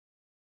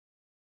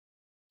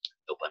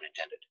 No pun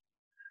intended.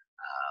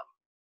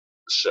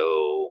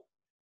 So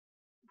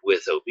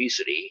with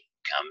obesity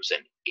comes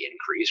an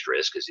increased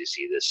risk, as you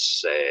see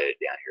this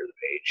down here on the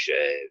page,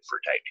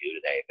 for type 2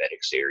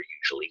 diabetics. They are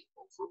usually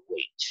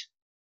overweight.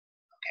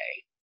 Okay.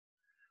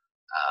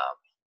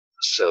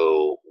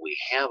 So we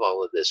have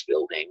all of this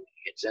building.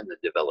 It's in the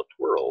developed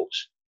world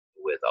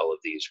with all of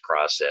these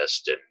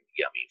processed and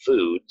yummy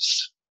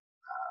foods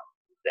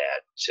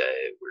that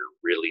we're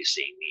really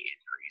seeing the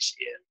increase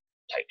in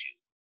type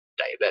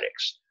 2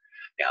 diabetics.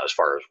 Now, as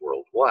far as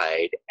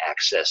worldwide,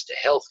 access to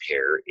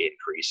healthcare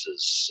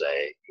increases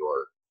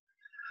your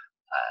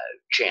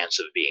chance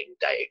of being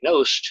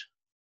diagnosed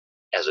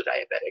as a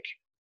diabetic,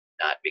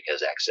 not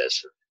because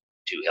access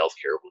to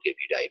healthcare will give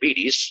you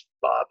diabetes,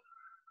 Bob,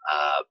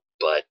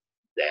 but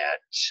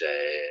that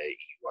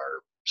you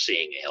are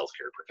seeing a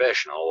healthcare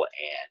professional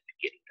and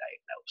getting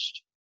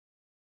diagnosed.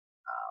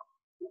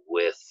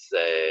 With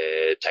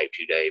type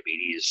 2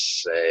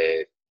 diabetes,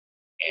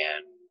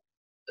 and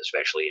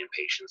especially in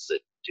patients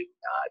that do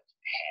not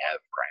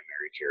have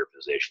primary care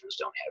physicians,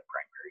 don't have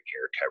primary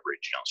care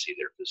coverage, don't see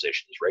their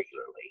physicians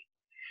regularly,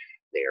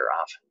 they are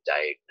often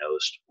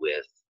diagnosed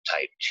with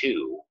type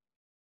 2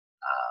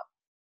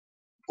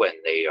 when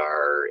they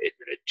are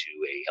admitted to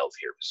a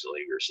healthcare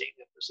facility or seeing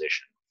a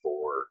physician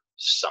for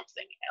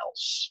something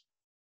else.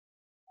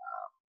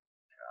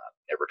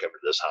 Never come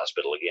to this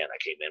hospital again. I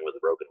came in with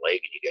a broken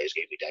leg and you guys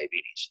gave me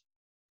diabetes.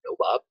 No,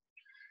 Bob,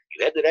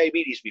 you had the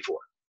diabetes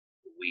before.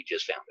 We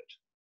just found it.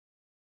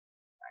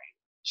 Right.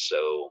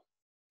 So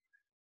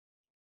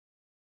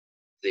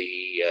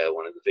the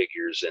one of the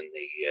figures in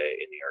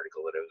the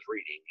article that I was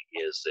reading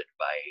is that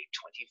by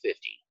 2050,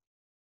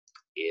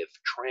 if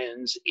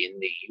trends in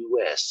the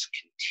U.S.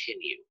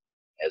 continue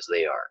as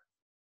they are,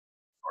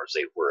 or as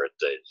they were at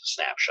the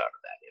snapshot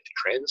of that, if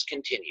trends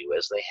continue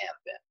as they have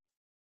been,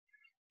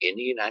 in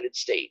the United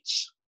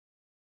States,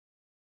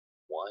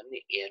 1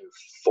 in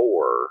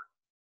 4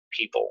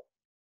 people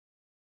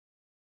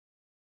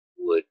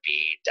would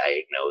be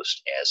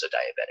diagnosed as a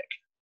diabetic.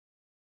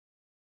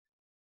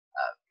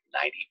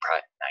 95%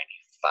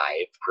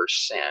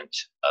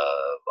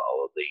 of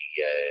all of the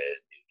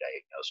new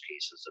diagnosed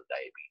cases of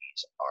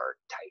diabetes are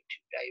type 2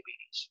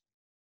 diabetes.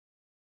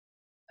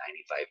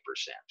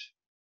 95%.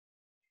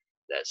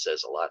 That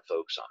says a lot,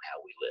 folks, on how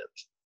we live.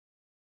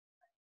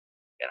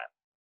 And I'm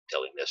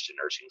telling this to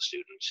nursing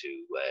students who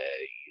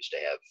used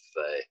to have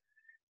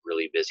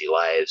really busy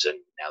lives,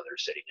 and now they're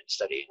sitting and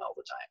studying all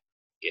the time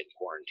in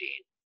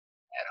quarantine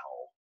at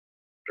home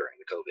during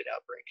the COVID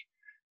outbreak.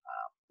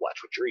 Watch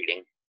what you're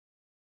eating,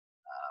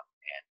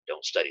 and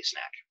don't study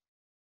snack.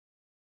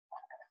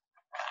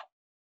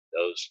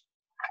 Those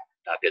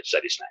not good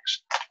study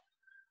snacks.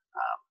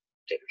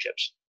 Potato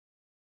chips.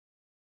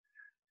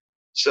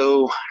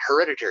 So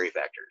hereditary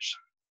factors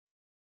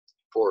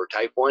for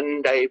type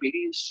 1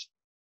 diabetes.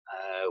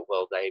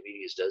 Well,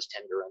 diabetes does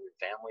tend to run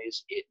in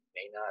families. It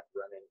may not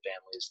run in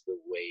families the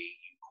way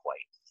you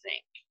quite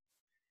think.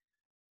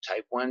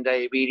 Type 1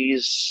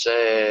 diabetes,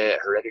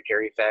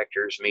 hereditary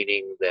factors,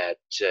 meaning that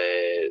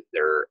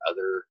there are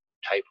other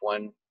type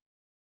 1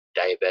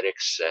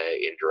 diabetics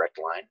in direct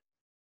line,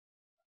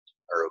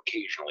 are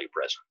occasionally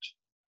present.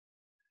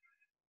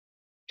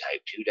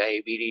 Type 2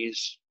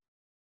 diabetes,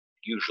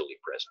 usually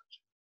present.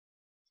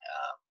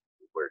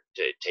 Where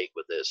to take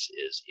with this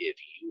is if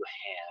you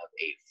have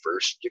a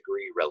first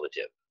degree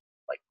relative,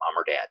 like mom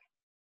or dad,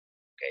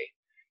 okay,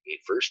 a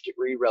first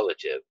degree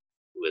relative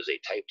who is a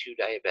type 2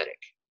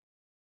 diabetic,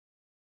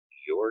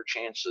 your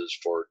chances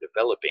for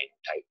developing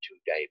type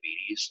 2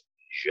 diabetes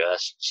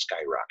just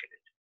skyrocketed.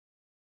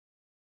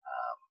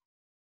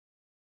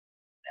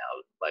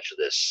 Now, much of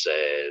this,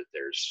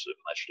 there's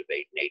much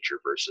debate, nature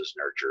versus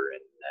nurture,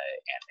 and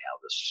how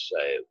this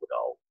would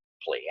all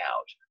play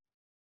out.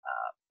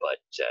 But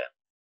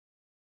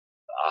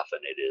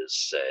often it is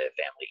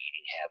family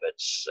eating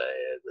habits,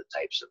 the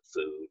types of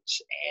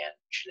foods, and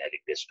genetic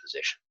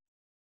disposition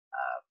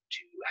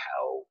to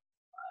how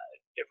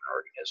different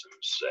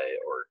organisms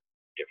or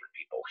different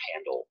people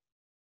handle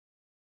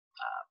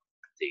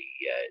the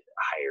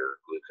higher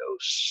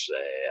glucose,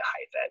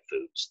 high fat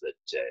foods that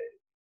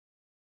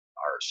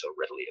are so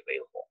readily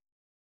available.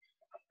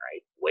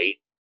 Right?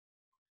 Weight.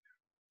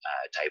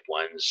 Type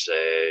 1s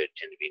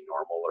tend to be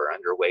normal or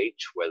underweight,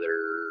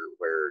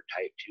 where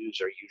type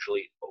 2s are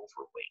usually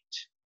overweight.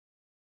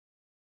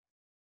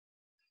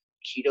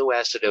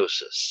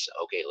 Ketoacidosis.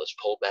 Okay, let's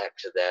pull back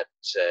to that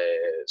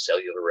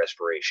cellular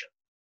respiration.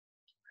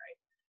 Right?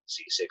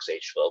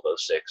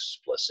 C6H12O6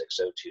 plus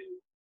 6O2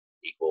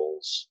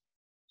 equals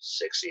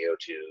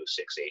 6CO2,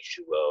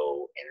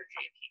 6H2O,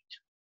 energy and heat.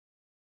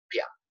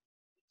 Yeah.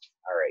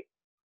 All right.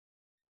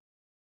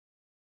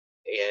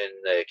 In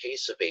the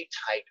case of a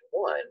type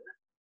 1,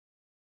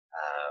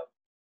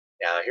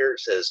 now here it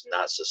says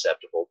not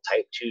susceptible.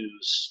 Type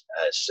 2s,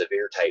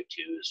 severe type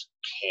 2s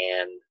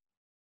can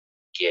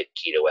get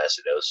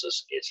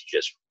ketoacidosis. It's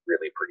just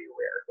really pretty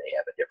rare. They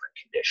have a different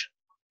condition.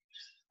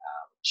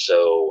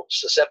 So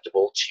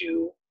susceptible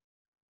to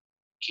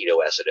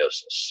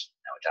ketoacidosis.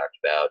 Now we talked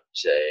about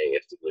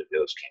if the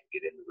glucose can't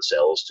get into the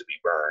cells to be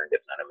burned,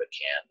 if none of it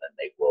can, then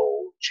they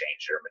will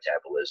change their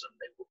metabolism.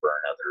 They will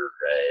burn other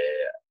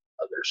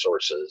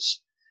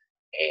sources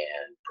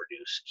and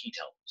produce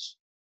ketones,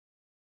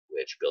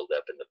 which build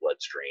up in the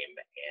bloodstream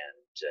and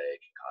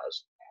can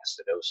cause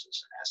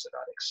acidosis, an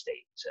acidotic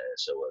state,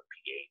 so a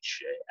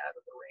pH out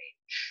of the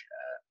range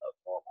of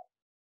normal.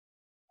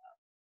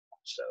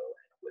 So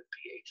with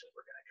pH that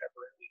we're going to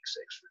cover in week 6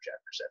 for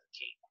chapter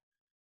 17,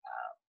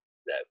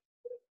 that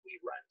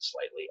we run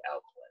slightly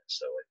alkaline,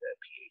 so at a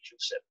pH of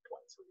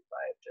 7.35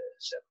 to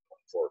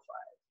 7.45.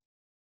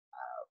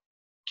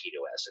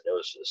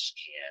 Ketoacidosis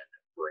can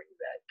bring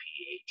that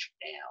pH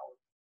down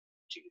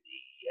to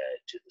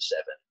the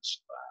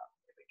sevens.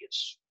 If it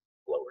gets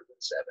lower than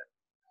 7,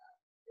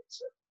 it's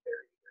a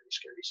very, very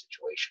scary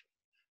situation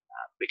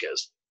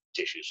because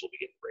tissues will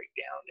begin to break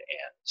down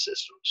and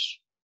systems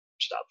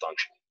stop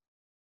functioning.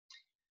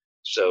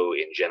 So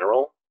in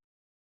general,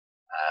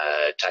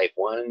 type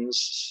 1s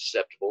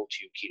susceptible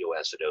to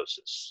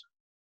ketoacidosis.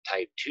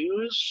 Type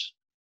 2s,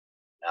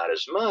 not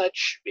as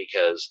much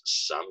because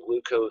some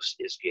glucose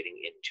is getting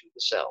into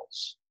the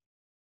cells.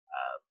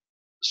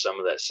 Some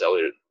of that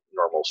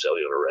normal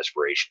cellular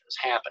respiration is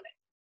happening.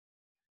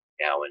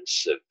 Now, in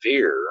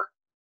severe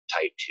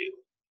type 2,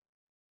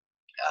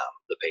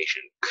 the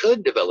patient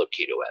could develop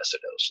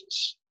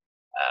ketoacidosis,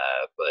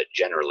 but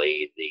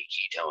generally the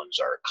ketones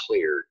are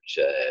cleared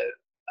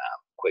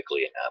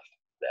quickly enough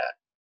that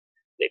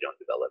they don't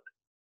develop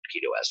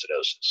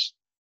ketoacidosis.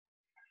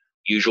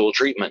 Usual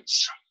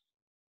treatments.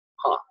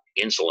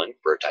 Insulin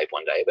for a type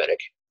 1 diabetic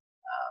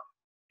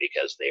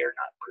because they are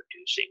not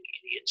producing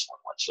any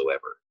insulin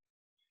whatsoever.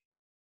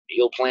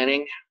 Meal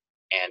planning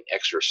and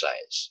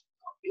exercise.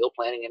 Meal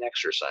planning and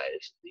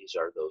exercise, these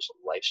are those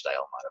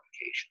lifestyle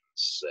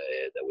modifications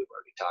that we've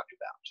already talked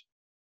about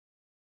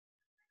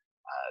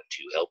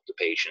to help the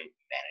patient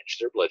manage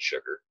their blood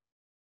sugar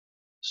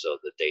so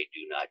that they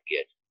do not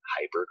get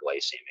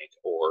hyperglycemic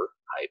or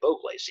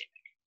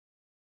hypoglycemic.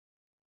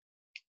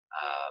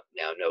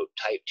 Now note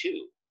type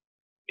 2,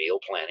 meal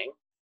planning,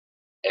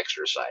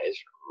 exercise,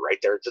 right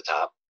there at the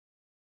top,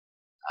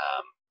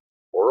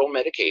 oral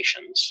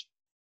medications,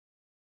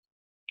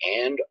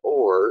 and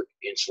or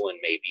insulin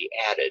may be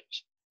added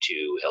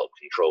to help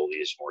control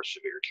these more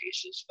severe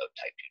cases of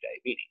type 2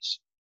 diabetes.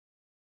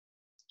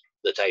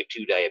 The type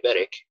 2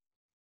 diabetic,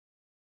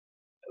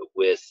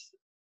 with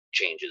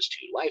changes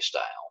to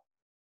lifestyle,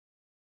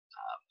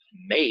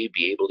 may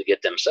be able to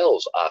get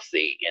themselves off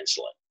the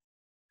insulin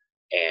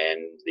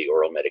and the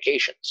oral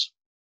medications.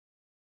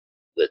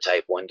 The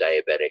type 1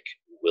 diabetic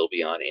will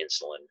be on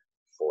insulin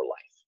for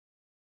life.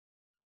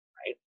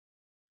 Right?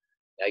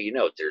 Now you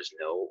note there's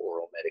no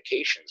oral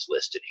medications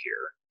listed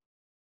here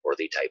for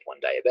the type 1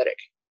 diabetic.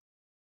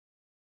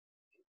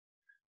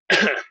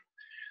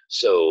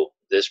 So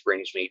this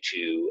brings me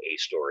to a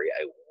story.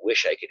 I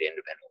wish I could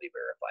independently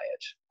verify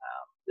it.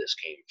 This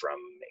came from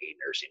a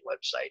nursing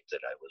website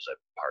that I was a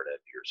part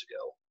of years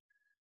ago,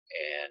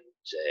 and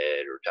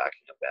we're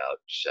talking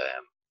about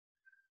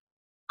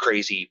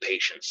crazy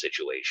patient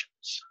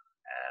situations.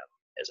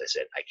 As I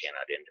said, I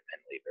cannot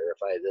independently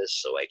verify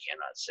this, so I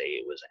cannot say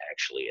it was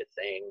actually a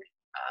thing.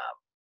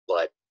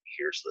 But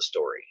here's the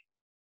story.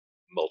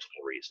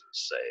 Multiple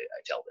reasons I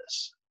tell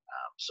this.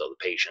 So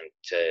the patient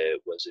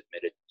was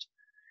admitted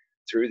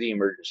through the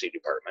emergency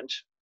department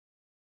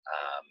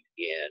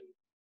in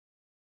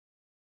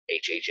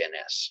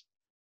HHNS.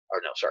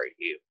 Or no, sorry,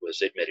 he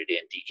was admitted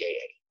in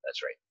DKA.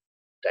 That's right,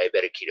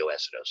 diabetic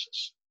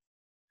ketoacidosis.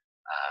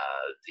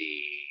 The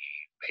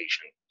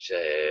patient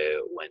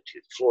went to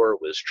the floor,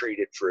 was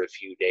treated for a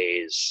few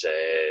days,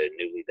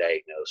 newly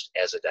diagnosed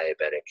as a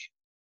diabetic,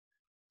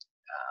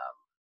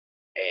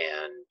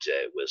 and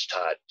was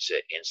taught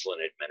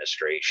insulin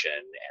administration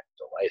and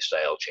the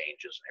lifestyle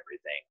changes and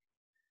everything.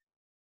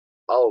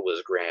 All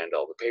was grand,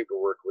 all the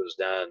paperwork was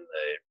done,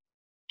 the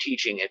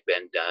teaching had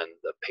been done,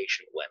 the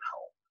patient went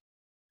home.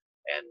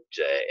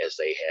 And as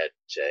they had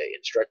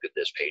instructed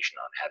this patient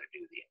on how to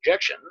do the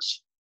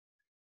injections,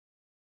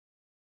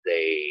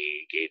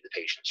 they gave the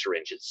patient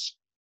syringes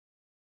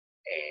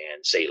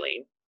and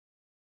saline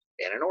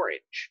and an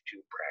orange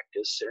to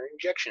practice their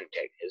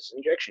his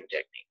injection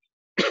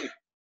technique.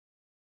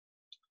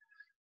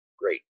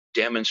 Great.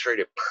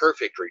 Demonstrated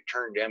perfect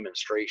return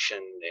demonstration.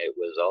 It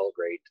was all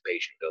great. The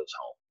patient goes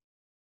home.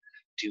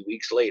 2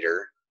 weeks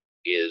later,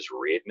 is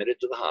readmitted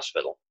to the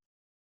hospital,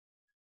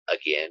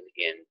 again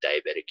in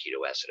diabetic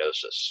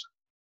ketoacidosis.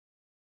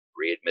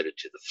 Readmitted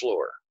to the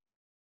floor.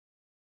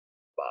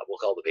 Bob, we'll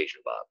call the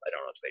patient Bob. I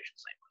don't know what the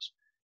patient's name was.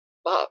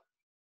 Bob,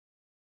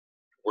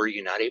 were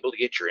you not able to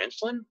get your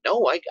insulin?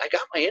 No, I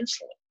got my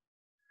insulin.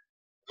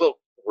 Well,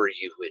 were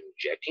you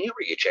injecting it?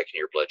 Were you checking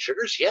your blood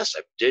sugars? Yes,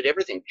 I did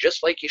everything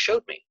just like you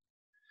showed me.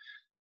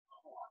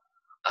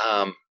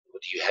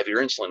 Do you have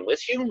your insulin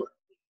with you?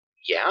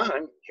 Yeah,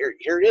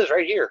 here it is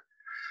right here.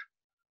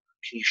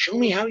 Can you show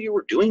me how you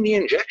were doing the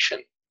injection?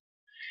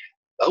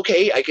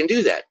 Okay, I can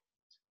do that,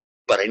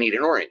 but I need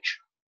an orange.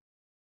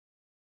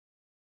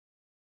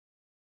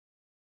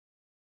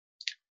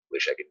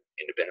 Wish I could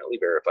independently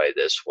verify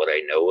this. What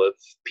I know of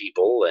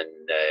people, and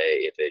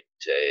if it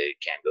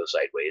can go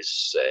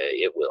sideways,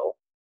 it will.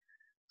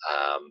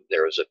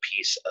 There was a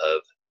piece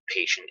of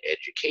patient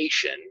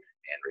education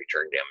and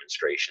return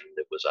demonstration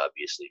that was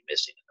obviously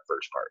missing in the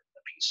first part.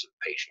 The piece of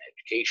patient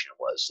education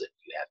was that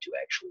you have to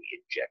actually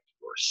inject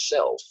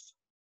yourself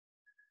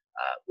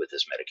with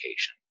this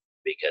medication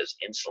because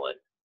insulin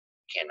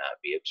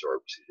cannot be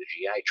absorbed through the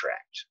GI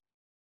tract.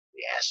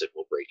 The acid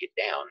will break it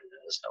down and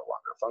it is no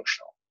longer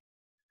functional.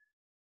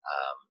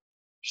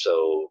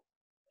 So,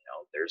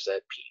 there's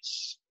that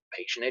piece.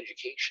 Patient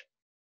education,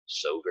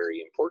 so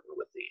very important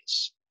with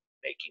these.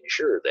 Making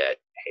sure that,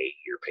 hey,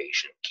 your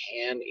patient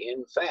can,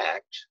 in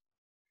fact,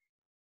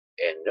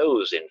 and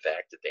knows, in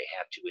fact, that they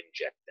have to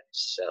inject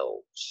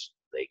themselves.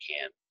 They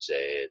can't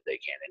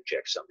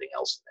inject something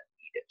else and then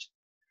eat it.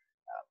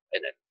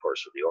 And then, of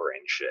course, with the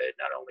orange,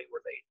 not only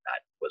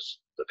was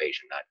the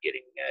patient not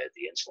getting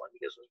the insulin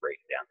because it was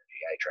breaking down the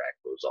GI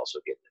tract, but was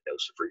also getting a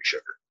dose of free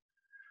sugar.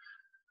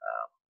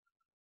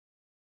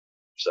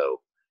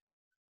 So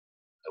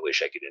I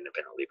wish I could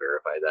independently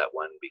verify that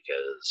one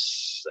because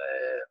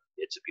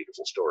it's a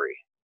beautiful story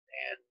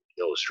and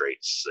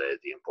illustrates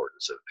the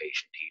importance of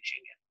patient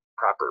teaching and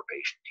proper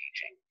patient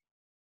teaching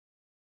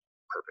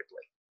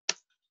perfectly.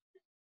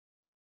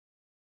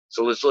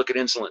 So let's look at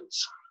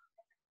insulins.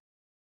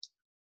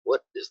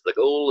 What is the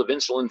goal of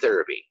insulin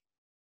therapy?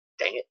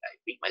 Dang it, I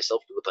beat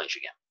myself to the punch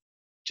again.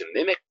 To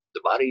mimic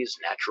the body's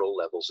natural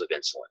levels of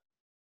insulin.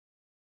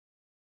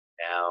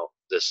 Now,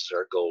 this is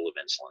our goal of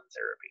insulin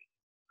therapy.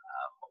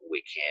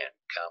 We can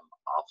come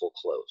awful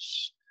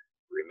close.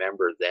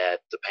 Remember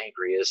that the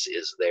pancreas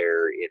is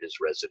there, it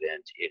is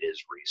resident, it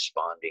is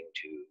responding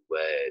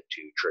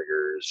to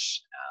triggers,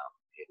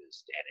 it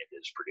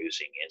is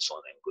producing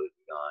insulin and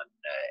glucagon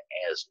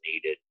as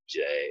needed,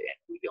 and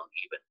we don't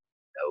even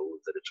know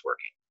that it's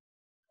working.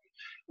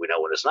 We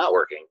know when it's not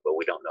working, but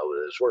we don't know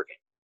that it's working.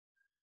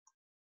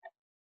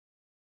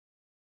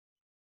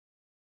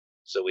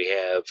 So we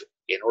have,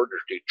 in order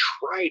to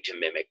try to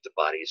mimic the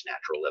body's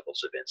natural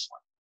levels of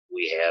insulin,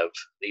 we have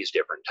these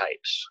different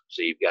types.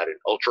 So you've got an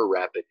ultra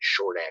rapid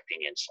short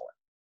acting insulin.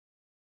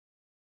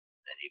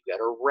 Then you've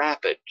got a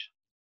rapid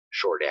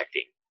short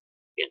acting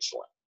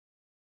insulin.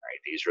 Right?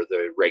 These are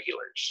the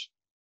regulars.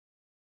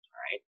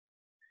 Right?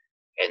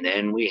 And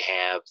then we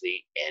have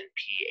the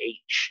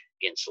NPH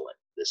insulin.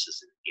 This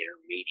is an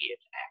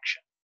intermediate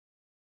action.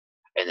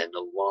 And then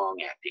the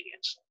long acting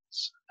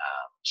insulins.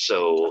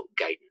 So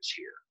guidance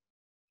here.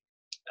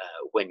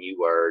 When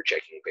you are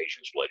checking a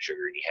patient's blood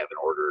sugar and you have an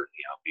order,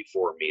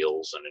 before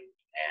meals and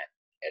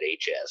at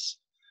HS,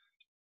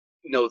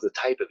 know the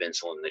type of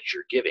insulin that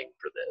you're giving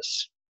for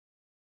this.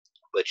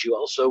 But you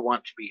also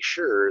want to be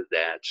sure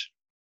that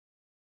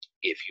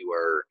if you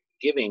are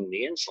giving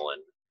the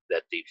insulin,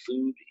 that the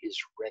food is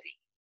ready.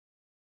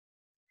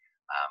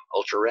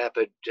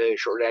 Ultra-rapid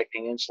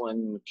short-acting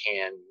insulin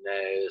can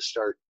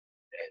start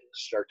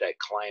that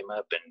climb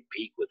up and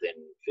peak within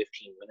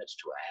 15 minutes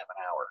to a half an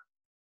hour.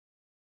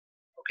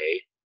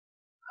 Okay.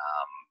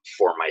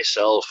 For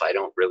myself, I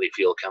don't really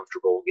feel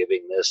comfortable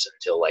giving this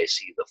until I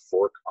see the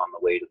fork on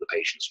the way to the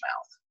patient's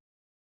mouth.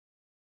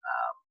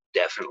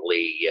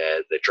 Definitely,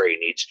 the tray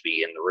needs to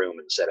be in the room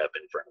and set up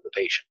in front of the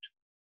patient.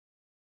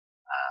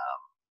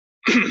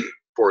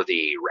 For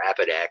the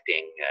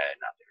rapid-acting,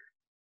 not the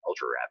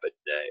ultra-rapid,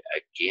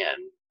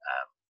 again,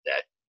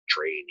 that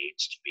tray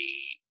needs to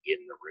be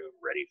in the room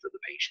ready for the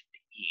patient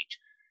to eat,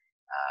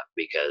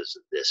 because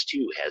this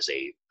too has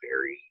a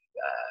very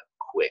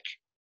quick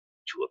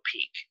to a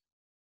peak.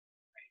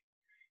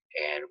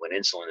 And when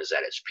insulin is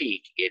at its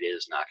peak, it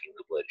is knocking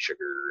the blood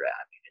sugar,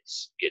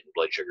 it's getting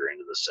blood sugar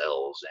into the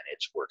cells, and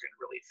it's working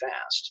really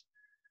fast.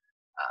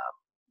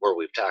 Where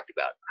we've talked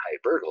about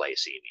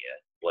hyperglycemia,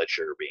 blood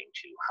sugar being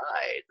too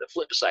high, the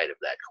flip side of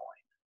that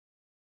coin,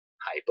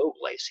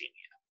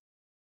 hypoglycemia.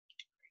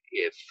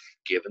 If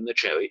given the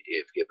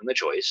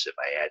choice, if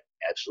I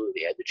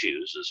absolutely had to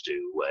choose as to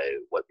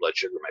what blood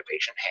sugar my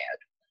patient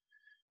had,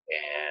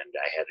 and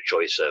I had a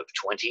choice of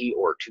 20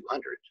 or 200,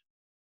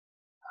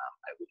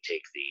 I would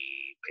take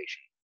the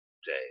patient.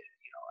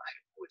 I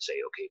would say,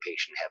 okay,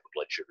 patient, have a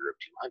blood sugar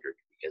of 200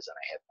 because then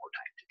I have more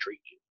time to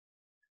treat you.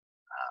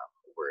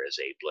 Whereas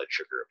a blood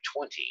sugar of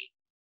 20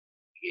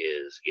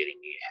 is getting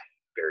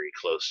very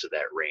close to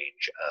that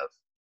range of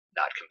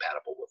not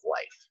compatible with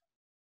life.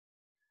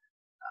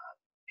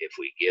 If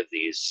we give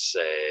these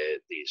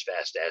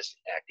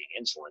fast-acting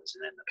insulins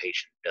and then the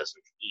patient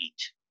doesn't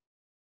eat,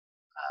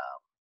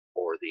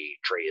 or the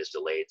tray is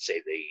delayed,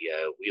 say the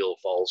wheel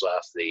falls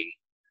off the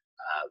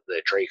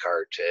tray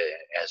cart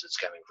as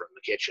it's coming from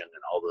the kitchen,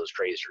 and all those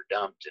trays are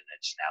dumped, and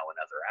it's now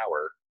another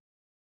hour,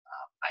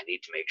 I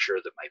need to make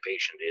sure that my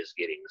patient is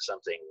getting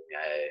something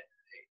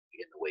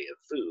in the way of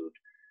food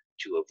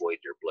to avoid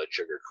their blood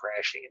sugar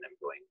crashing and them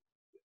going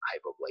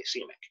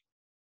hypoglycemic.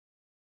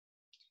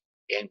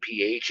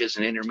 NPH is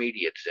an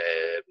intermediate,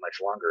 much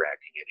longer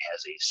acting. It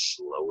has a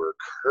slower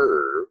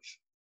curve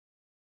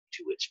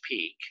to its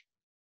peak,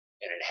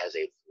 and it has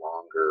a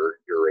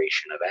longer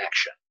duration of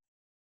action.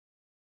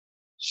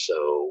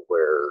 So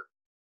where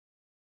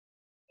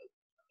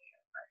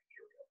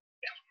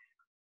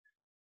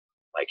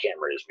my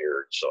camera is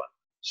mirrored,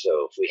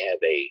 so if we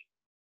have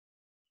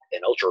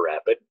an ultra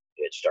rapid,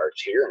 it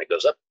starts here and it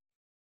goes up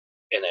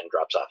and then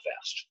drops off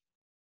fast.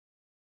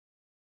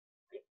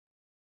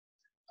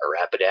 A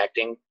rapid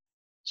acting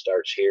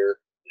starts here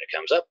and it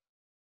comes up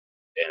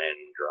and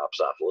then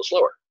drops off a little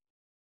slower.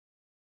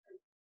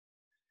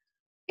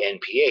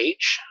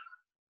 NPH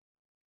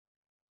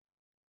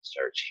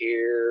starts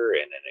here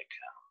and then it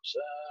comes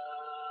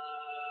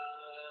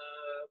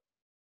up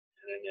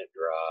and then it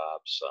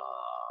drops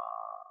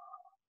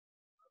off.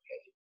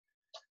 Okay.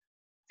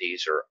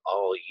 These are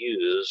all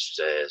used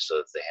so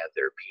that they have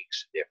their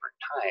peaks at different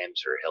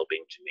times, are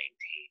helping to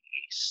maintain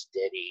a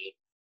steady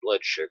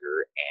blood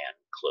sugar and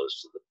close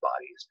to the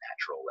body's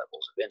natural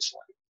levels of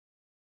insulin.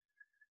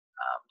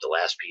 The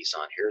last piece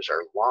on here is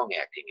our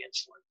long-acting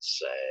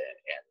insulins,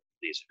 and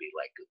these would be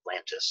like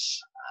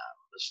Atlantis.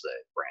 This is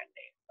the brand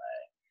name.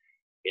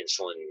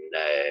 Insulin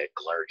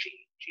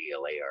glargine,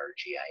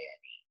 Glargine,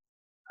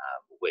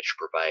 which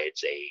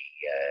provides a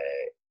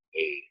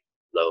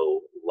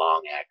low,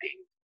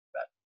 long-acting,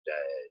 about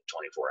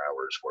 24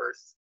 hours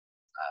worth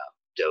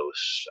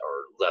dose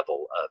or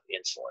level of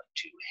insulin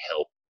to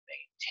help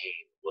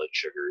maintain blood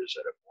sugars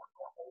at a more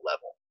normal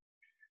level.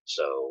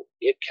 So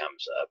it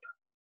comes up,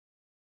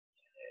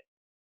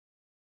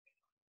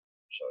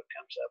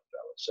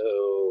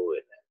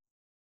 and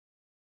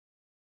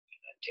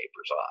then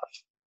tapers off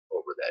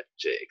over that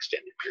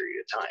extended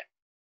period of time.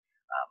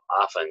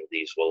 Often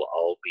these will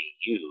all be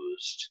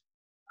used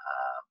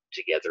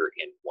together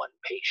in one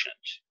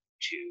patient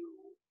to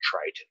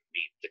try to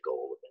meet the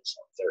goal of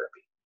insulin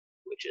therapy,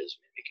 which is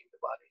mimicking the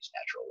body's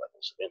natural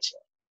levels of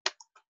insulin.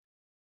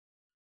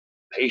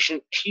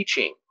 Patient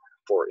teaching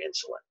for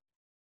insulin.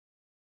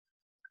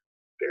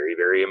 Very,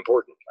 very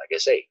important. Like I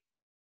say,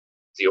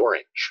 the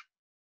orange.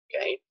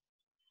 Okay?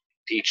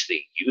 Teach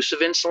the use of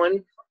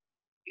insulin,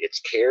 its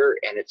care,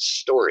 and its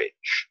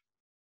storage.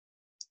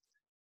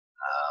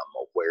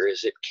 Where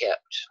is it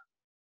kept?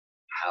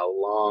 How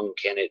long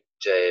can it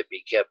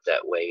be kept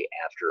that way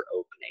after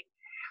opening?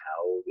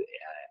 How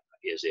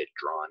is it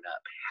drawn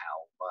up?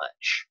 How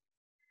much?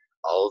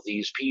 All of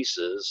these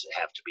pieces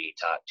have to be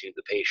taught to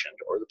the patient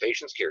or the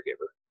patient's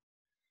caregiver.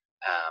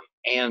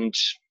 And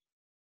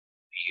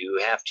you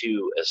have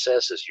to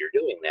assess as you're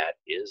doing that,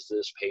 is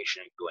this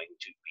patient going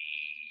to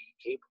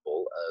be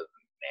capable of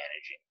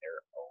managing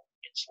their own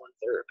insulin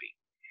therapy?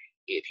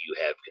 If you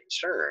have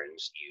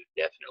concerns, you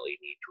definitely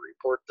need to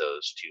report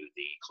those to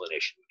the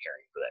clinician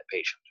caring for that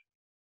patient.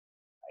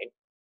 Right?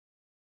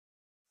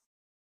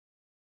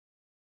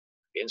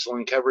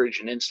 Insulin coverage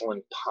and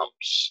insulin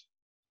pumps.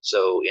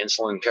 So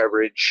insulin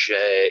coverage,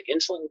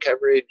 insulin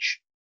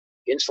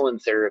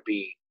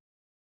therapy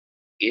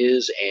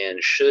is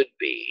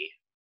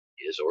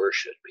or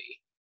should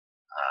be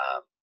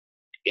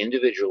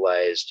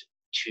individualized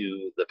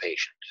to the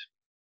patient,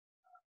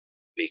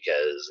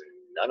 because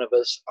none of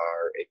us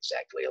are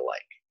exactly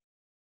alike,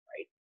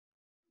 right?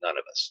 None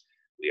of us.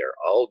 We are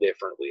all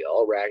different. We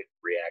all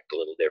react a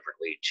little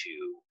differently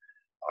to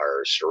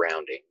our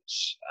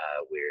surroundings.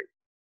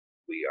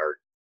 We are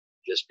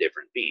just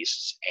different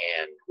beasts,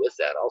 and with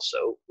that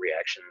also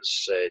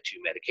reactions to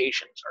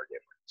medications are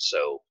different.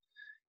 So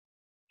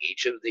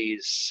each of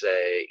these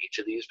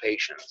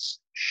patients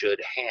should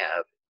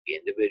have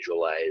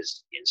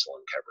individualized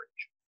insulin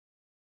coverage.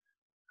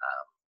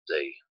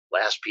 The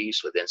last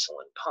piece with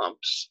insulin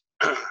pumps,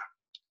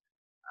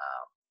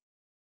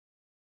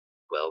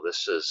 well,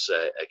 this is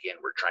again,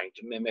 we're trying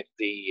to mimic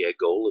the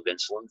goal of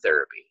insulin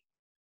therapy,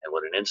 and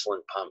what an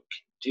insulin pump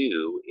can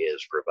do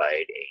is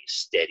provide a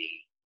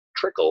steady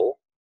trickle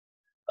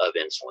of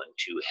insulin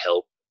to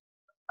help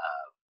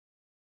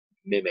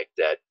mimic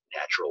that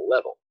natural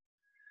level.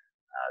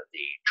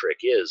 The trick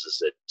is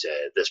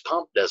that this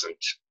pump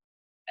doesn't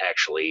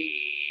actually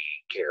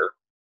care.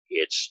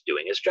 It's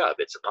doing its job.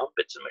 It's a pump,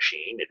 it's a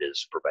machine, it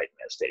is providing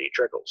a steady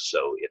trickle.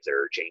 So if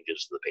there are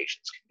changes to the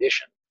patient's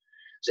condition,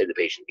 say the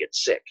patient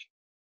gets sick,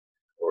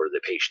 or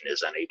the patient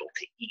is unable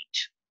to eat,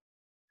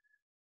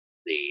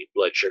 the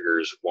blood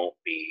sugars won't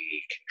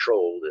be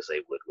controlled as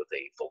they would with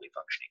a fully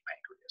functioning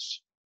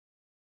pancreas.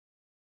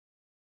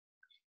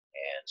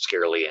 And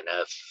scarily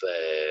enough,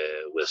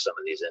 with some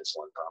of these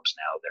insulin pumps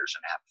now, there's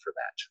an app for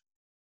that,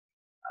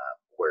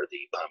 where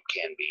the pump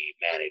can be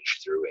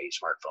managed through a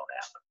smartphone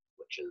app,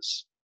 which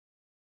is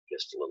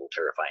just a little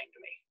terrifying to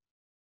me.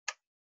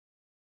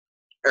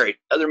 All right,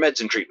 other meds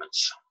and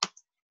treatments.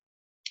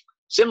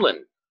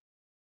 Simlin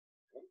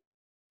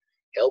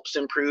helps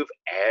improve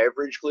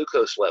average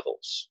glucose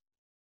levels.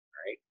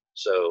 All right,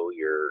 so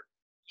your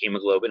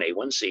hemoglobin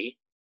A1C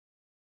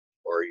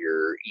or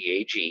your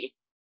EAG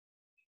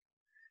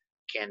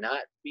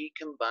cannot be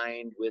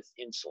combined with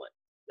insulin.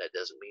 That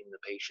doesn't mean the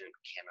patient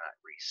cannot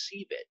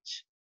receive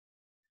it.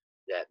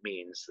 That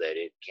means that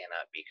it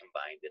cannot be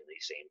combined in the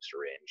same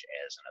syringe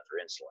as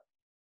another insulin.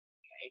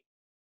 Okay.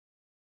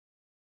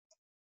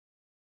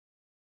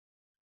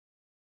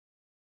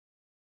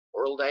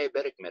 Oral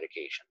diabetic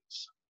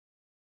medications.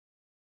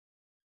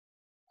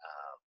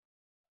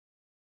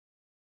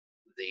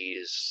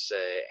 These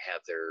have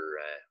their,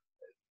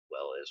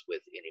 well, as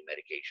with any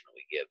medication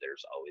we give,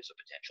 there's always a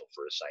potential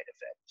for a side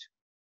effect.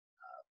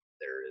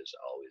 There is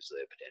always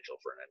the potential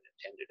for an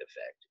unintended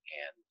effect,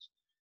 and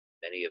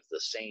many of the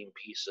same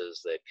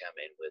pieces that come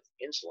in with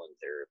insulin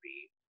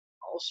therapy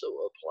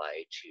also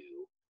apply to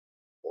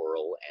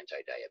oral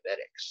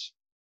antidiabetics.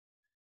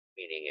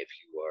 Meaning, if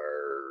you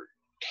are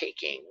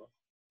taking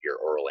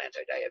your oral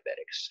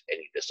antidiabetics and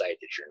you decide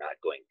that you're not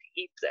going to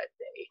eat that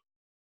day,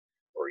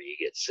 or you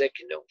get sick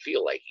and don't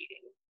feel like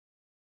eating,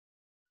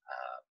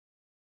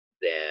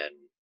 then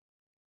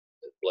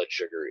the blood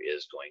sugar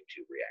is going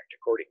to react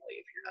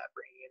accordingly. If you're not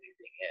bringing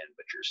anything in,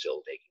 but you're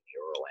still taking the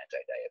oral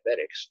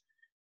antidiabetics,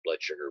 blood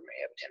sugar may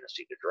have a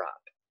tendency to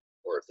drop.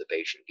 Or if the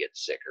patient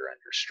gets sick or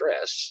under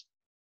stress,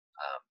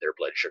 their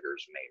blood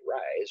sugars may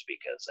rise,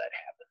 because that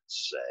happens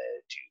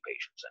to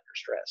patients under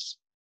stress.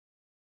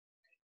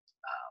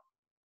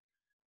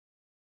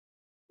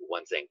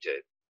 One thing to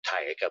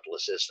tie a couple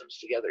of systems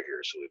together here.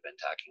 So we've been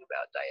talking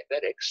about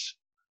diabetics,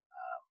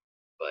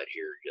 but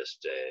here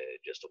just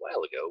a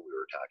while ago we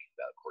were talking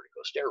about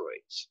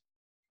corticosteroids,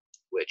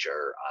 which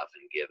are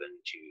often given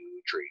to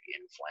treat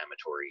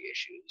inflammatory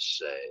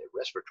issues,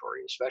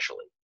 respiratory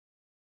especially.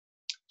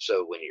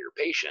 So when your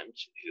patient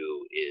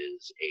who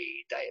is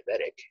a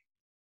diabetic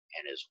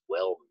and is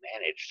well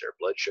managed, their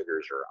blood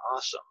sugars are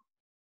awesome,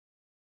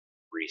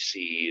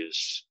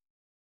 receives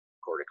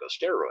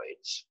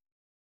corticosteroids,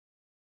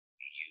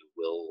 you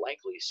will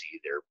likely see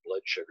their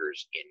blood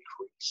sugars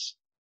increase.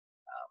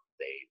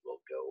 They will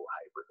go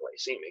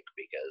hyperglycemic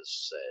because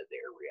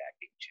they're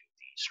reacting to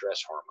the stress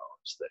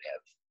hormones that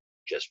have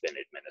just been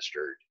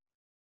administered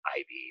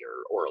IV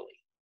or orally.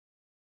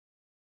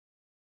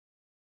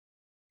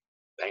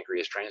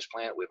 Pancreas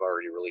transplant, we've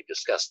already really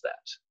discussed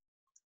that.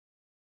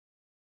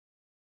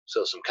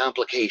 So some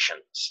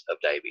complications of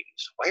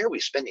diabetes. Why are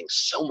we spending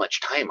so much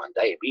time on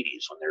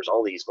diabetes when there's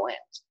all these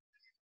glands?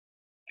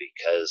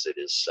 Because it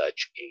is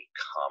such a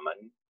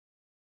common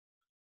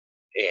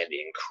and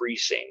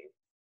increasing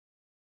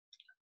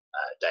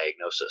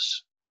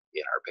diagnosis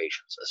in our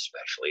patients,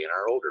 especially in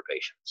our older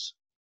patients.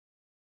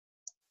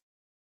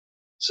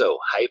 So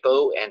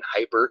hypo and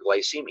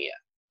hyperglycemia.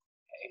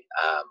 Okay?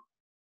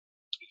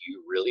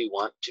 You really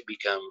want to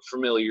become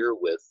familiar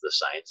with the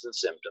signs and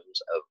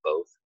symptoms of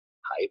both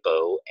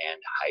hypo and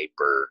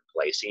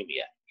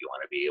hyperglycemia. You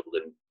want to be able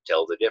to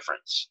tell the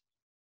difference,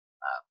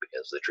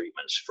 because the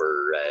treatments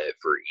for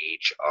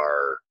each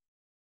are,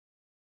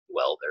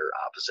 well, they're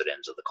opposite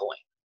ends of the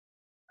coin,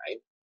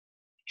 right?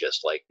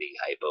 Just like the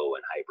hypo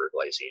and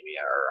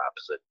hyperglycemia are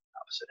opposite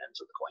ends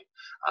of the coin,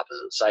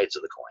 opposite sides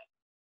of the coin,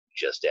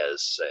 just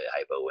as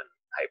hypo and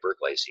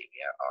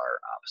hyperglycemia are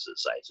opposite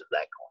sides of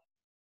that coin.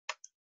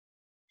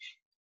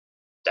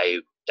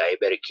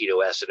 Diabetic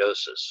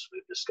ketoacidosis,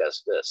 we've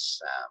discussed this.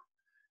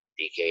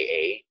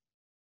 DKA,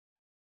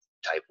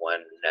 type 1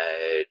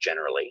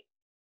 generally,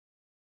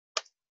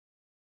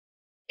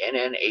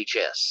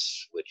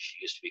 NNHS, which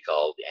used to be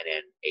called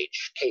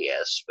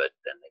NNHKS, but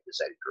then they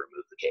decided to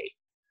remove the K.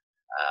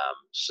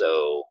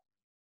 So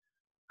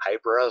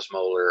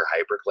hyperosmolar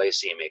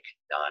hyperglycemic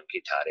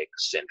non-ketotic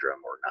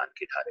syndrome or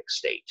non-ketotic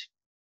state.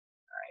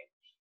 All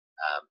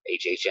right.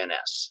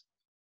 HHNS.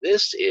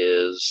 This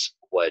is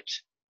what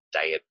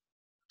type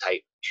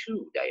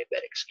 2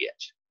 diabetics get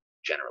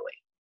generally.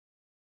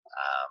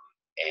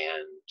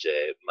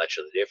 And much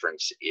of the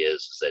difference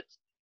is that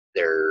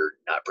they're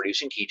not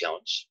producing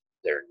ketones,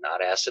 they're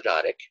not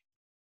acidotic,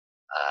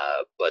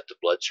 but the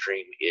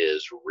bloodstream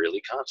is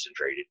really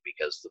concentrated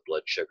because the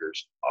blood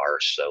sugars are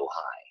so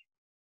high.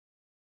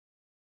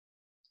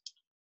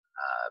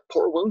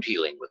 Poor wound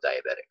healing with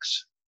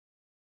diabetics.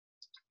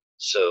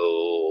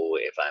 So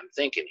if I'm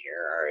thinking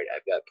here, all right,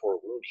 I've got poor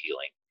wound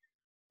healing,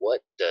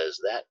 what does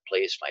that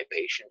place my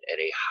patient at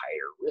a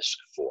higher risk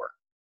for?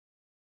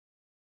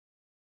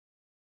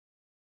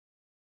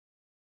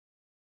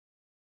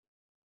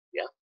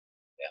 Yeah.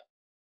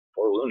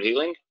 Poor wound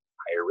healing,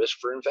 higher risk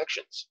for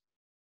infections,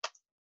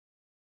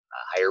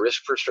 higher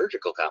risk for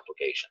surgical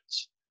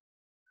complications.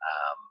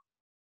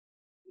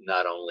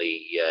 Not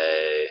only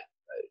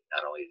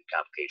the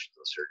complications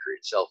of the surgery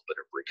itself, but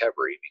of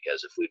recovery,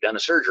 because if we've done a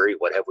surgery,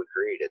 what have we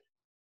created?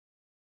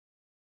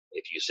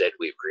 If you said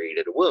we've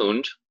created a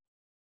wound,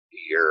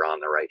 you're on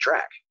the right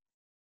track.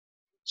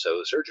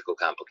 So surgical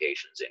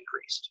complications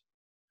increased.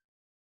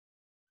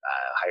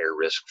 Higher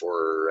risk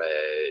for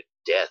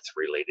death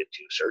related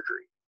to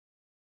surgery.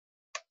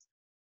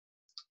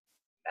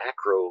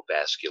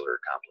 Macrovascular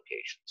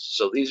complications.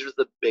 So these are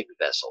the big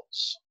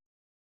vessels,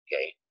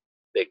 okay?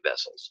 Big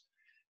vessels.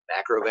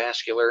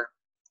 Macrovascular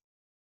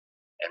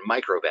and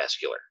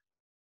microvascular,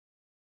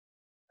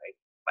 right?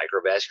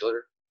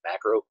 Microvascular,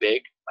 macro,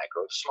 big,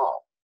 micro,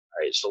 small.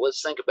 All right, so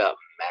let's think about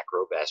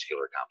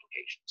macrovascular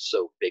complications.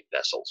 So big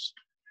vessels,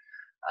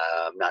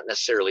 not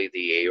necessarily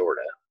the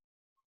aorta,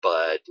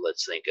 but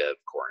let's think of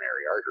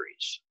coronary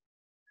arteries,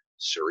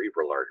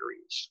 cerebral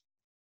arteries,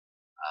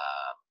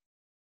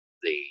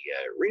 the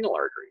renal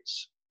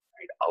arteries,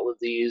 right? All of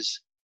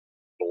these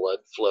blood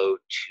flow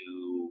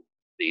to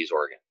these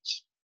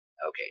organs.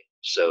 Okay,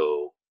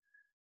 so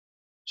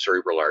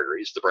cerebral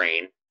arteries, the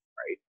brain,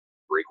 right,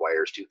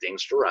 requires two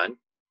things to run.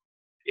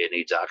 It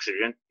needs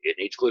oxygen, it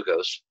needs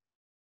glucose.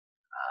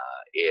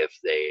 If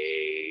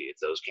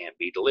those can't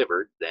be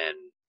delivered, then,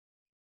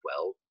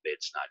 well,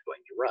 it's not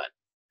going to run.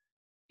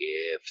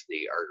 If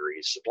the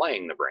arteries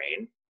supplying the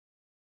brain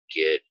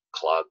get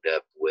clogged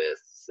up with,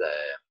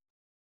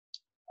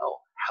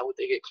 how would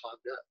they get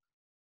clogged up?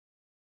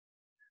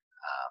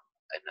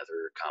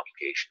 Another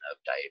complication of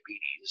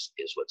diabetes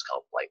is what's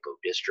called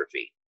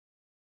lipodystrophy.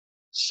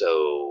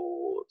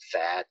 So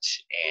fat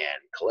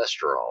and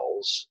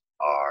cholesterols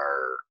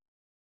are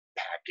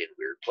packed in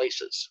weird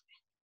places.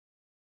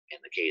 In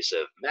the case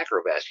of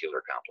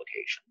macrovascular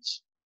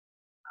complications,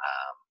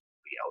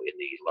 in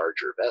the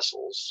larger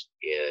vessels,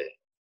 it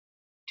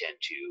tend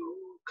to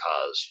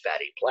cause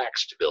fatty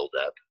plaques to build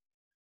up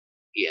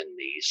in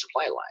the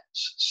supply lines.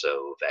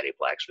 So fatty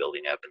plaques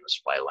building up in the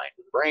supply line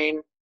to the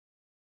brain,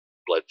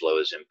 blood flow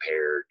is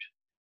impaired,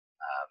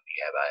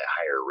 you have a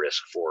higher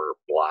risk for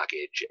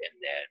blockage and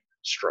then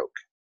stroke.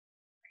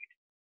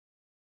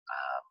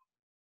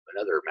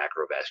 Another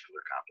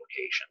macrovascular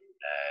complication,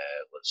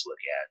 let's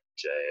look at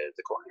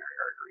the coronary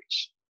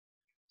arteries.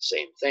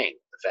 Same thing,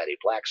 the fatty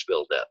plaques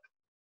build up.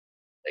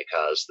 They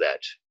cause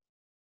that.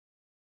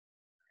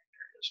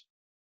 There it is.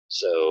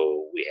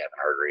 So we have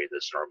an artery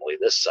that's normally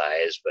this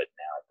size, but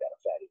now I've got a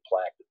fatty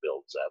plaque that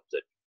builds up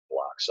that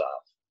blocks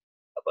off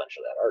a bunch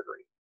of that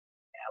artery.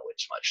 Now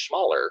it's much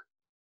smaller,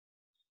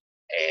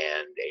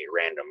 and a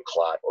random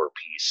clot or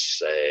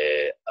piece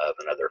of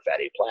another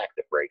fatty plaque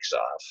that breaks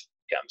off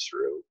comes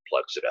through,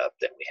 plugs it up,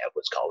 then we have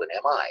what's called an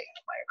MI,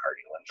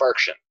 myocardial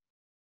infarction,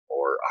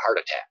 or a heart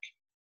attack,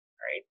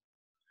 right?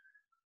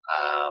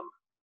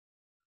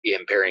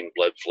 Impairing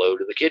blood flow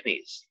to the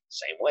kidneys,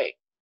 same way.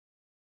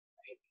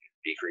 Right?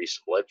 Decrease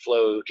in blood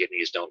flow,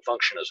 kidneys don't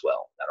function as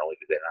well. Not only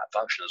do they not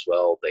function as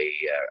well, they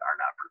are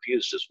not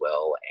perfused as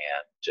well,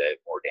 and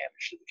more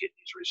damage to the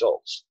kidneys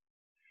results.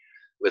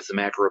 With the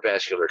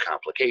macrovascular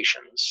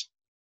complications,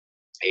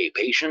 a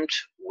patient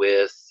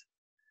with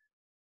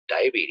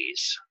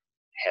diabetes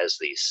has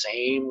the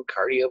same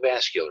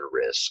cardiovascular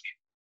risk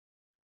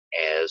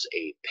as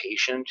a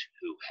patient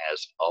who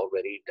has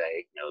already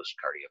diagnosed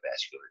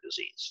cardiovascular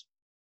disease.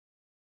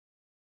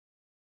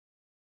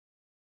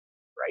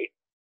 Right?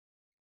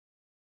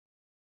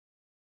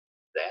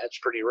 That's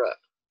pretty rough.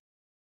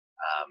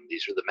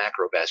 These are the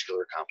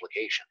macrovascular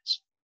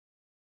complications.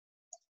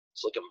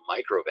 Let's look at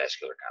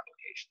microvascular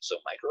complications. So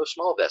micro,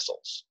 small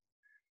vessels,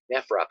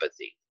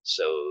 nephropathy.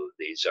 So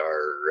these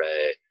are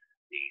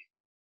the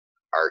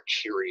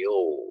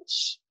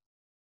arterioles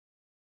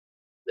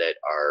that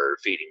are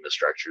feeding the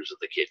structures of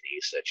the kidney,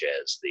 such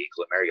as the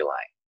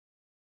glomeruli.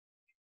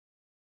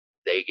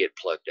 They get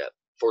plugged up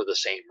for the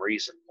same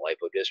reason,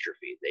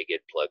 lipodystrophy. They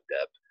get plugged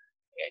up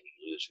and you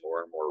lose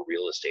more and more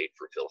real estate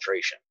for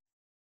filtration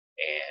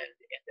and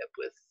end up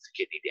with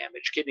kidney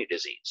damage, kidney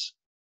disease,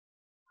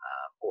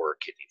 or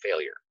kidney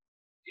failure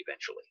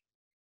eventually.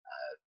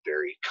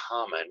 Very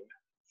common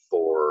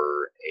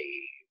for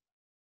a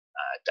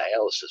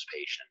dialysis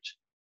patient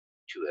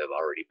to have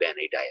already been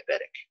a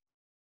diabetic.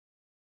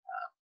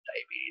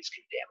 Diabetes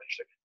can damage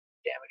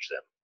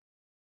them,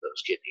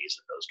 those kidneys,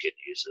 and those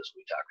kidneys, as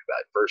we talked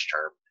about first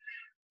term,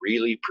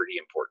 really pretty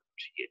important.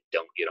 You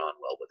don't get on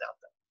well without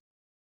them.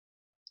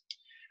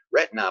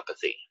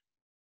 Retinopathy.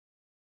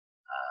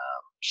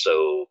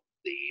 So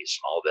the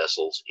small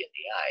vessels in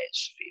the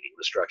eyes, feeding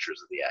the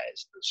structures of the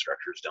eyes. The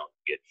structures don't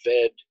get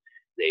fed,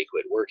 they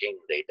quit working,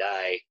 they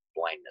die,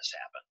 blindness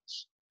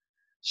happens.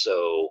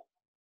 So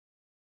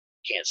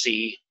can't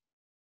see,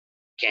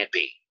 can't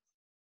be.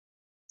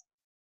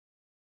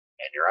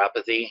 And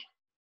neuropathy,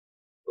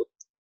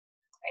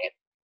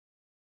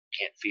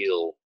 can't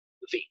feel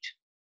the feet.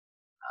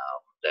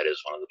 That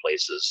is one of the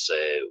places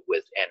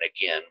with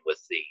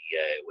lipodystrophy,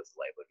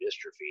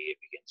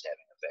 it begins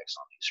having effects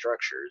on these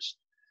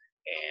structures,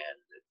 and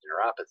the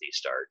neuropathy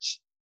starts,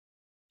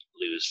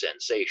 lose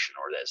sensation,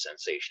 or that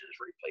sensation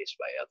is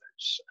replaced by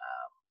others.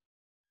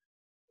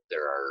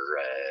 There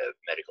are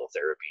medical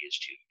therapies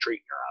to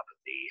treat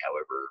neuropathy.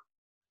 However,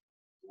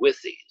 with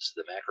these,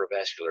 the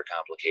macrovascular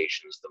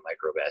complications, the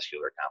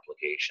microvascular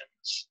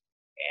complications,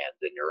 and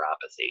the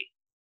neuropathy,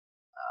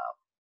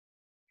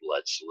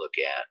 let's look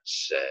at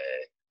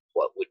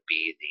what would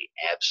be the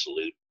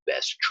absolute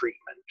best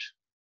treatment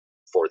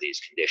for these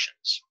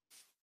conditions.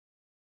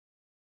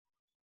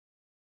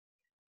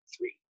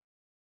 3,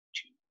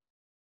 2,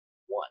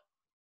 1.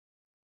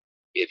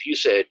 If you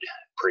said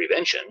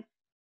prevention,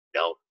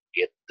 don't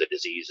get the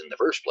disease in the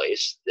first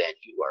place, then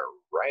you are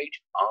right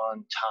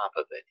on top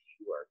of it.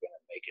 You are going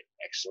to make an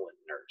excellent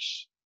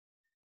nurse.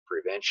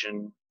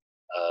 Prevention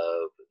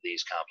of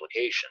these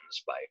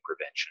complications by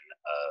prevention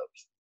of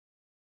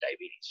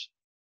diabetes.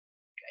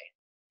 Okay.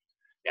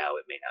 Now,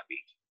 it may not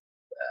be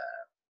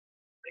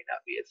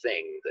a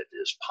thing that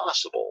is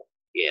possible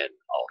in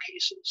all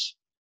cases.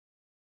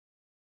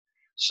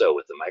 So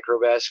with the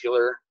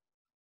microvascular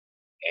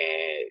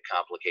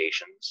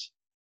complications,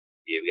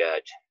 you've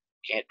got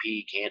can't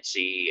pee, can't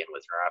see, and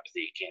with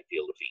neuropathy, can't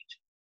feel the feet.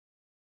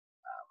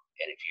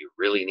 And if you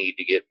really need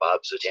to get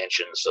Bob's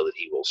attention so that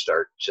he will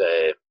start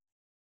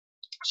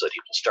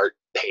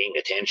paying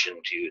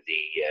attention to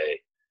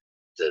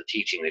the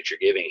teaching that you're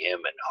giving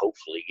him and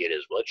hopefully get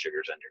his blood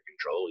sugars under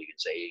control, you can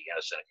say,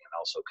 yes, it can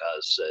also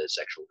cause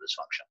sexual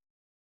dysfunction.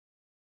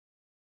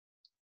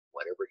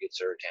 Whatever gets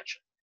their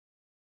attention.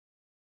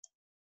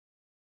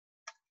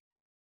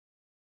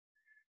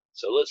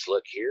 So let's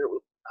look here. I'm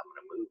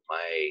going to move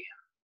my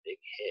big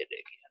head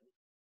again.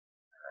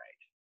 All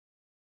right.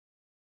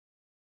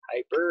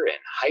 Hyper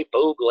and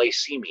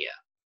hypoglycemia.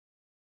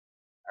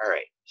 All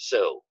right.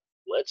 So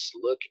let's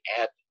look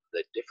at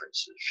the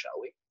differences, shall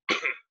we?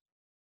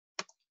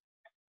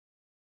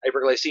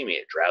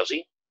 Hyperglycemia,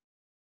 drowsy.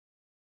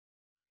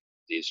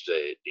 These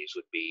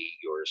would be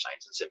your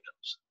signs and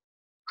symptoms.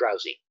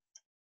 Drowsy.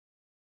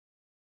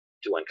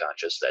 To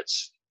unconscious,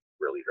 that's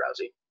really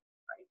drowsy.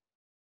 Right?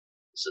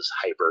 This is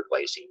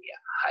hyperglycemia,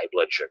 high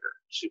blood sugar,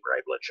 super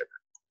high blood sugar.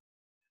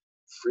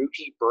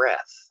 Fruity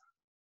breath.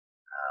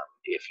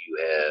 If you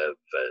have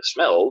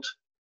smelled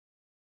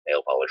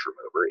nail polish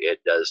remover,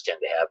 it does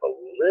tend to have a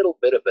little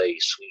bit of a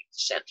sweet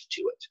scent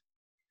to it.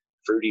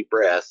 Fruity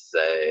breath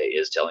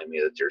is telling me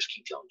that there's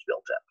ketones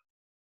built up.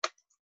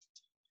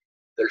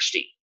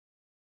 Thirsty.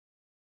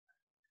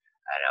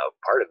 I know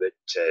part of it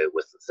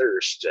with the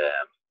thirst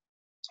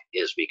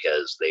is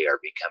because they are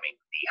becoming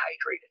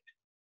dehydrated.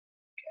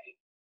 Okay.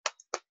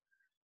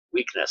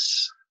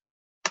 Weakness.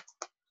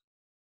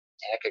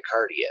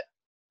 Tachycardia.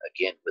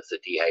 Again, with the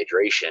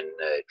dehydration,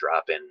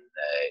 drop in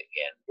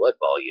blood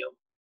volume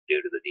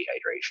due to the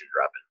dehydration,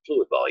 drop in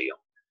fluid volume.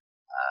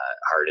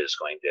 Heart is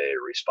going to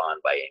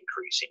respond by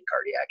increasing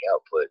cardiac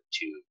output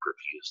to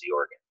perfuse the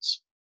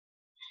organs.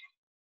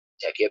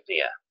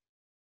 Tachypnea.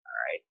 All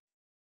right.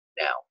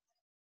 Now,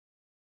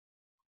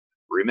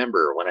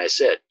 remember when I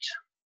said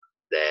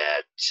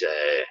that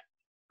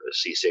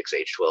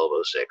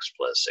C6H12O6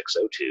 plus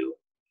 6O2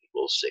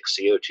 equals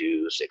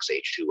 6CO2,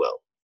 6H2O.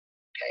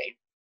 Okay.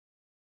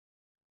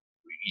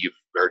 You've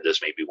heard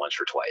this maybe once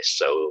or twice.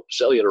 So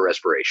cellular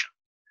respiration.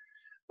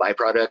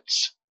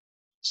 Byproducts,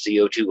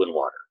 CO2 and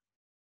water.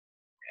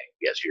 Okay.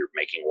 Yes, you're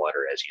making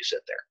water as you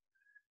sit there.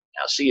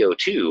 Now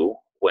CO2,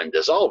 when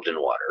dissolved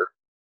in water,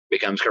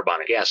 becomes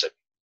carbonic acid.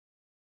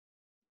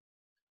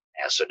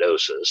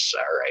 Acidosis.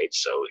 All right,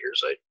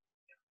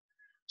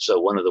 so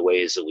one of the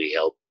ways that we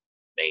help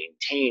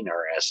maintain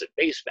our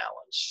acid-base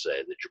balance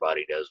that your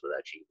body does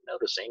without you even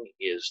noticing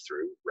is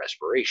through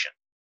respiration.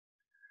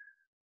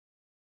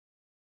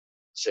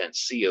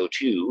 Since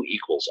CO2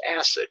 equals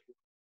acid,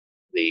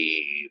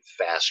 the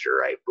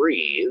faster I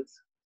breathe,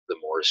 the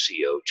more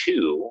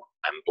CO2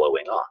 I'm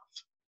blowing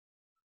off,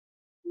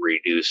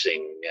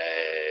 reducing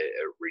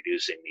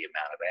the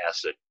amount of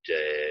acid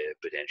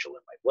potential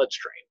in my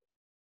bloodstream.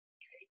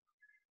 Okay.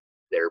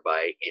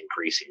 thereby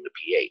increasing the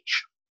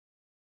pH.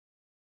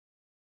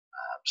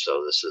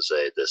 So this is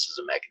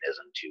a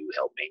mechanism to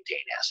help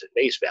maintain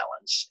acid-base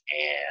balance.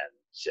 And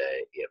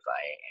if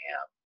I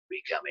am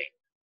becoming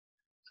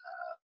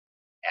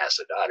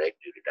acidotic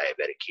due to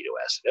diabetic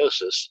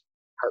ketoacidosis,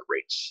 heart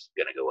rate's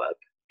going to go up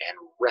and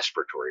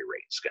respiratory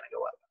rate's going to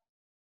go up.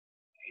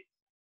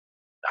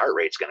 The heart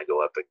rate's going to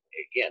go up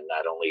again,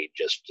 not only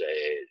just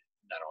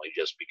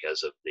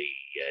because of the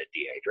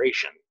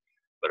dehydration,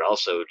 but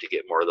also to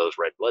get more of those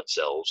red blood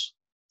cells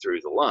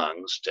through the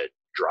lungs to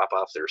drop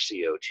off their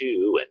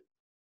CO2 and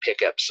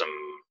pick up some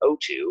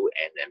O2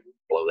 and then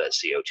blow that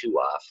CO2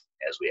 off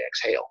as we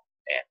exhale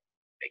and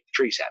make the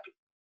trees happy.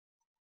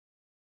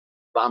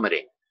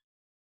 Vomiting,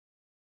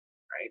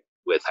 right,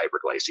 with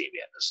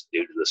hyperglycemia is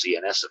due to the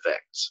CNS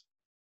effects.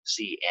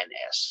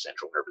 CNS,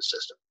 central nervous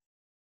system.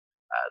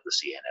 The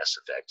CNS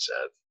effects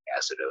of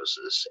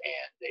acidosis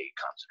and a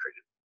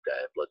concentrated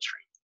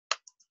bloodstream.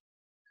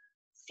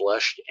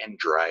 Flushed and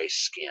dry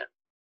skin.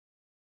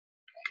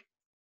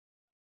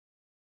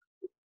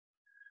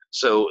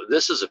 So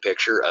this is a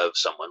picture of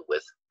someone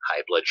with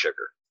high blood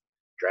sugar.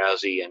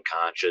 Drowsy,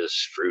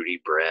 unconscious,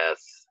 fruity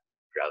breath,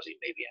 drowsy,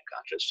 maybe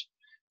unconscious,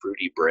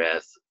 fruity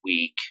breath,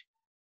 weak,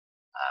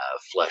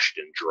 flushed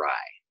and dry.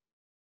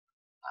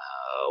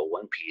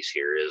 One piece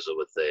here is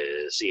with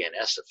the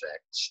CNS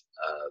effects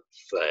of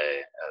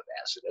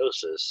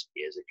acidosis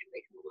is it can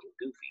make them a little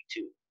goofy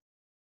too.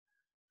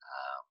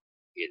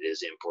 It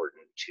is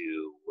important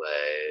to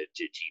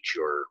teach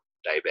your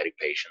diabetic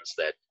patients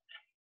that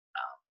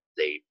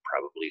they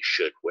probably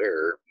should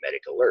wear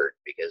medic alert,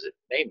 because it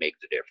may make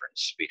the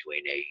difference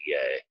between a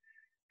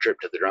trip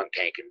to the drunk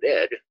tank and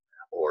dead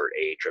or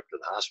a trip to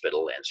the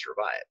hospital and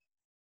survive.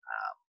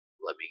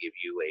 Let me give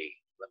you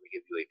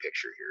a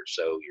picture here.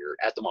 So you're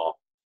at the mall,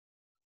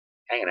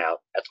 hanging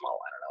out at the mall.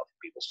 I don't know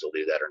if people still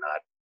do that or not.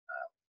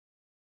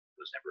 It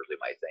was never really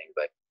my thing,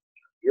 but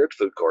you're at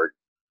the food court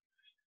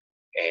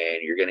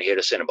and you're going to hit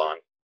a Cinnabon.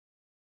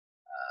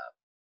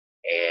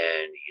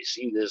 And you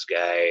see this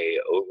guy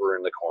over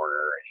in the corner,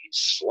 and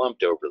he's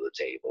slumped over the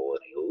table,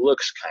 and he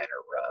looks kind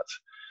of rough.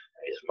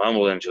 And he's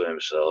mumbling to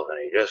himself, and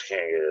he just can't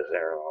get his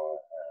hair on.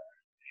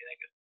 You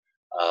think,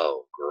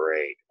 oh,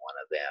 great, one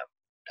of them.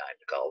 Time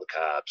to call the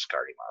cops,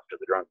 cart him off to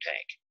the drunk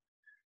tank.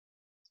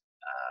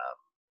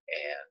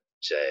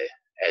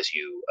 And as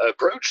you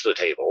approach the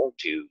table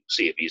to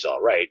see if he's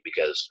all right,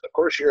 because, of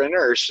course, you're a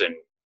nurse, and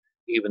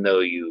even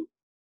though you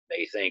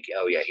may think,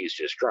 oh, yeah, he's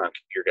just drunk,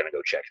 you're going to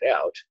go check it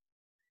out.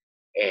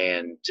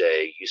 And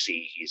you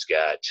see he's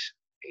got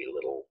a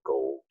little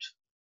gold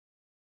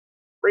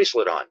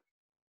bracelet on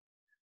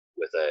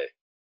with a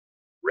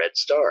red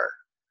star.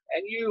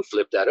 And you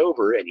flip that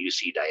over and you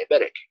see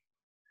diabetic.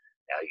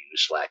 Now you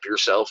slap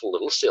yourself a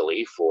little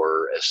silly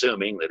for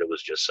assuming that it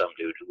was just some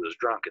dude who was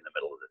drunk in the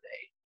middle of the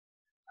day.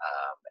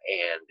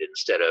 And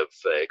instead of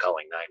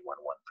calling 911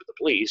 for the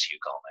police, you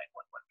call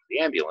 911 for the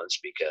ambulance,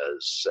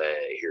 because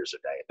here's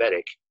a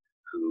diabetic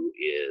who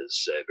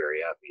is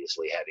very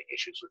obviously having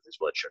issues with his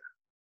blood sugar.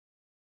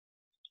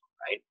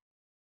 Right?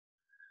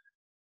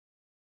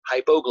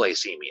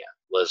 Hypoglycemia.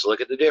 Let's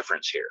look at the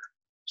difference here.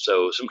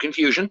 So some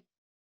confusion,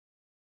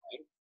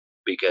 right?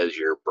 Because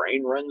your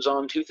brain runs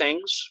on two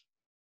things.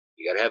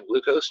 You got to have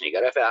glucose and you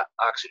got to have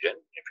oxygen.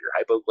 If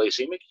you're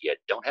hypoglycemic, you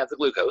don't have the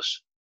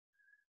glucose.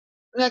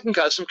 And that can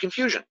cause some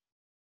confusion.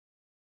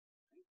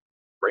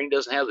 Brain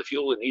doesn't have the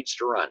fuel it needs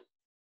to run.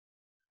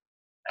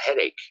 A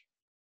headache,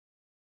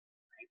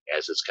 right,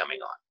 as it's coming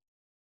on.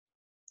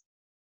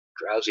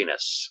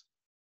 Drowsiness.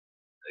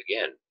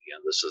 Again, you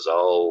know, this is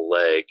all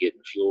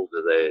getting fuel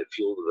to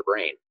the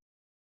brain.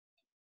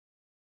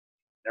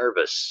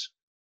 Nervous.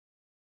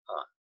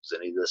 Does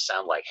any of this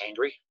sound like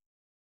hangry?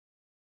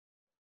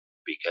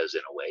 Because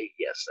in a way,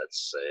 yes,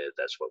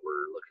 that's what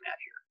we're looking at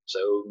here.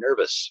 So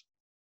nervous.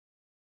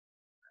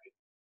 Right.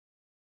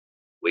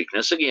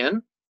 Weakness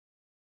again.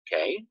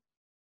 Okay.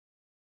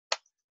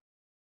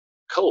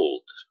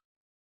 Cold.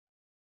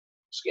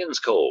 Skin's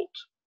cold.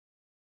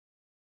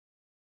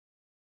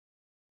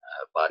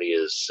 Body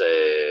is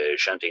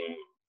shunting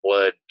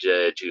blood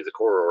to the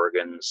core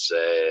organs,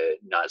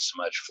 not so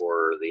much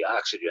for the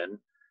oxygen,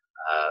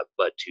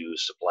 but to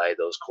supply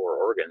those core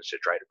organs, to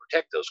try to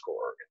protect those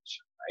core organs.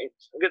 Right?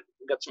 So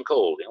we got some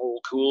cold, you know, a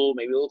little cool,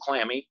 maybe a little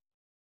clammy.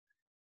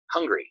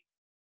 Hungry.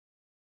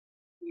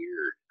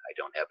 Weird. I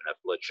don't have enough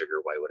blood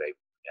sugar. Why would I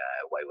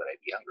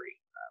be hungry?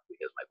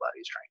 Because my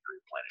body's trying to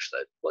replenish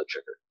that blood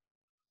sugar.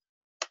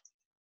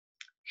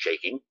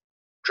 Shaking,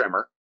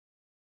 tremor.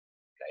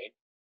 Okay.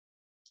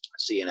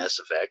 CNS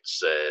effects.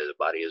 The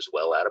body is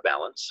well out of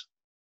balance.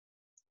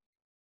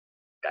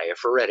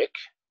 Diaphoretic,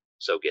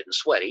 so getting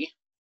sweaty.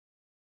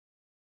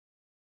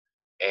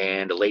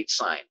 And a late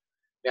sign.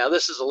 Now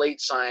this is a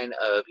late sign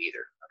of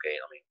either. Okay,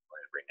 let me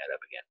bring that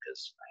up again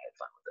because I had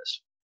fun with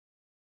this.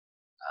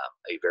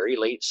 A very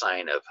late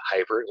sign of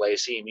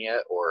hyperglycemia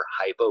or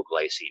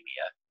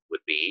hypoglycemia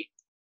would be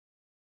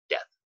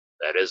death.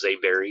 That is a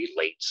very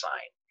late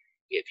sign.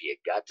 If you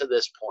got to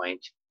this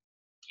point,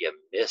 you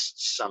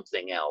missed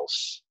something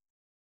else,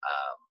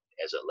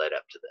 as it led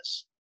up to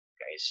this.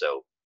 Okay,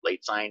 so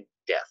late sign,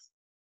 death.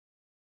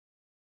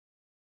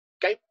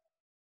 Okay.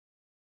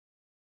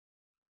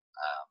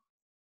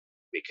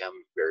 Become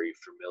very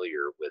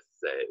familiar with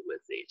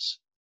these.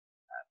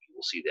 You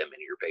will see them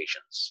in your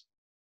patients,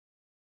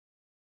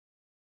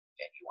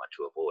 and you want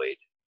to avoid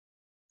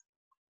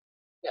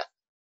death.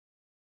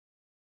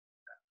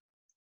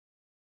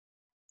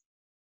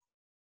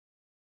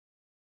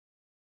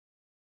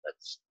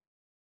 That's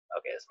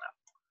okay. That's enough.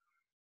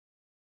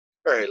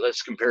 All right,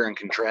 let's compare and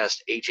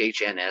contrast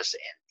HHNS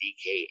and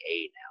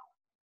DKA now.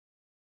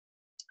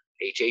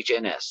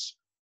 HHNS,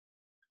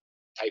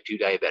 type 2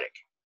 diabetic.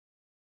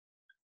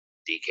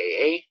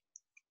 DKA,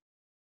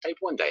 type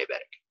 1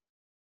 diabetic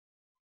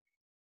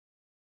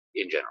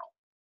in general.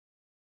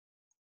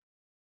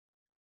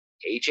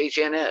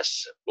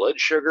 HHNS, blood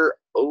sugar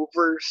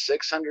over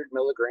 600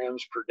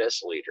 milligrams per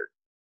deciliter.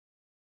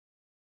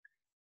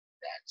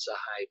 That's a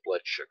high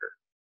blood sugar.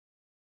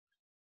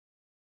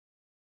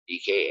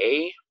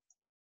 DKA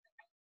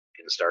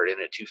can start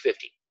in at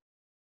 250.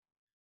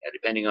 And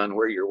depending on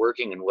where you're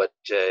working and what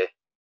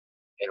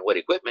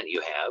equipment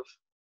you have,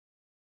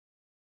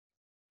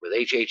 with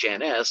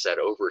HHNS at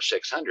over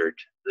 600,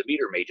 the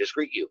meter may just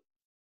greet you.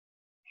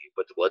 You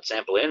put the blood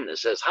sample in and it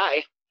says,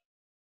 hi.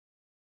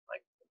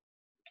 Like,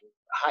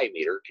 hi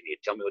meter, can you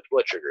tell me what the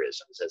blood sugar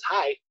is? And it says,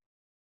 hi.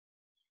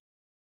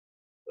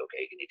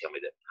 Okay, can you tell me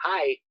that?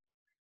 Hi.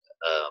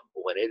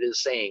 When it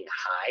is saying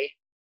hi,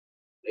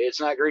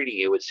 it's not greeting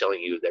you, it's telling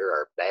you there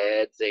are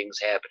bad things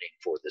happening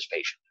for this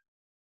patient.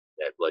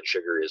 That blood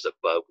sugar is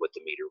above what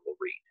the meter will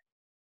read.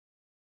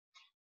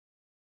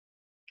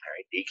 All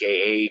right,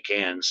 DKA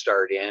can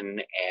start in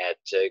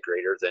at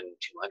greater than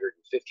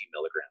 250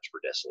 milligrams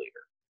per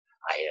deciliter.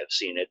 I have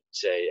seen it.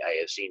 I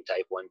have seen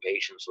type 1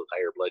 patients with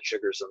higher blood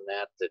sugars than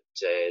that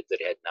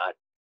had not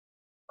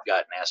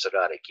gotten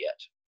acidotic yet.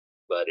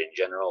 But in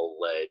general,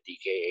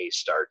 DKA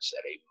starts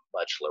at a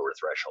much lower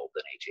threshold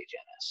than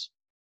HHNS.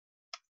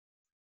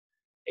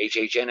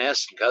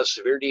 HHNS can cause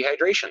severe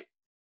dehydration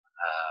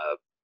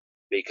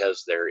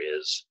because there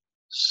is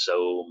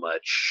so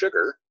much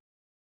sugar,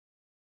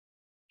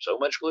 so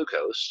much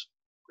glucose,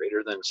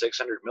 greater than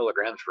 600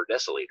 milligrams per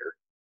deciliter.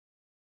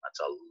 That's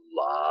a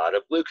lot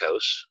of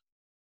glucose.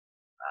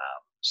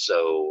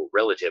 So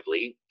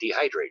relatively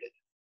dehydrated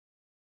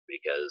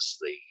because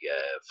the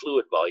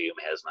fluid volume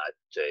has not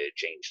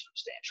changed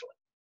substantially.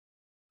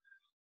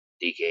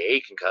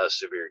 DKA can cause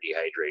severe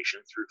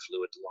dehydration through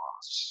fluid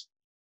loss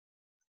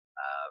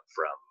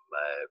from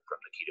the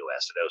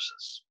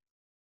ketoacidosis.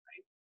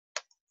 Right?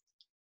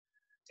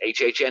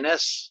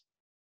 HHNS,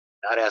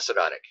 not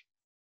acidotic.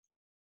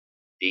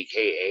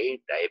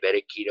 DKA,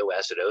 diabetic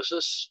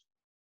ketoacidosis.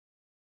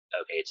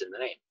 Okay, it's in the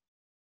name.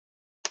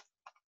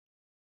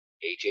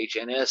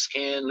 HHNS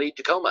can lead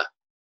to coma.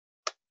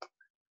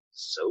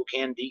 So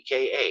can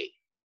DKA.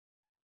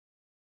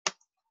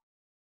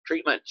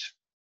 Treatment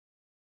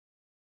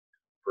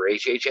for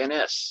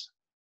HHNS,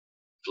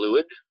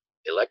 fluid,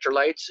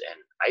 electrolytes,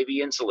 and IV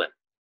insulin.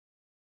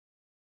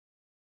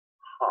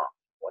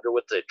 Wonder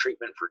what the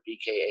treatment for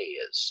DKA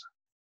is.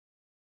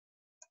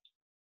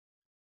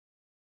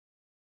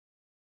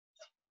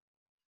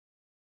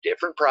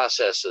 Different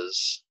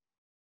processes,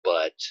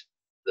 but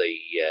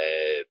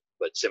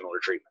similar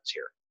treatments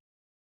here.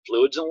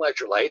 Fluids and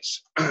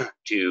electrolytes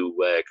to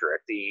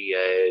correct the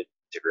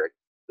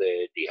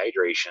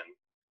dehydration,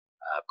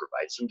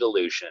 provide some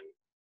dilution,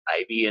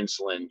 IV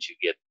insulin to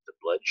get the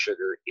blood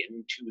sugar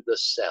into the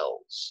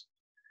cells.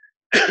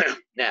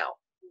 Now,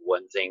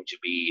 one thing to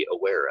be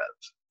aware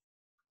of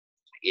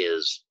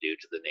is due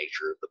to the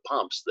nature of the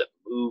pumps that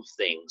move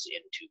things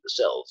into the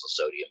cells, the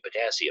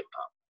sodium-potassium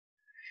pump.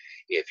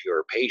 If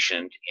your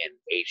patient in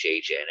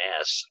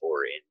HHNS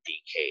or in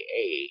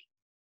DKA,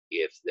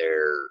 if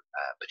their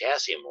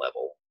potassium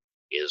level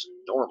is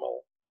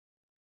normal,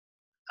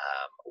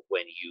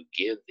 when you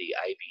give the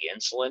IV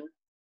insulin,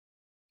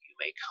 you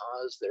may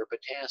cause their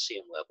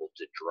potassium level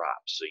to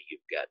drop. So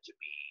you've got to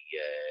be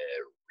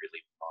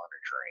really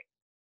monitoring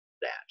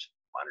that,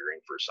 monitoring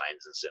for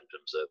signs and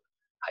symptoms of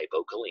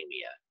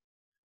hypokalemia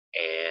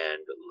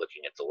and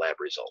looking at the lab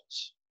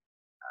results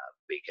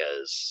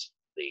because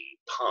the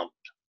pump,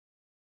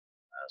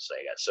 so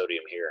I got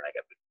sodium here and I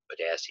got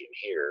potassium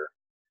here,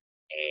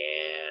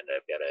 and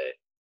I've got a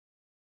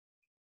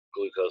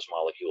glucose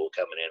molecule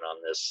coming in on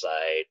this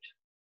side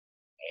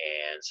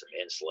and some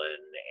insulin,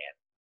 and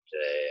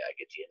I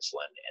get the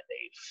insulin and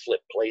they flip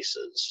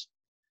places.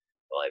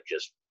 Well, I've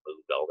just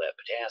moved all that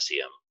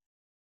potassium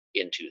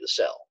into the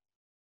cell.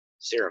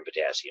 Serum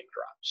potassium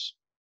drops,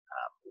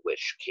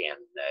 which can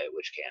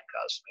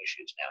cause some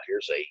issues. Now,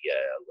 here's a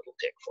little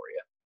tip for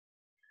you.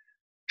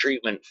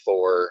 Treatment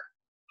for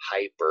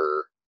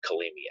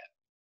hyperkalemia,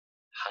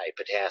 high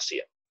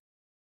potassium.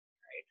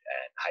 Right?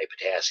 And high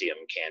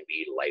potassium can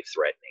be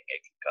life-threatening.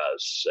 It can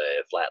cause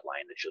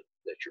flatline that your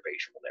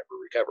patient will never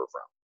recover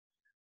from.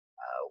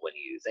 When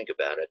you think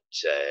about it,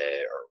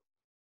 or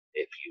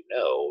if you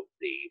know,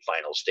 the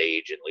final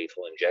stage in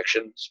lethal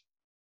injections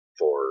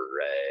for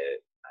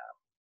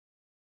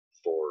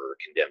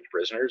condemned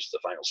prisoners, the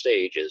final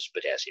stage is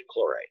potassium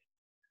chloride.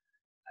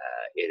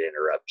 It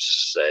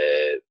interrupts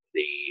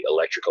the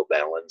electrical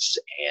balance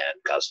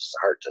and causes the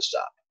heart to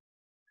stop.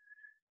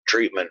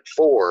 Treatment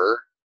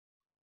for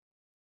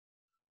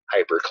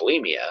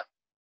hyperkalemia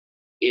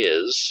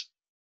is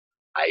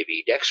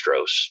IV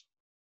dextrose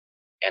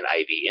and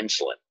IV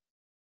insulin.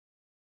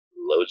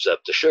 Loads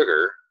up the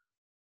sugar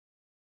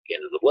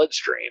into the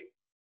bloodstream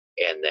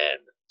and then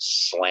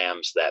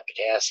slams that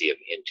potassium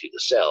into the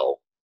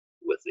cell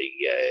with the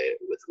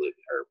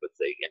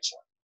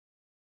insulin.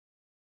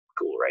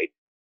 Cool, right?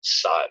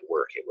 Saw it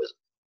work. It was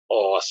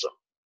awesome.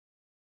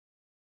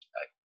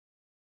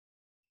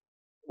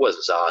 It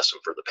wasn't so awesome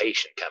for the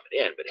patient coming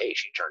in, but hey,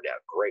 she turned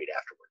out great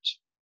afterwards.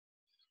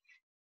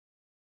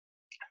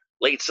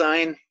 Late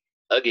sign,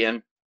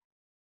 again,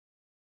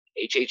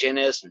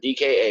 HHNS and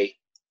DKA.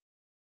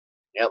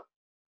 Yep.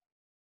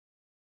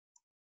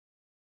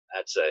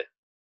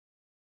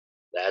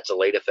 That's a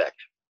late effect.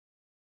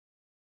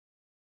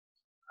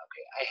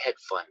 Okay, I had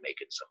fun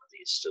making some of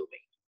these still me.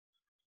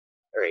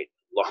 All right,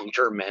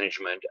 long-term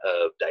management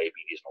of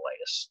diabetes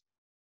mellitus.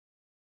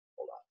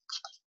 Hold on.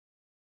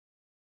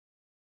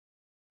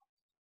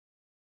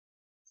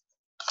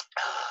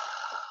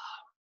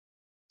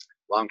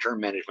 Long-term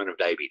management of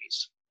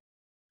diabetes.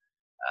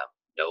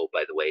 No,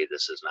 by the way,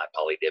 this is not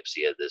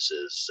polydipsia. This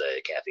is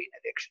caffeine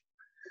addiction.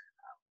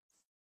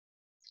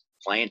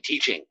 Client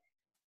teaching.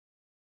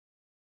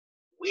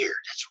 Weird.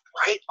 It's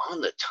right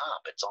on the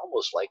top. It's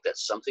almost like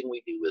that's something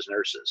we do as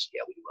nurses.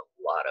 Yeah, we do a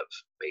lot of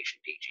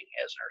patient teaching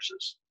as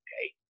nurses.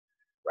 Okay,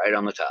 right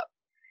on the top.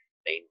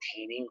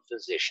 Maintaining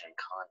physician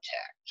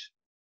contact.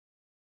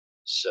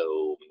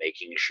 So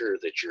making sure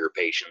that your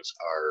patients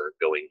are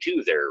going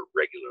to their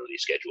regularly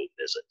scheduled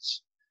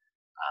visits.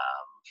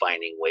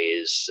 Finding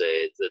ways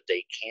that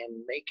they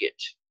can make it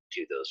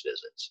to those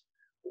visits.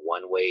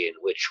 One way in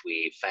which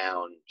we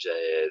found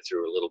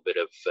through a little bit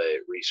of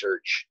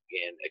research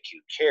in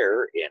acute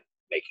care in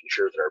making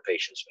sure that our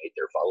patients made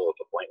their follow-up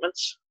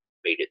appointments,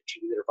 made it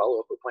to their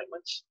follow-up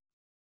appointments.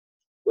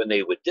 When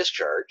they would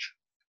discharge,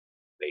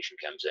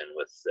 patient comes in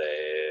with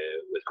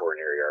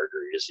coronary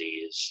artery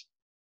disease,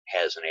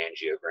 has an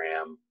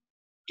angiogram,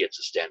 gets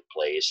a stent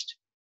placed.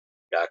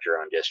 Doctor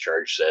on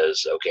discharge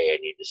says, okay, I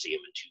need to see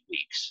him in 2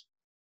 weeks.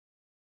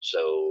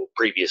 So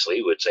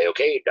previously would say,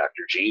 okay,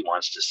 Dr. G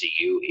wants to see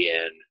you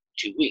in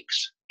 2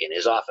 weeks in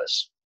his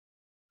office.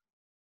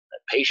 The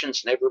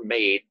patients never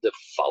made the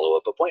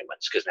follow-up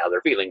appointments because now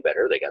they're feeling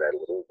better. They got a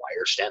little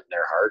wire stent in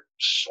their heart,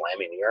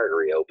 slamming the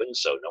artery open,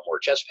 so no more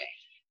chest pain.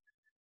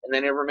 And they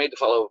never made the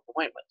follow-up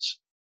appointments.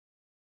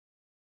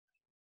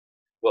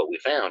 What we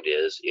found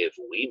is if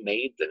we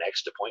made the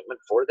next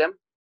appointment for them,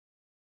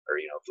 or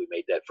if we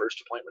made that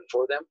first appointment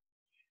for them,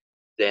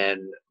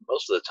 then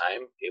most of the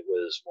time it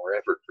was more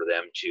effort for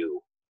them to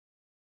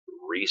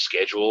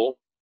reschedule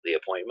the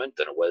appointment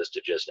than it was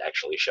to just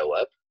actually show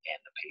up, and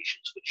the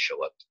patients would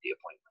show up to the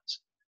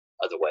appointments.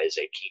 Otherwise,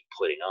 they keep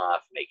putting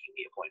off making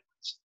the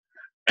appointments.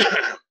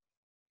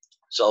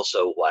 It's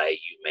also why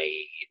you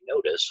may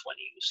notice when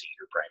you see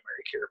your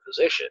primary care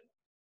physician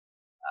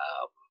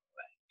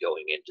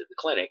going into the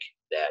clinic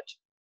that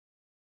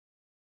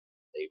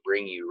they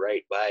bring you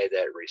right by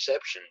that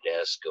reception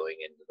desk going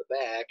into the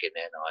back, and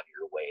then on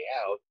your way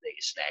out, they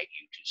snag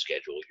you to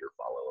schedule your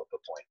follow-up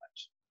appointment.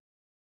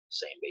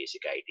 Same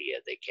basic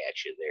idea. They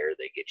catch you there,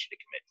 they get you to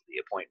commit to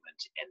the appointment,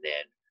 and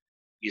then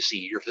you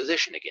see your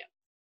physician again,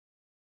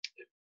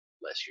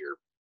 unless you're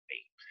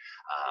me.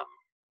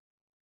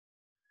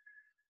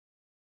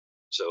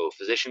 So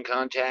physician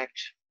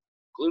contact,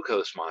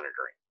 glucose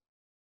monitoring.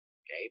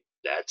 Okay,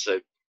 that's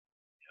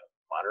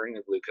monitoring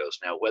the glucose.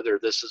 Now, whether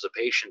this is a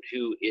patient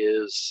who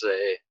is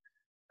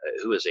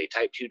a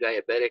type 2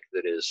 diabetic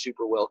that is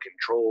super well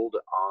controlled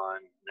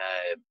on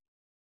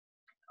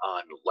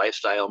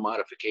lifestyle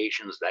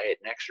modifications, diet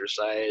and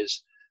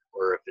exercise,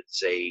 or if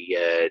it's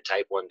a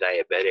type 1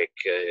 diabetic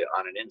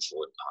on an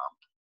insulin pump,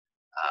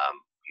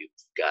 you've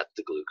got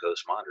the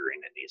glucose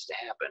monitoring that needs to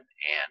happen.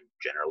 And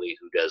generally,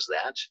 who does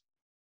that?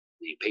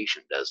 The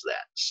patient does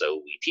that.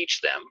 So we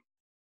teach them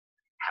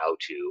how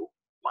to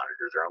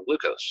monitor their own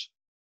glucose.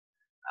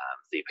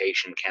 If the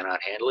patient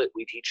cannot handle it,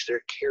 we teach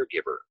their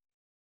caregiver,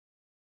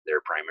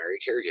 their primary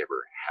caregiver,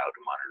 how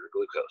to monitor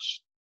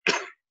glucose.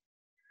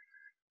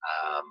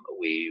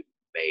 We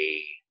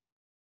may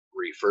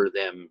refer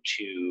them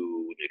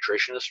to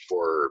nutritionists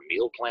for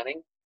meal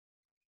planning,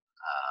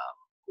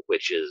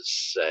 which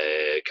is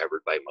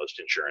covered by most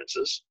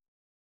insurances,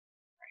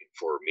 right,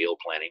 for meal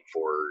planning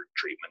for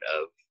treatment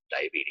of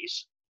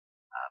diabetes,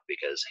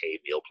 because, hey,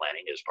 meal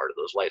planning is part of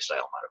those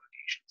lifestyle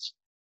modifications.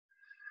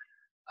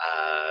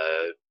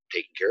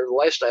 Taking care of the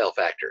lifestyle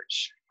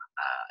factors,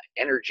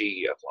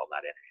 energy, well,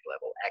 not energy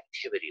level,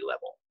 activity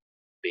level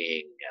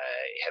being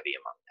heavy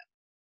among them.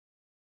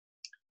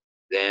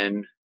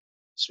 Then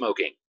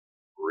smoking.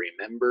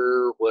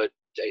 Remember what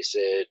I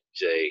said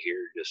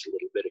here just a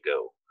little bit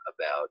ago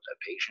about a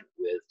patient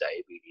with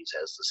diabetes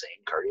has the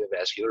same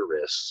cardiovascular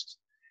risks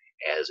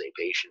as a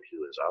patient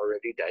who is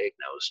already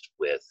diagnosed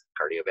with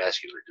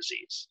cardiovascular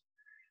disease.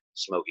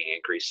 Smoking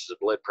increases the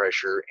blood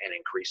pressure and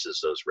increases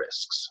those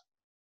risks.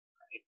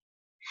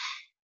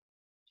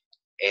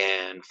 Right?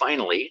 And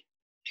finally,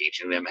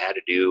 teaching them how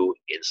to do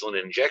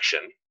insulin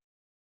injection,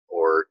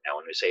 or now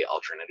when we say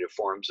alternative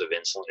forms of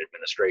insulin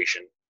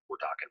administration, we're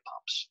talking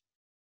pumps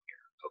here,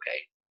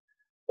 okay?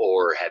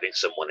 Or having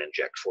someone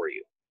inject for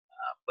you.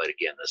 But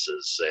again, this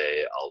is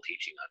all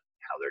teaching on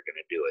how they're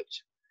going to do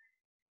it,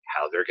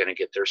 how they're going to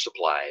get their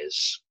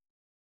supplies,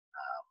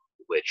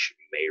 which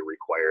may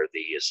require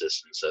the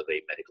assistance of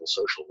a medical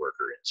social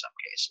worker in some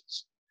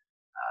cases.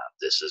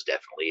 This is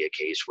definitely a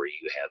case where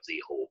you have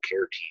the whole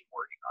care team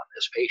working on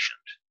this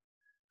patient,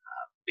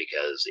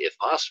 because if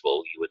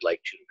possible, you would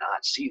like to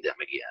not see them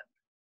again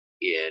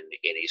in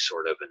any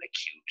sort of an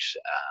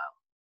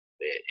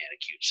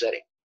acute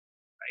setting,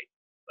 right?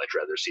 Much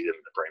rather see them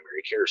in the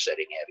primary care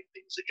setting having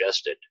things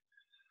adjusted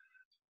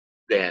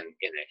than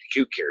in an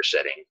acute care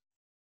setting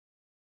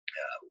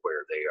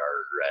where they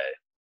are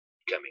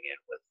coming in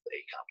with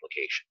a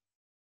complication,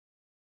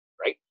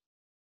 right?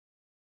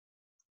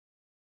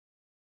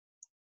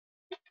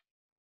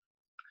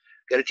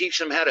 Got to teach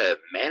them how to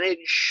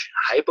manage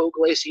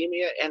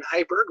hypoglycemia and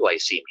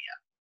hyperglycemia,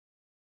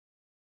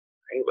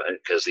 right?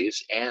 Because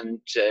these, and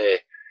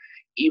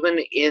even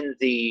in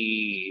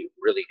the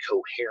really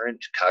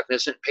coherent,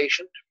 cognizant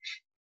patient,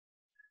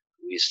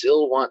 we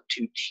still want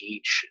to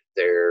teach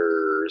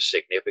their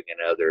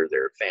significant other,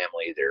 their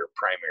family, their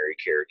primary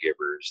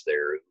caregivers,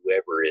 their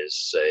whoever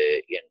is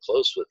in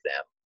close with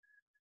them,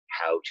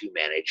 how to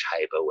manage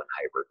hypo and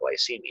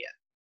hyperglycemia.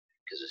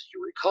 Because as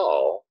you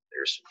recall,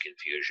 there's some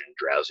confusion,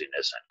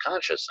 drowsiness,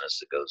 unconsciousness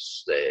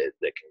that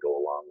can go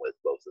along with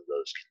both of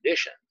those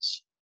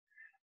conditions.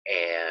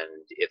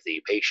 And if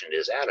the patient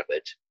is out of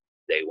it,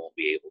 they won't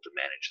be able to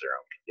manage their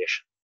own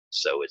condition.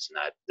 So it's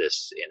not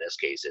this, in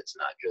this case, it's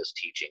not just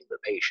teaching the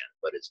patient,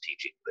 but it's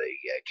teaching the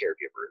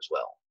caregiver as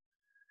well.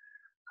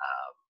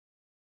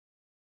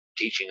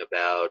 Teaching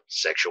about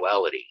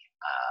sexuality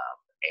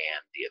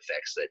and the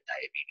effects that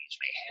diabetes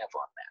may have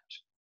on that.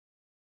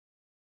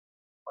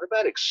 What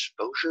about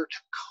exposure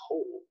to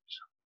cold?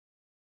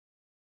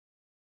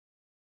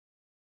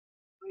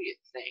 What do you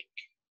think?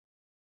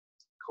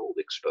 Cold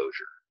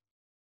exposure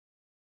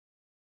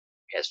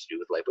has to do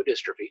with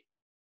lipodystrophy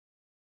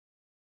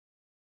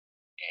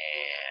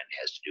and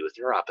has to do with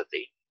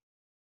neuropathy.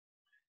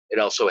 It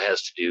also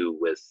has to do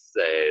with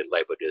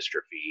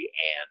lipodystrophy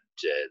and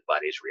the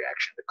body's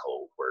reaction to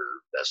cold,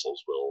 where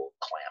vessels will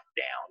clamp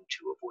down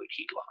to avoid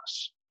heat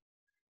loss.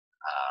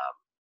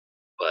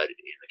 But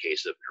in the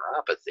case of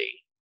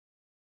neuropathy,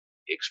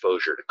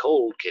 exposure to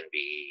cold can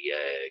be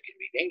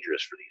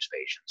dangerous for these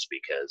patients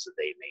because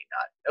they may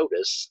not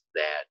notice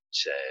that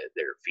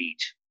their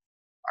feet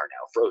are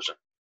now frozen.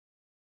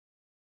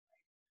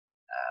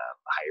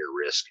 Higher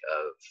risk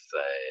of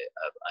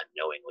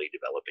unknowingly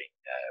developing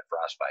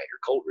frostbite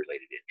or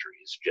cold-related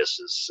injuries,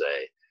 just as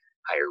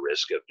higher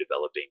risk of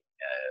developing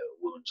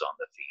wounds on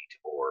the feet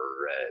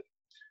or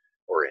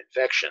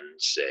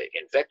infections,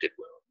 infected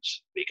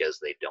wounds, because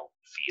they don't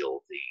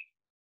feel the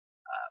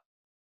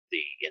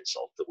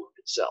insult, the wound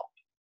itself.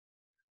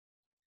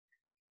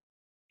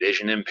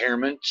 Vision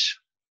impairment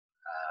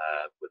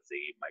with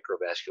the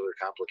microvascular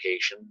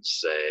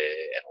complications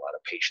and a lot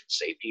of patient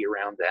safety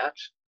around that.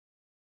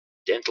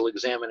 Dental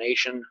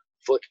examination,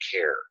 foot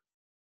care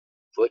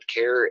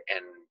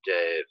and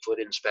foot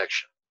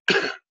inspection.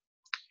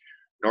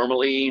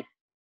 Normally,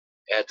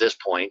 at this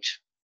point,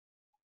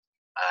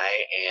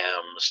 I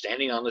am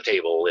standing on the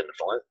table in the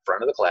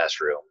front of the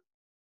classroom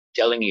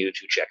telling you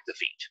to check the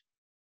feet.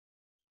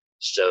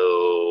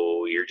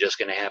 So you're just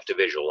going to have to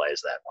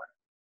visualize that one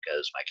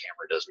because my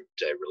camera doesn't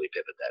really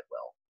pivot that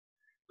well.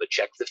 But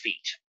check the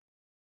feet.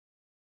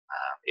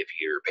 If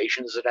your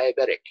patient is a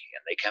diabetic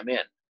and they come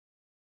in,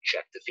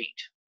 check the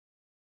feet.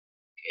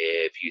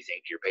 If you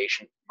think your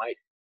patient might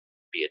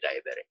be a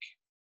diabetic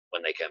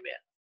when they come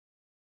in,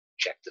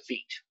 check the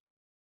feet.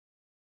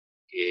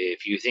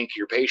 If you think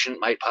your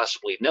patient might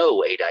possibly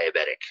know a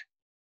diabetic,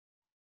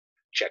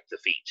 check the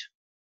feet.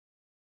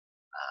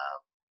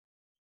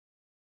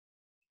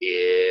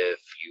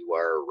 If you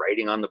are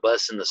riding on the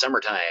bus in the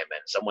summertime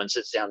and someone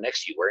sits down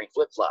next to you wearing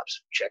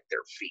flip-flops, check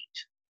their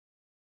feet.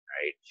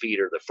 Right? Feet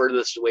are the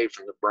furthest away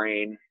from the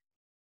brain.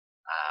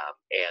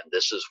 And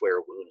this is where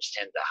wounds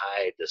tend to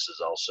hide. This is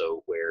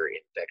also where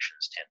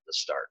infections tend to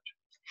start.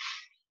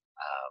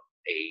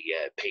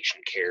 A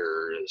patient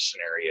care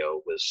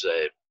scenario was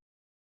a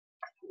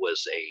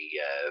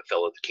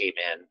fellow that came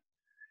in.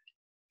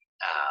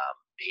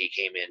 He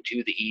came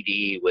into the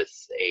ED with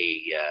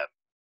a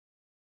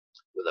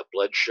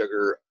blood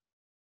sugar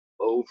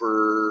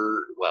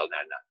over. Well, no.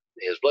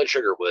 His blood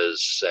sugar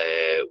was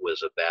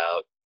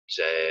about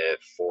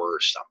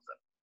 4 something.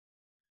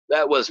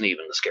 That wasn't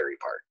even the scary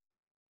part.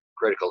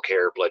 Critical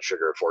care, blood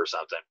sugar of 4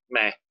 something,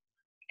 meh,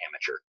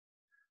 amateur.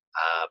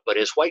 But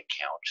his white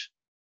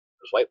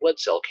blood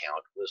cell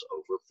count was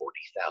over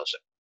 40,000.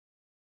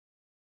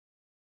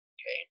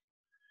 Okay,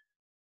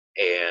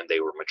 and they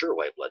were mature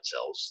white blood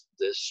cells.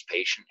 This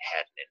patient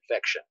had an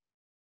infection.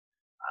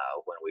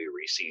 When we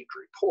received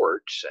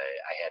reports,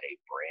 I had a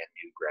brand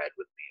new grad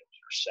with me. It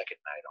was her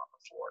second night on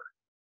the floor.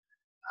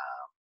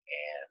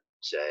 And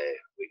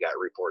we got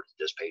reports that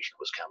this patient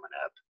was coming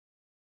up.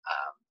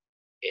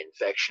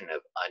 Infection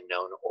of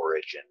unknown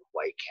origin,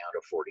 white count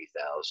of 40,000,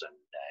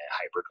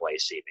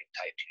 hyperglycemic,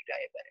 type 2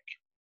 diabetic.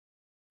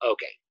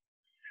 Okay,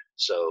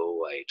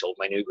 so I told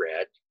my new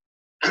grad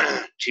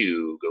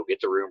to go get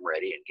the room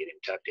ready and get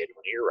him tucked in.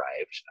 When he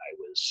arrived, I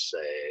was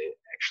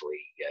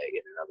actually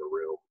in another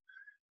room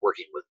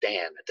working with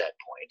Dan at that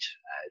point,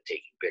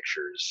 taking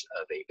pictures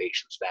of a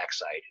patient's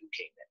backside who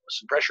came in with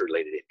some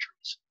pressure-related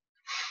injuries.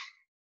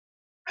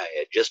 I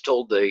had just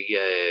told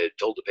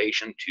the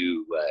patient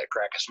to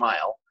crack a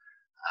smile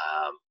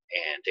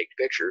and take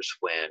the pictures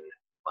when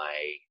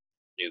my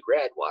new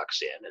grad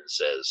walks in and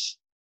says,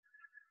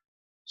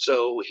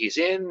 "So he's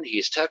in,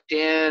 he's tucked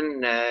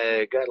in,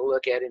 got to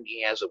look at him,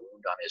 he has a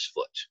wound on his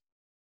foot."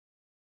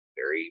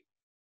 Very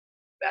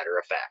matter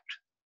of fact.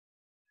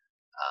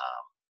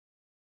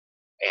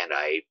 And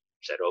I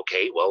said,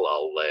 "Okay, well,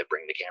 I'll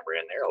bring the camera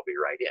in there. I'll be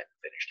right in."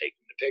 Finished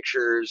taking the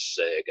pictures,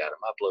 got them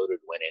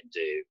uploaded, went in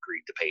to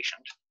greet the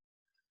patient.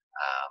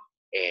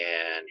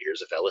 And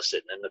here's a fella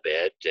sitting in the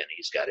bed, and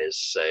he's got his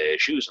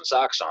shoes and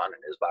socks on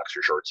and his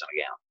boxer shorts and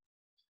a gown.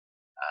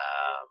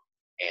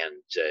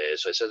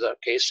 So I said,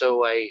 "Okay, so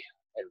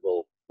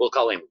we'll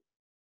call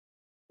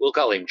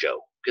him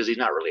Joe, because he's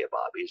not really a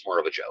Bob, he's more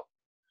of a Joe."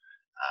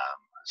 I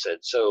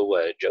said,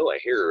 "So Joe, I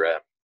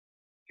hear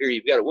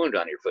you've got a wound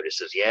on your foot." He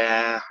says,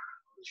 "Yeah, I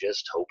was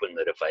just hoping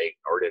that if I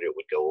ignored it, it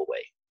would go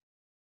away."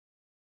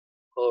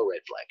 Oh,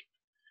 red flag.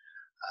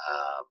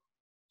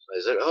 So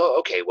I said, "Oh,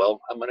 okay,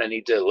 well, I'm going to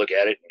need to look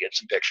at it and get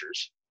some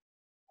pictures."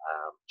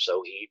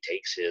 So he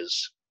takes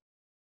his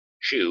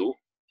shoe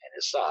and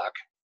his sock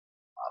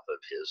off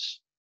of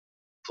his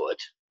foot.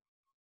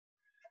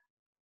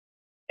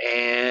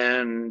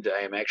 And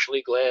I'm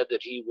actually glad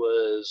that he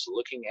was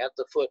looking at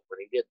the foot when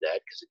he did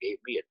that, because it gave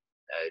me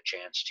a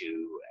chance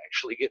to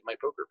actually get my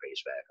poker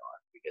face back on,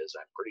 because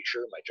I'm pretty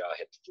sure my jaw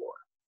hit the floor.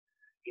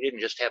 He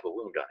didn't just have a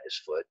wound on his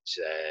foot.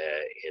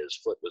 His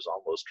foot was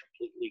almost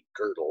completely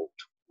girdled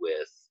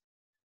with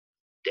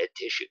dead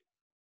tissue.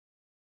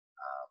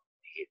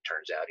 It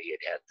turns out he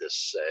had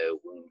this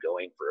wound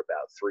going for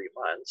about 3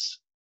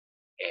 months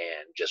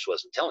and just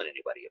wasn't telling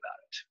anybody about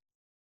it.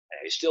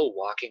 And he's still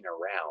walking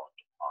around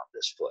on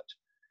this foot.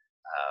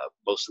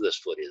 Most of this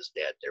foot is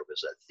dead. There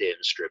was a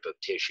thin strip of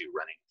tissue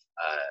running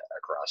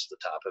across the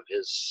top of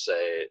his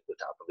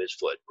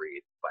foot, where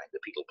you find the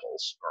pedal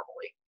pulse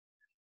normally,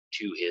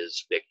 to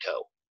his big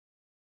toe.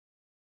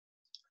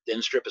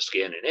 Thin strip of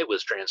skin, and it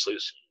was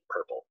translucent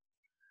purple.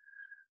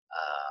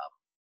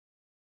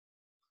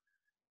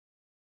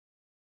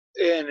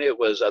 And it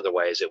was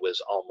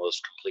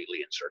almost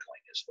completely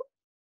encircling his foot.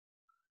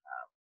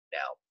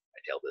 Now, I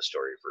tell this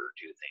story for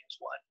two things.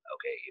 One,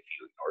 okay, if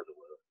you ignore the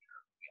wound,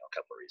 a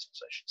couple of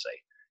reasons I should say.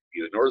 If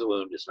you ignore the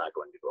wound, it's not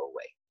going to go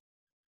away.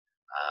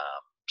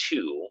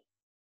 Two,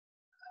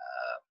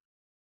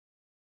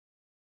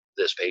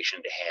 this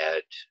patient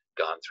had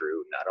gone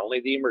through not only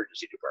the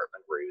emergency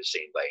department, where he was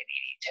seen by an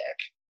ED tech,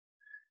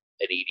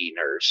 an ED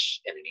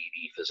nurse, and an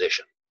ED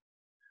physician,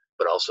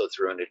 but also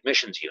through an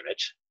admissions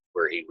unit,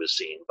 where he was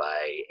seen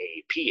by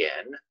a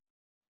PN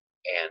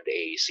and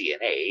a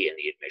CNA in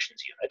the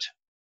admissions unit,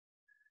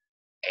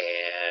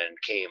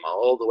 and came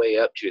all the way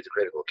up to the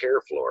critical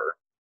care floor,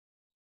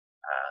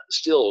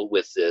 still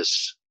with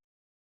this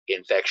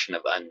infection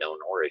of unknown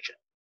origin.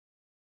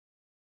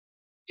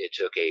 It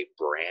took a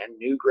brand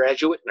new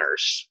graduate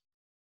nurse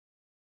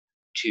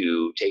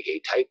to take a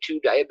type 2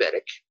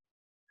 diabetic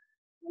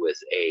with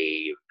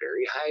a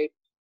very high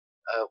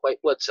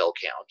white blood cell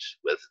count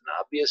with an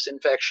obvious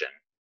infection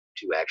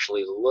to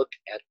actually look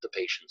at the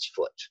patient's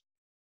foot.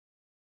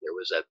 There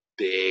was a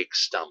big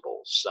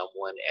stumble.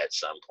 Someone at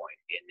some point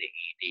in the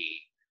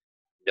ED,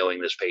 knowing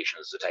this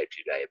patient is a type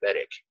 2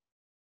 diabetic,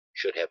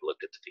 should have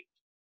looked at the feet.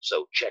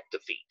 So check the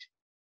feet.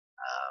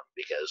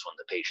 Because when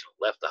the patient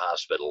left the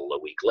hospital a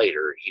week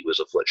later, he was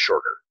a foot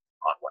shorter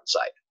on one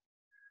side.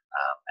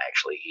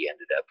 Actually, he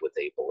ended up with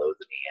a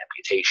below-the-knee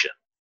amputation,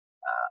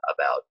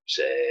 about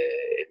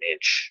an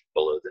inch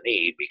below the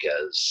knee,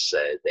 because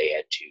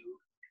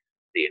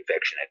the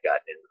infection had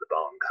gotten into the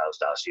bone,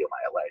 caused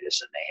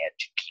osteomyelitis, and they had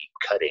to keep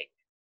cutting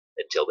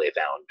until they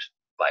found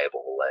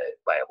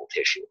viable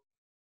tissue.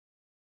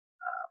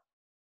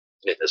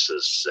 And this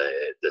is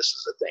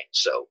the thing.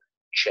 So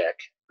check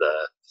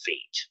the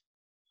feet.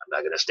 I'm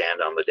not going to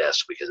stand on the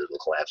desk because it'll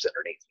collapse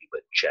underneath me,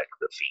 but check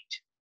the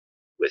feet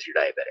with your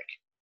diabetic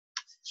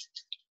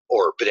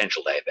or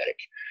potential diabetic,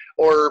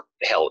 or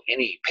hell,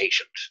 any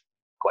patient,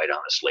 quite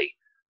honestly.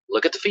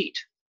 Look at the feet.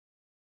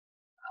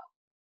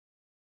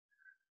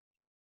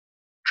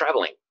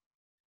 Traveling.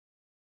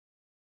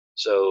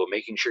 So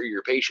making sure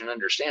your patient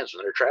understands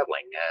when they're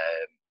traveling.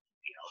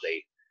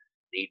 They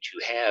need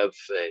to have,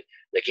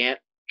 they can't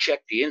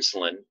check the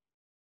insulin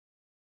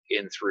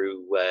in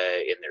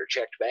their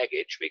checked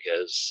baggage,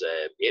 because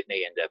it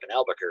may end up in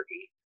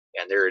Albuquerque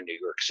and they're in New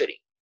York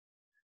City.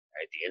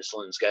 Right? The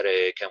insulin's got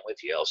to come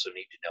with you. You also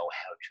need to know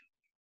how to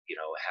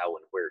how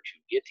and where to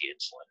get the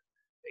insulin,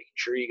 making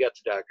sure you got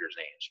the doctor's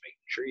names,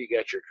 making sure you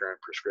got your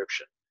current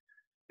prescription.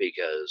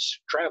 Because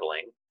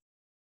traveling,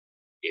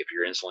 if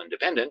you're insulin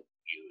dependent,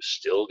 you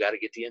still got to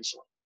get the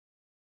insulin,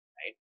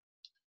 right?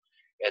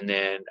 And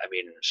then,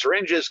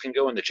 syringes can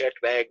go in the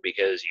checked bag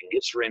because you can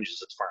get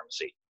syringes at the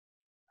pharmacy,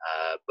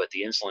 but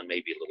the insulin may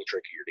be a little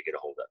trickier to get a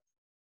hold of.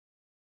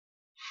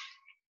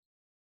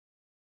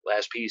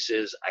 Last piece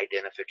is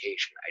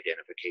identification.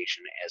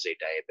 Identification as a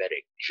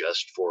diabetic,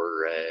 just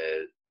for,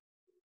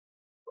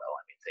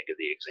 think of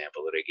the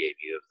example that I gave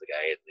you of the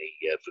guy in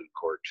the food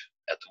court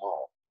at the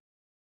mall.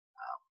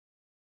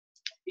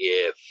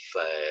 If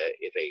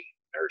a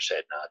nurse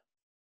had not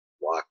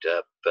walked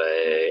up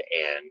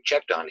and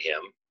checked on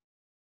him,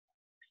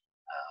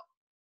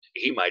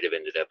 he might have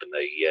ended up in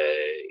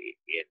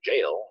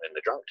jail in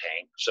the drunk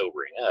tank,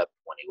 sobering up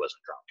when he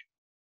wasn't drunk.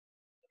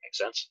 That makes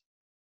sense?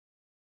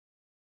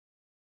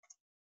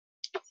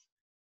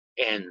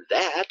 And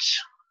that,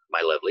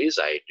 my lovelies,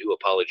 I do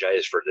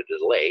apologize for the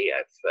delay.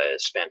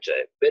 I've spent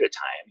a bit of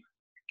time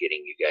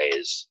getting you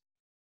guys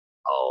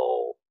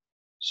all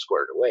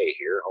squared away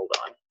here. Hold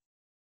on.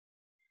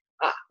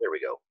 There we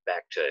go.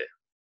 Back to, yeah,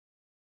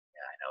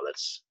 I know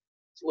it's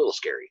a little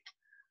scary.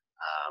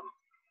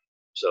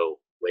 So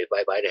wave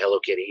bye-bye to Hello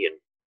Kitty and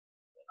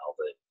all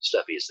the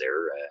stuffies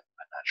there.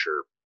 I'm not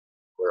sure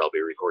where I'll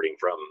be recording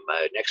from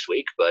next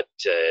week, but,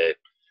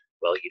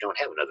 well, you don't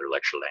have another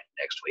lecture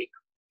next week.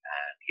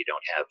 And you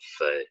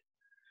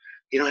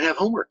don't have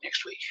homework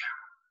next week.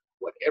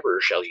 Whatever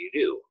shall you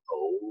do?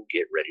 Oh,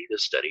 get ready to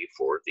study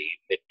for the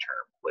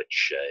midterm,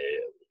 which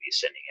we'll be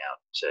sending out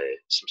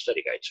some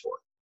study guides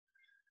for.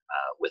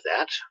 With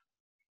that,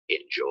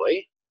 enjoy,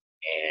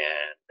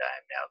 and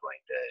I'm now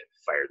going to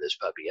fire this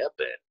puppy up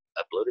and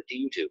upload it to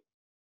YouTube.